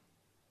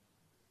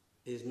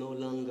is no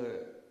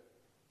longer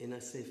in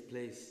a safe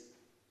place.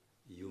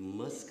 You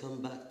must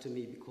come back to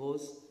me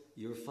because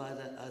your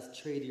father has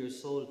traded your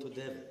soul to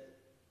devil.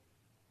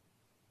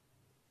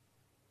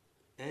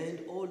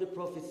 And all the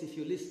prophets, if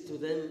you listen to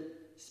them,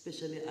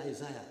 especially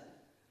Isaiah,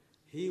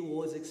 he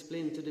was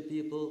explaining to the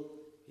people,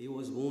 he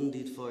was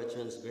wounded for our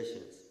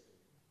transgressions.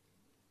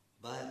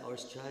 By our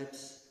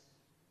stripes,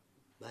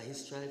 by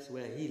his stripes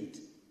we are healed.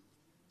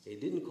 He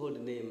didn't call the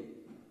name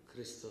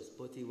Christos,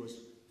 but he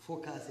was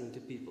forecasting to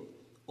people.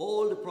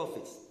 All the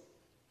prophets,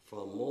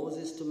 from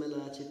Moses to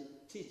Malachi,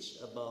 teach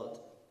about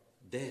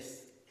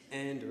death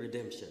and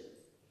redemption.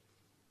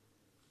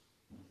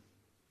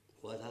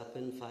 What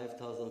happened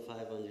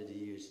 5,500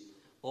 years?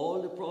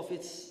 All the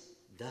prophets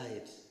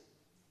died.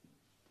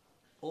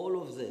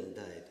 All of them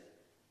died,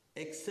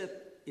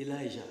 except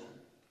Elijah.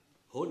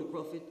 Holy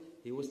prophet,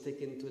 he was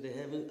taken to the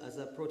heaven as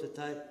a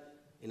prototype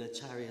in a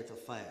chariot of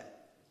fire,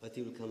 but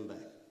he will come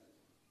back.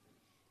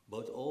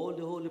 But all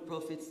the holy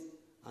prophets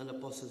and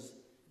apostles,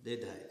 they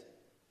died.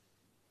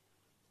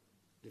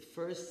 The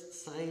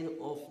first sign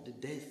of the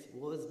death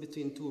was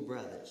between two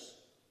brothers,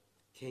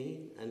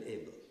 Cain and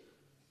Abel.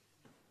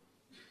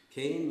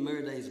 Cain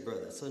murdered his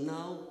brother. So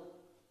now,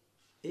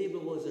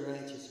 Abel was a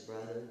righteous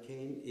brother.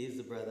 Cain is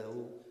the brother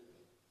who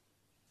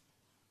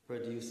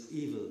produced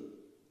evil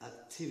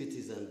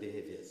activities and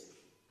behaviors.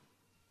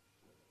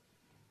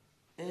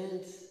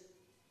 And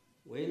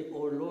when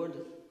our Lord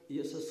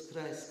Jesus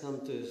Christ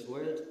came to this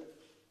world,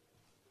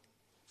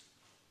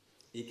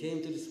 he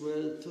came to this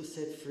world to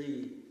set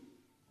free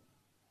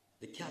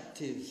the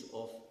captives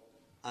of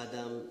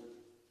Adam,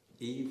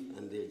 Eve,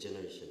 and their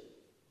generation.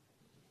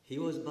 He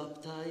was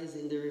baptized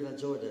in the river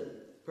Jordan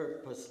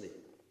purposely,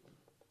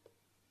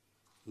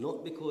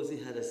 not because he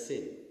had a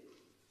sin,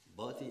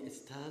 but he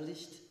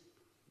established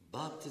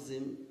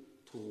baptism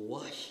to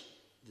wash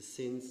the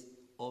sins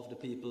of the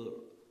people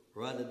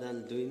rather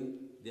than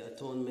doing the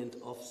atonement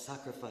of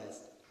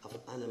sacrifice of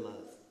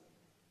animals.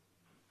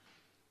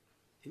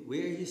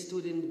 Where he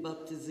stood in the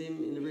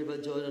baptism in the river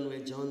Jordan,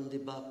 where John the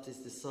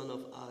Baptist, the son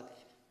of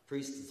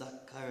Archpriest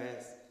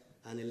Zacharias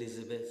and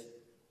Elizabeth,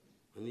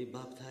 when he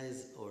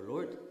baptized our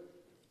Lord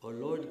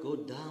go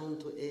down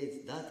to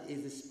AIDS. That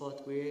is the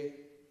spot where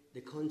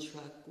the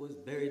contract was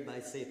buried by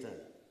Satan.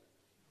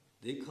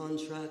 The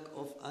contract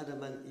of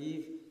Adam and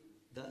Eve,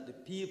 that the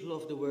people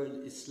of the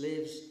world is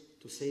slaves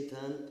to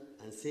Satan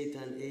and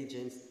Satan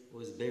agents,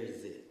 was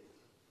buried there.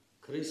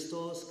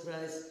 Christos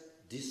Christ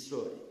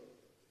destroyed.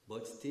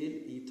 But still,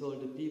 he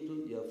told the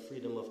people, you have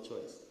freedom of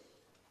choice.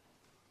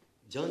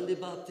 John the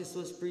Baptist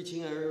was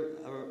preaching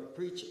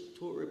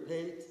to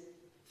repent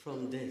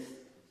from death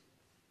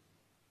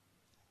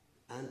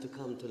and to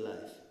come to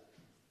life.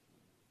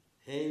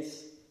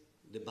 Hence,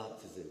 the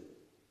baptism.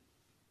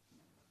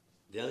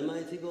 The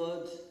Almighty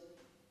God,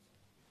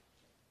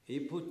 he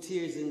put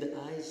tears in the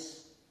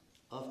eyes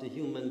of the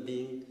human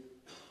being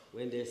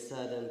when they're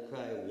sad and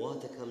cry,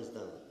 water comes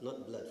down,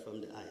 not blood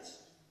from the eyes.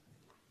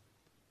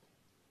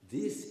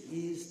 This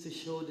is to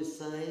show the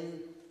sign,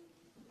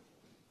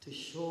 to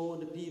show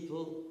the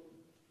people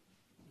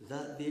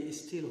that there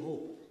is still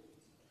hope.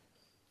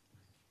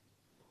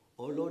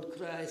 Our Lord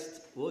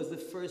Christ was the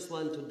first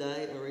one to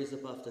die and raise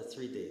up after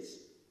 3 days.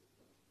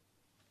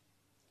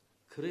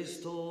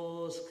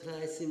 Christos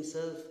Christ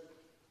himself,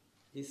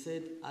 he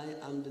said, I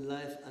am the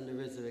life and the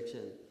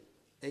resurrection.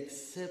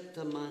 except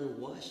a man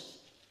washed,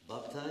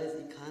 baptized,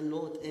 he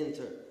cannot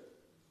enter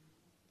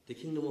the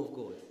kingdom of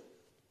God.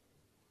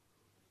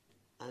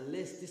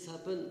 Unless this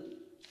happens,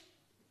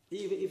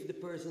 even if the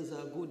persons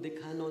are good, they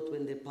cannot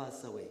when they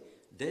pass away.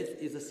 Death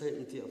is a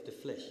certainty of the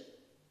flesh.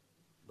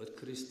 But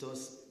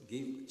Christos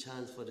gives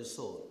chance for the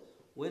soul.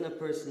 When a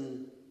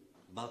person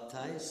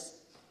baptized,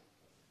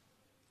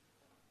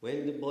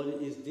 when the body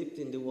is dipped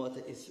in the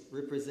water, it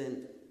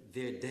represents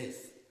their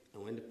death.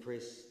 And when the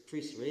priest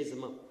raises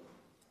them up,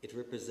 it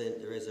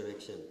represents the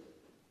resurrection.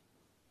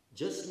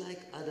 Just like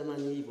Adam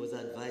and Eve was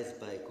advised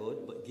by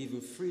God, but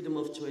given freedom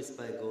of choice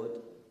by God,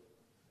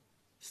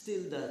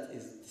 still that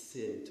is the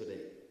same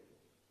today.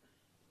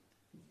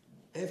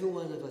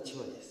 Everyone have a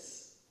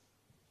choice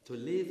to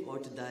live or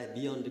to die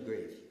beyond the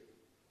grave.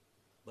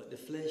 But the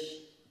flesh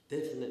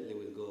definitely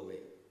will go away,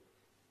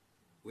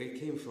 where it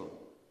came from.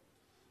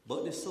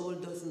 But the soul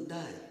doesn't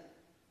die.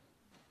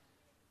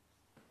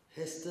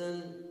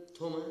 Heston,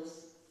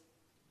 Thomas,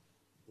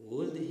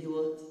 will he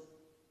what?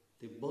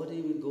 The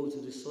body will go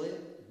to the soil,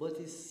 but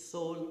his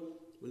soul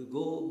will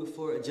go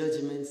before a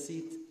judgment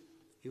seat.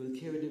 He will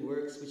carry the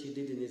works which he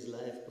did in his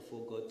life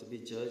before God to be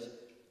judged.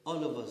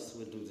 All of us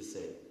will do the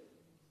same,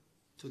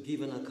 to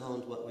give an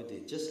account what we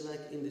did. Just like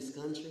in this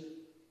country,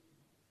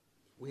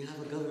 we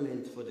have a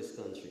government for this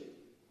country.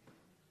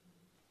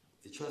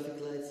 The traffic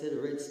light said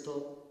red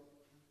stop,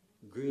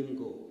 green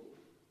go.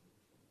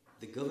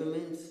 The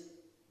government,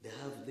 they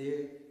have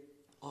their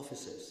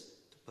officers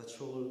to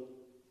patrol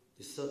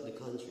the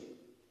country.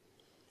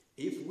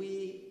 If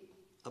we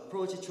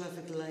approach a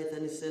traffic light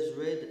and it says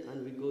red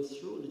and we go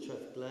through the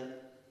traffic light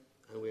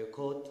and we are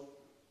caught,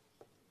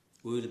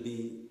 we will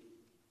be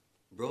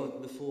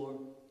brought before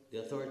the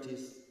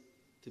authorities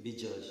to be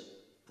judged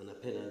and a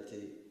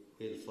penalty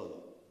will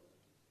follow.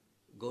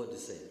 God the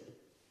same.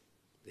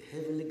 The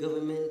heavenly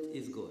government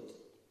is God.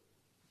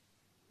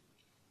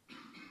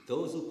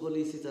 Those who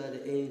police it are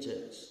the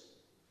angels.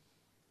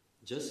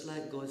 Just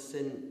like God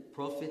sent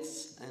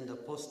prophets and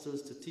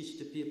apostles to teach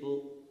the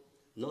people,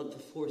 not to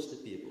force the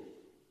people,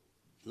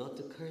 not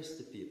to curse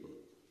the people,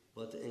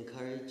 but to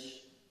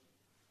encourage,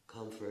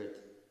 comfort,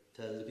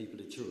 tell the people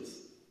the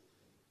truth.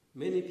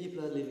 Many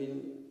people are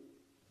living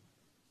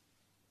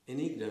in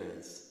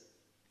ignorance.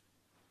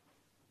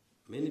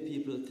 Many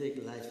people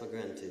take life for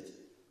granted.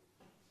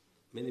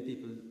 Many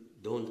people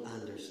don't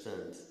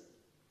understand.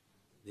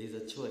 There's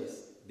a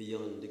choice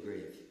beyond the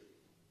grave.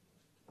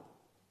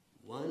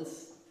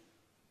 Once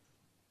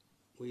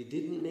we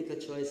didn't make a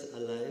choice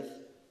alive,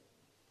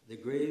 the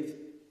grave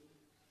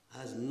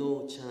has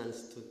no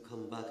chance to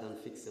come back and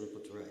fix and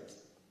put right.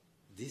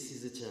 This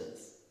is a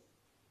chance.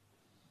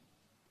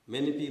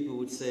 Many people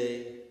would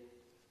say,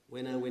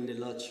 when I win the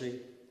lottery,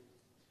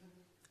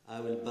 I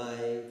will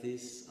buy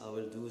this, I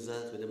will do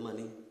that with the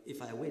money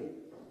if I win.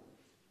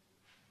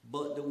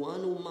 But the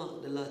one who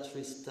marked the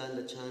lottery stand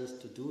a chance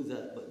to do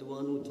that, but the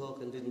one who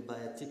talked and didn't buy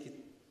a ticket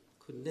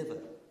could never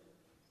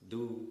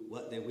do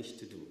what they wish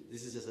to do.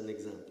 This is just an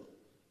example.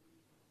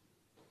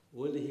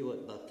 Only he was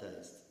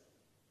baptized.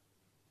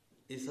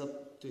 It's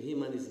up to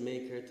him and his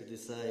maker to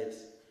decide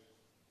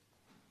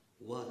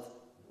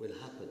what will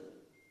happen.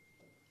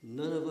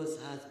 None of us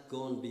has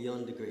gone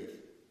beyond the grave.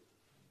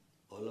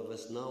 All of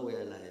us now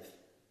we're alive.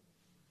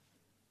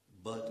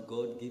 But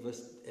God gives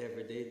us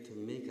every day to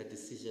make a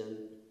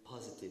decision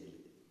positively.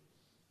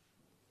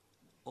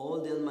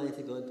 All the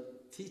Almighty God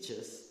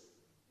teaches,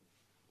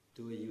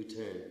 do a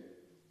U-turn.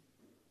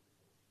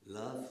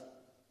 Love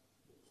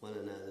one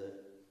another.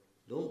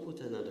 Don't put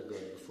another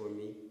God before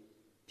me.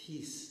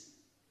 Peace,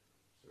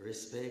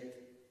 respect,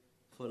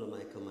 follow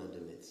my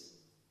commandments.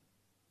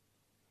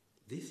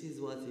 This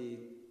is what he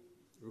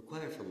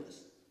requires from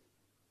us.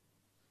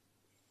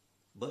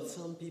 But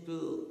some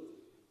people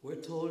were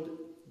told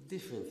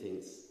different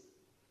things.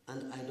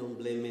 And I don't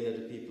blame many of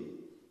the people.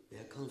 They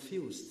are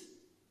confused.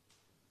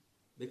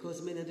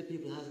 Because many of the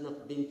people have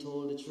not been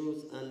told the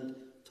truth and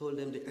told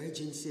them the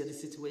urgency of the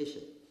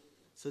situation.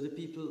 So the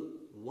people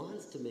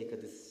want to make a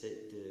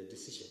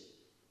decision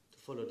to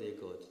follow their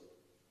God.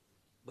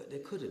 But they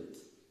couldn't.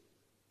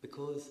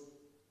 Because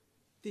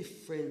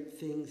different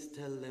things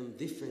tell them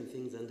different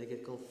things and they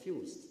get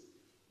confused.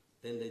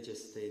 Then they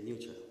just stay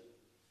neutral.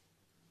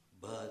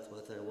 But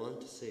what I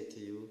want to say to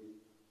you,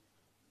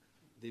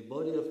 the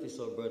body of this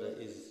our brother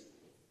is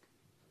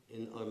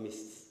in our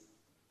midst.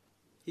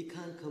 He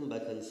can't come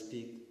back and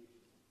speak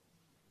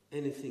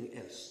anything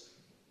else.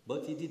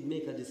 But he did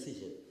make a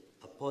decision,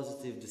 a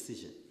positive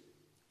decision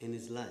in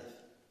his life.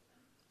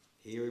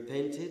 He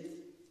repented,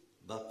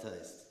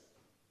 baptized.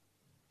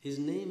 His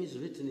name is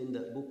written in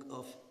that book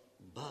of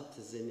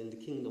baptism in the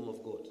kingdom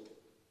of God.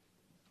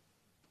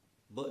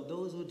 But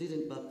those who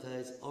didn't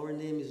baptize, our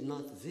name is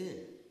not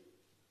there.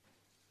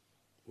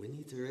 We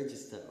need to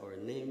register our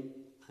name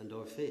and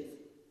our faith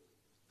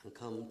and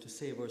come to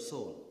save our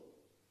soul.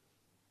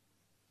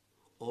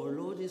 Our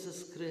Lord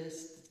Jesus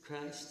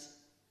Christ,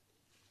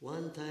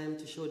 one time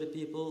to show the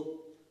people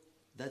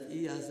that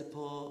he has the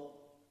power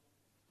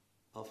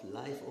of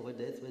life over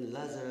death when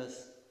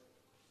Lazarus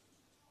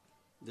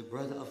the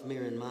brother of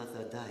Mary and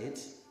Martha, died,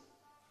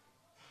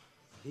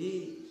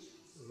 he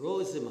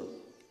rose him up.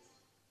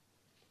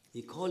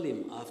 He called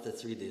him after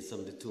 3 days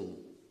from the tomb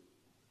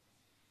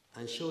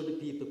and showed the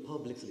people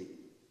publicly,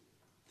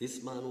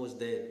 this man was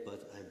dead,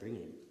 but I bring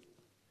him.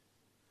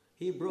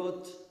 He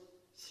brought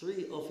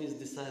 3 of his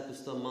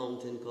disciples to a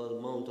mountain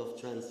called Mount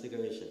of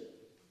Transfiguration.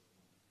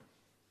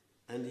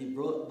 And he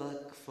brought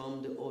back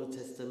from the Old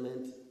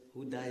Testament,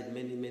 who died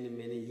many, many,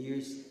 many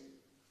years,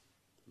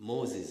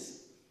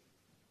 Moses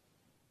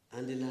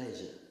and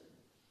Elijah.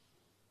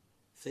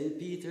 St.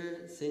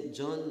 Peter, St.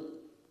 John,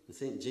 and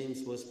St.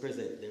 James was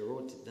present. They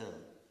wrote it down.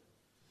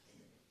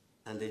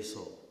 And they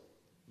saw.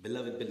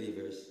 Beloved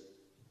believers,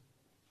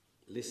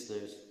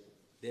 listeners,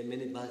 there are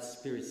many bad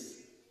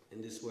spirits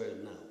in this world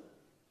now.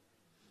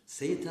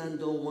 Satan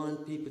don't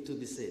want people to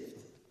be saved.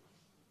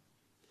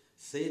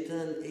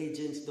 Satan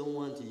agents don't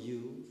want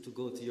you to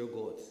go to your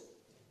gods.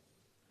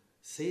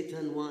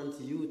 Satan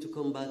wants you to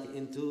come back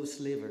into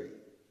slavery.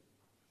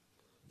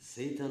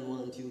 Satan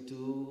wants you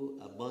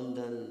to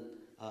abandon,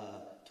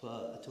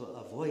 to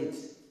avoid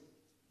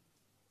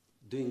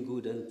doing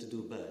good and to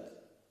do bad.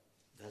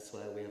 That's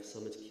why we have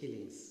so much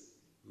killings,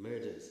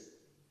 murders,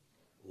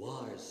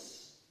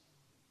 wars.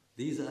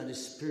 These are the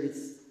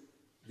spirits,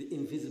 the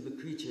invisible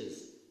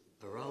creatures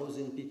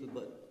arousing people,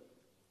 but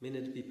many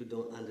of the people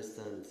don't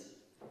understand.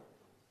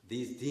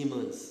 These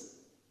demons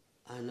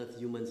are not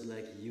humans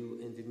like you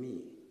and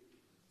me.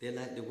 They're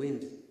like the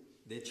wind.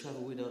 They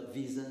travel without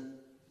visa.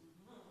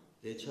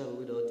 They travel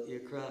without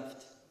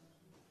aircraft.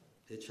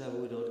 They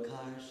travel without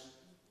cars.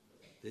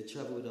 They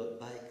travel without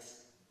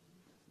bikes.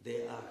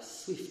 They are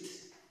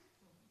swift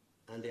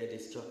and they're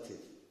destructive.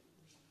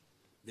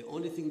 The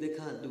only thing they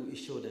can't do is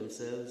show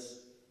themselves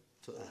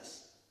to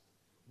us.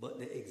 But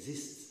they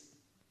exist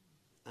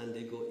and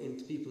they go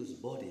into people's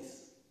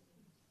bodies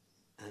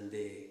and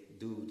they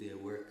do their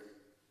work,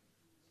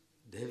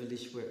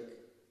 devilish work.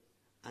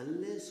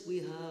 Unless we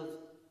have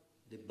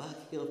the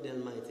backing of the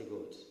Almighty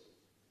God,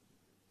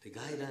 the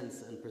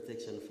guidance and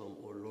protection from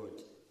our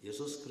Lord,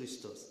 Jesus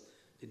Christus,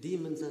 the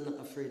demons are not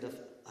afraid of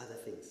other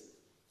things.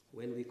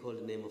 When we call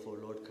the name of our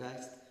Lord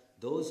Christ,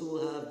 those who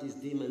have these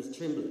demons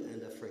tremble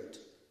and are afraid.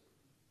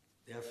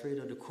 They are afraid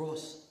of the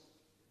cross.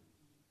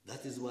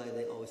 That is why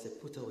they always say,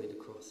 put away the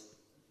cross.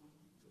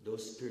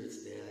 Those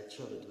spirits, they are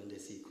troubled when they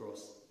see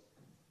cross.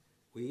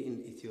 We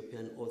in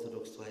Ethiopian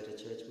Orthodox Twitter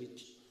Church,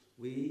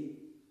 we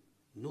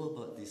know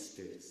about these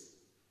spirits.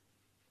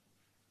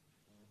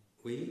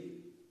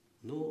 We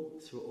know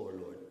through our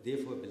Lord.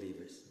 Therefore,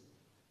 believers,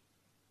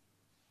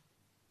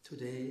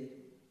 today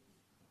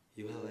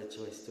you have a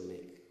choice to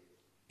make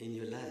in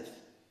your life.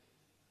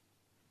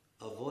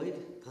 Avoid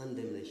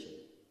condemnation.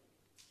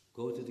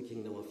 Go to the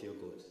kingdom of your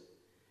God.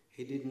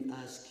 He didn't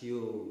ask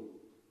you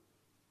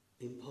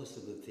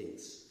impossible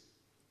things.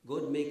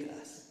 God make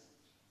us.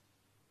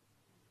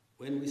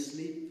 When we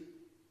sleep,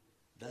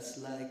 that's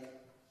like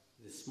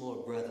the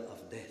small brother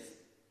of death.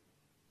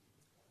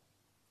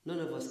 None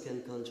of us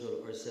can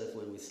control ourselves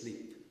when we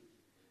sleep.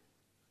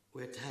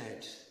 We're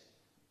tired.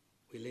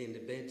 We lay in the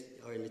bed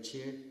or in the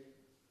chair,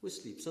 we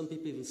sleep. Some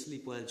people even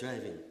sleep while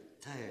driving,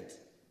 tired.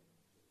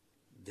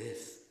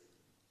 Death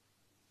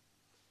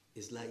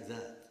is like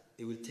that.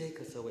 It will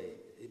take us away.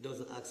 It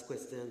doesn't ask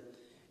questions.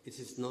 It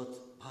is not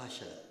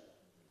partial.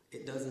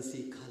 It doesn't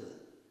see color.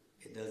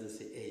 It doesn't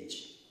see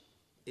age.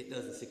 It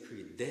doesn't see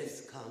creed.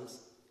 Death comes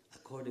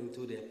according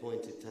to the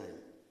appointed time.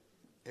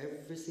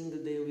 Every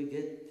single day we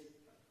get,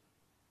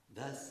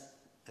 that's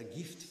a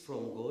gift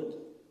from God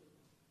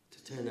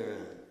to turn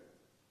around.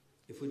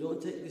 If we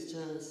don't take this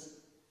chance,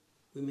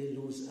 we may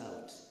lose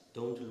out.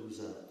 Don't lose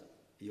out.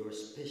 You're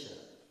special.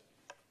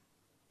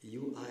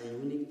 You are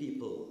unique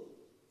people.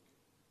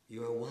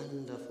 You are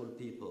wonderful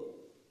people.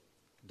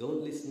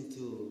 Don't listen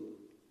to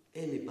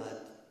any bad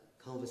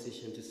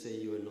conversation to say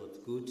you are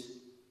not good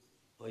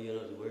or you're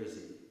not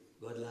worthy.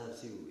 God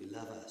loves you. He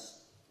loves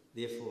us.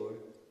 Therefore,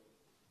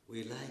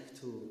 we like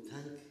to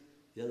thank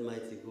the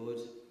Almighty God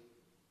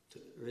to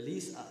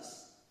release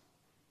us,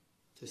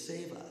 to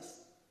save us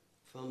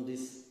from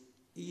this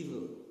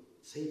evil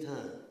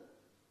Satan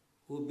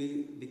who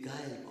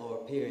beguiled our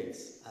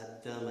parents,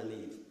 Adam and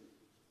Eve,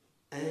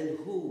 and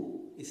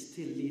who is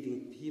still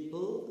leading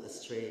people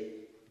astray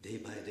day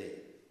by day.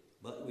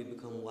 But we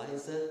become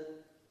wiser.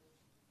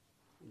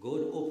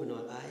 God open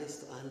our eyes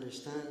to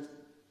understand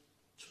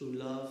true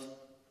love,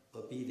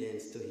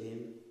 obedience to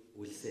Him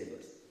will save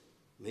us.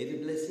 May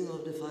the blessing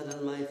of the Father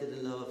Almighty,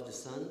 the love of the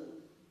Son,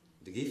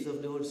 the gift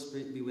of the Holy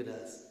Spirit be with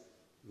us.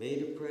 May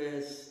the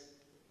prayers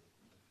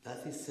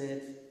that is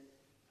said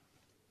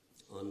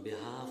on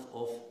behalf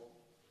of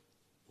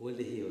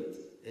Holy Healed,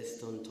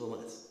 Heston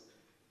Thomas,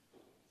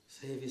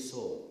 save his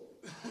soul.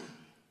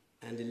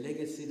 And the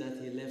legacy that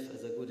he left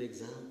as a good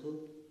example,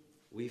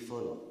 we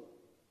follow.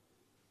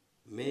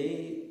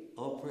 May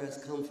our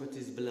prayers comfort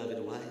his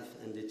beloved wife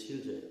and the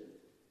children,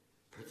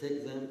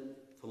 protect them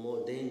from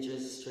all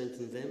dangers,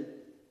 strengthen them,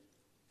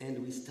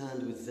 and we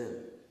stand with them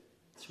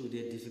through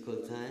their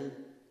difficult time.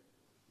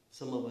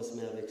 Some of us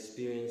may have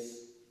experience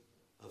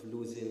of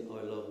losing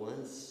our loved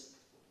ones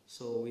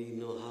so we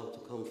know how to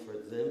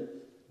comfort them.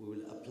 We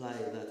will apply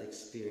that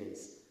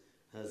experience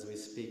as we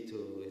speak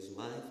to his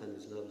wife and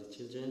his lovely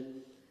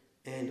children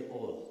and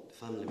all the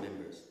family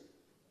members.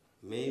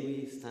 May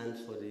we stand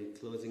for the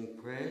closing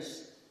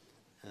prayers.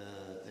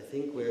 I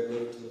think we're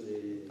going to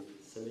the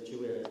cemetery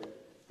where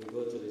we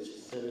go to the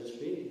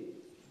cemetery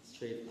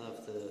straight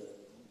after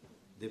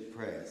the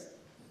prayers.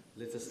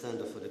 Let us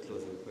stand up for the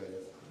closing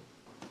prayers.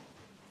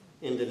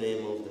 In the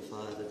name of the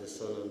Father, the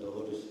Son, and the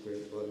Holy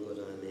Spirit, one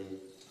God, amen.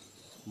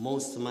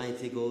 Most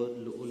mighty God,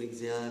 Lu'ul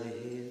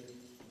Iግዚአብሔር,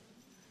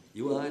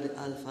 you are the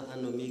Alpha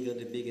and Omega,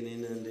 the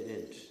beginning and the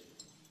end.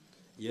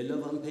 Your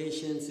love and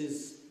patience is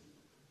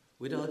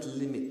without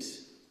limit.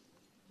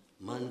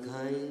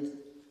 Mankind,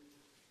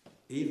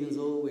 even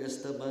though we are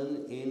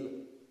stubborn in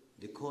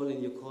the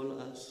calling you call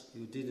us,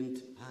 you didn't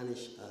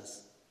punish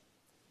us.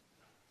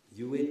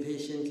 You wait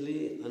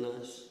patiently on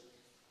us.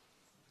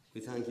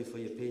 We thank you for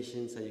your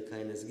patience and your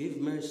kindness. Give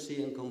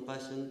mercy and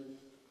compassion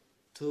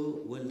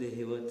to Wilde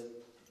Hewitt,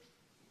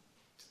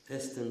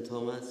 Heston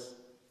Thomas.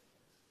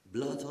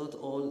 Blot out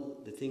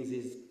all the things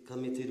he's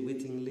committed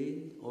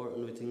wittingly or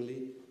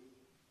unwittingly.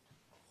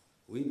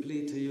 We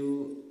plead to you,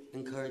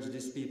 encourage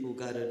these people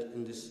gathered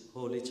in this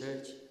holy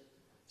church.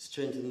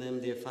 Strengthen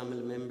them, their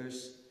family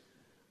members.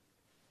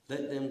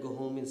 Let them go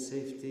home in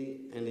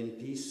safety and in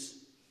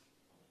peace.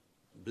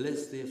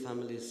 Bless their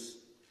families.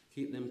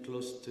 Keep them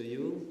close to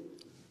you.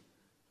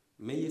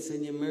 May you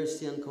send your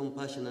mercy and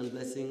compassion and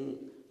blessing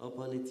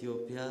upon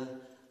Ethiopia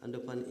and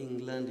upon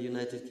England, the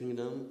United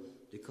Kingdom,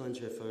 the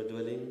country of our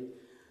dwelling.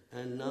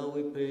 And now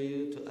we pray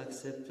you to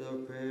accept our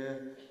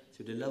prayer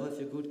to the love of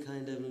your good,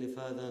 kind Heavenly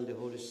Father and the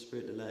Holy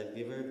Spirit, the life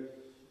giver.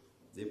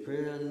 The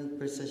prayer and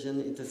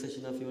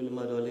intercession of your Holy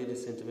Mother, Our Lady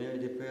Saint Mary,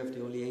 the prayer of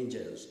the holy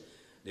angels,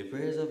 the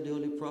prayers of the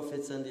holy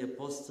prophets and the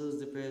apostles,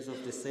 the prayers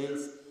of the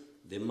saints,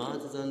 the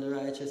martyrs and the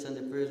righteous, and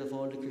the prayers of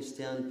all the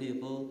Christian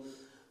people.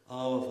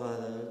 Our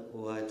Father,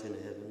 who art in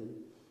heaven,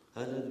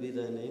 hallowed be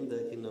thy name,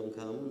 thy kingdom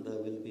come, thy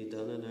will be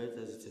done on earth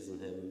as it is in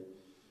heaven.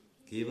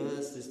 Give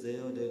us this day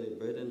our daily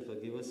bread, and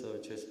forgive us our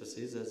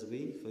trespasses as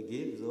we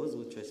forgive those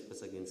who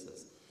trespass against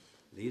us.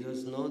 Lead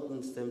us not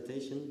into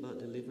temptation, but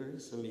deliver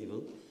us from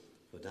evil.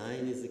 For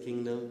thine is the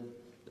kingdom,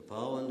 the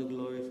power, and the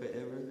glory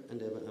forever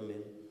and ever.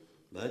 Amen.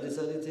 By the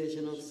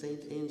salutation of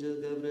Saint Angel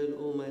Gabriel,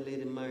 O my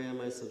Lady Maria,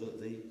 I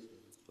salute thee.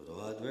 For thou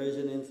art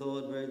virgin in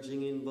thought,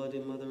 virgin in body,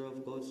 Mother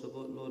of God, so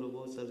God, Lord of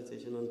all,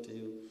 salutation unto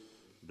you.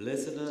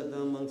 Blessed art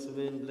thou amongst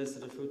women,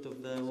 blessed the fruit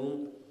of thy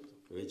womb.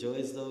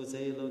 Rejoice thou,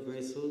 hail, O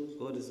graceful,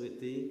 God is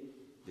with thee.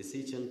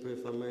 Beseech and pray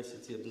for mercy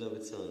to your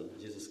beloved Son,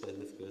 Jesus Christ,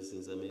 and forgive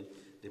sins. Amen.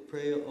 The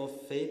prayer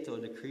of faith or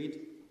the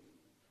creed.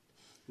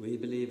 We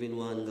believe in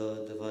one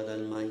God, the Father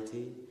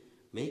Almighty,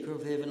 maker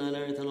of heaven and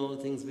earth and all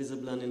things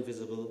visible and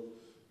invisible.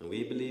 And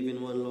we believe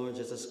in one Lord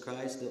Jesus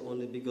Christ, the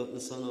only begotten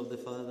Son of the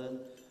Father,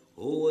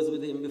 who was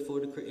with him before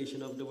the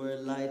creation of the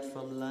world, light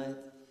from light,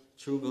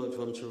 true God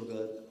from true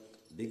God,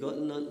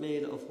 begotten, not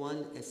made, of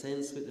one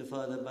essence with the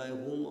Father, by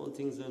whom all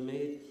things were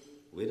made.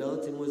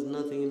 Without him was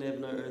nothing in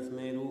heaven or earth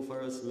made, who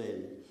for us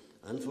men,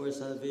 and for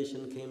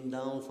salvation came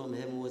down from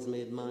heaven, was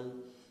made man,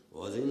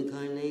 was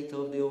incarnate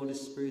of the Holy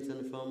Spirit,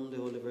 and from the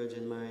Holy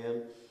Virgin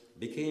Mary,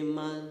 became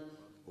man,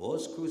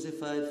 was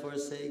crucified for our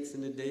sakes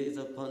in the days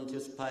of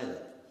Pontius Pilate,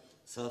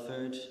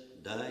 suffered,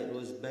 died,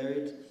 was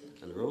buried,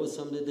 and rose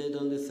from the dead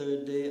on the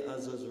third day,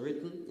 as was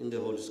written in the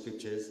Holy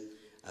Scriptures,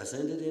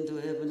 ascended into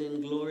heaven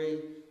in glory,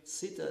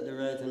 sit at the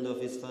right hand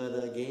of his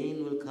Father,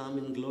 again will come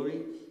in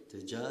glory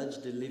to judge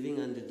the living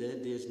and the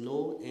dead. There is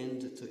no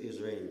end to his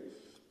reign.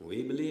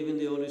 We believe in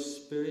the Holy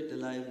Spirit, the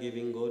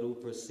life-giving God who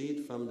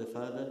proceeds from the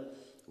Father.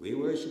 We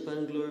worship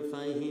and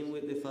glorify him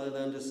with the Father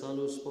and the Son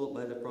who spoke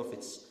by the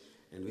prophets.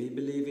 And we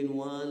believe in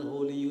one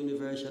holy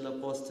universal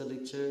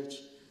apostolic church.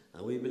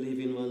 And we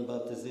believe in one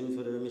baptism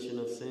for the remission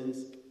of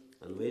sins.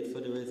 And wait for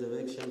the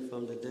resurrection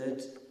from the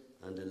dead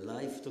and the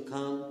life to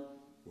come,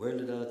 world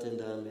without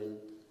end. Amen.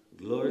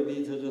 Glory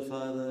be to the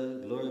Father,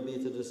 glory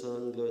be to the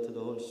Son, glory to the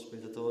Holy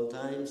Spirit at all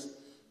times,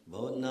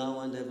 both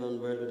now and ever,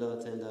 and world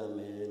without end.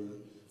 Amen.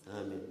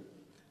 Amen.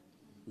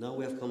 Now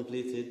we have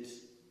completed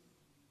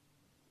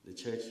the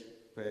church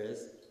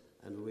prayers,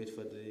 and we wait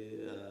for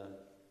the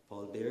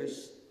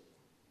pallbearers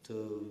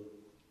to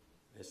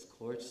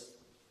escort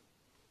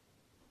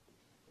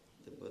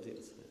the body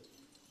aside.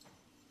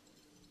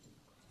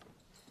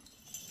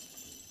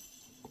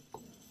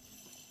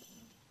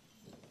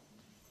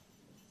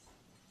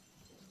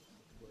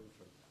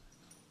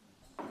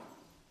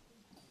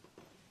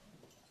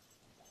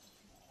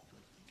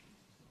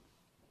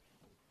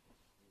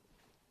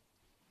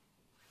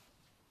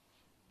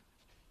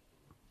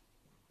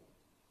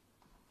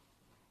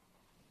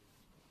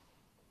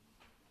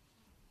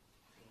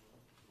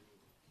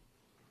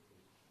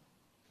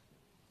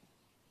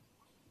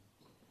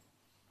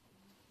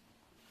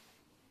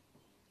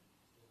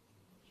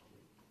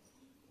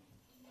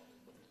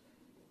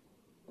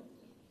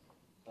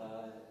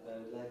 I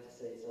would like to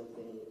say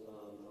something.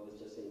 I was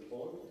just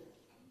informed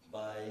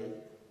by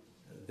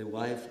the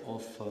wife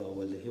of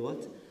Wilde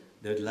Hewitt.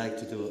 They would like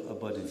to do a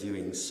body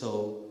viewing.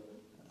 So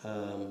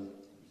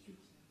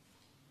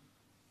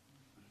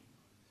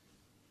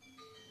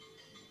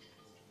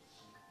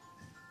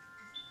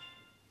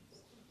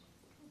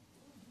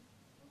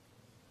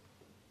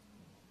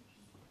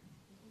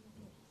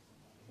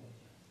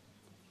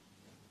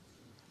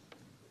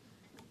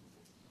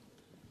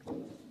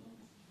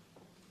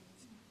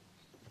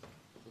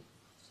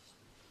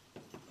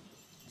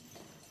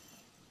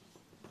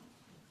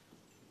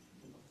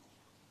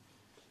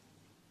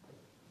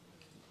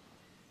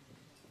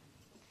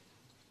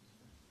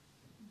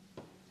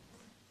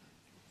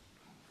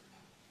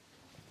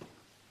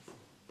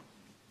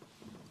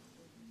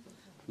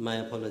My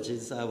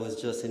apologies. I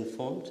was just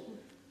informed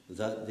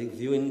that the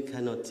viewing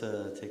cannot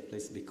take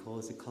place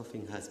because the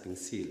coffin has been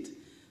sealed.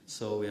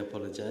 So we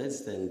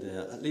apologize, and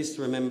at least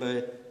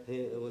remember,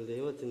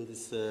 what in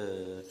this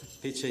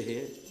picture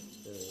here,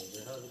 we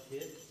have it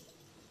here,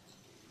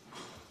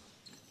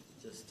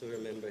 just to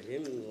remember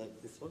him,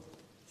 like this one.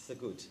 It's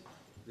good.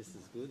 This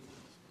is good,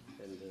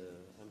 and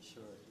I'm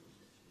sure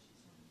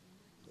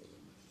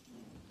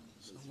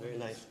it's a very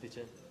nice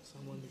picture.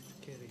 Someone needs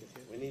to carry it.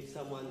 We need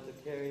someone to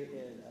carry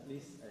it at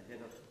least ahead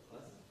of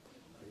us.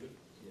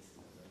 Yes.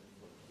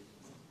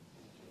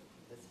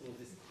 Let's move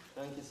this.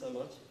 Thank you so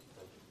much.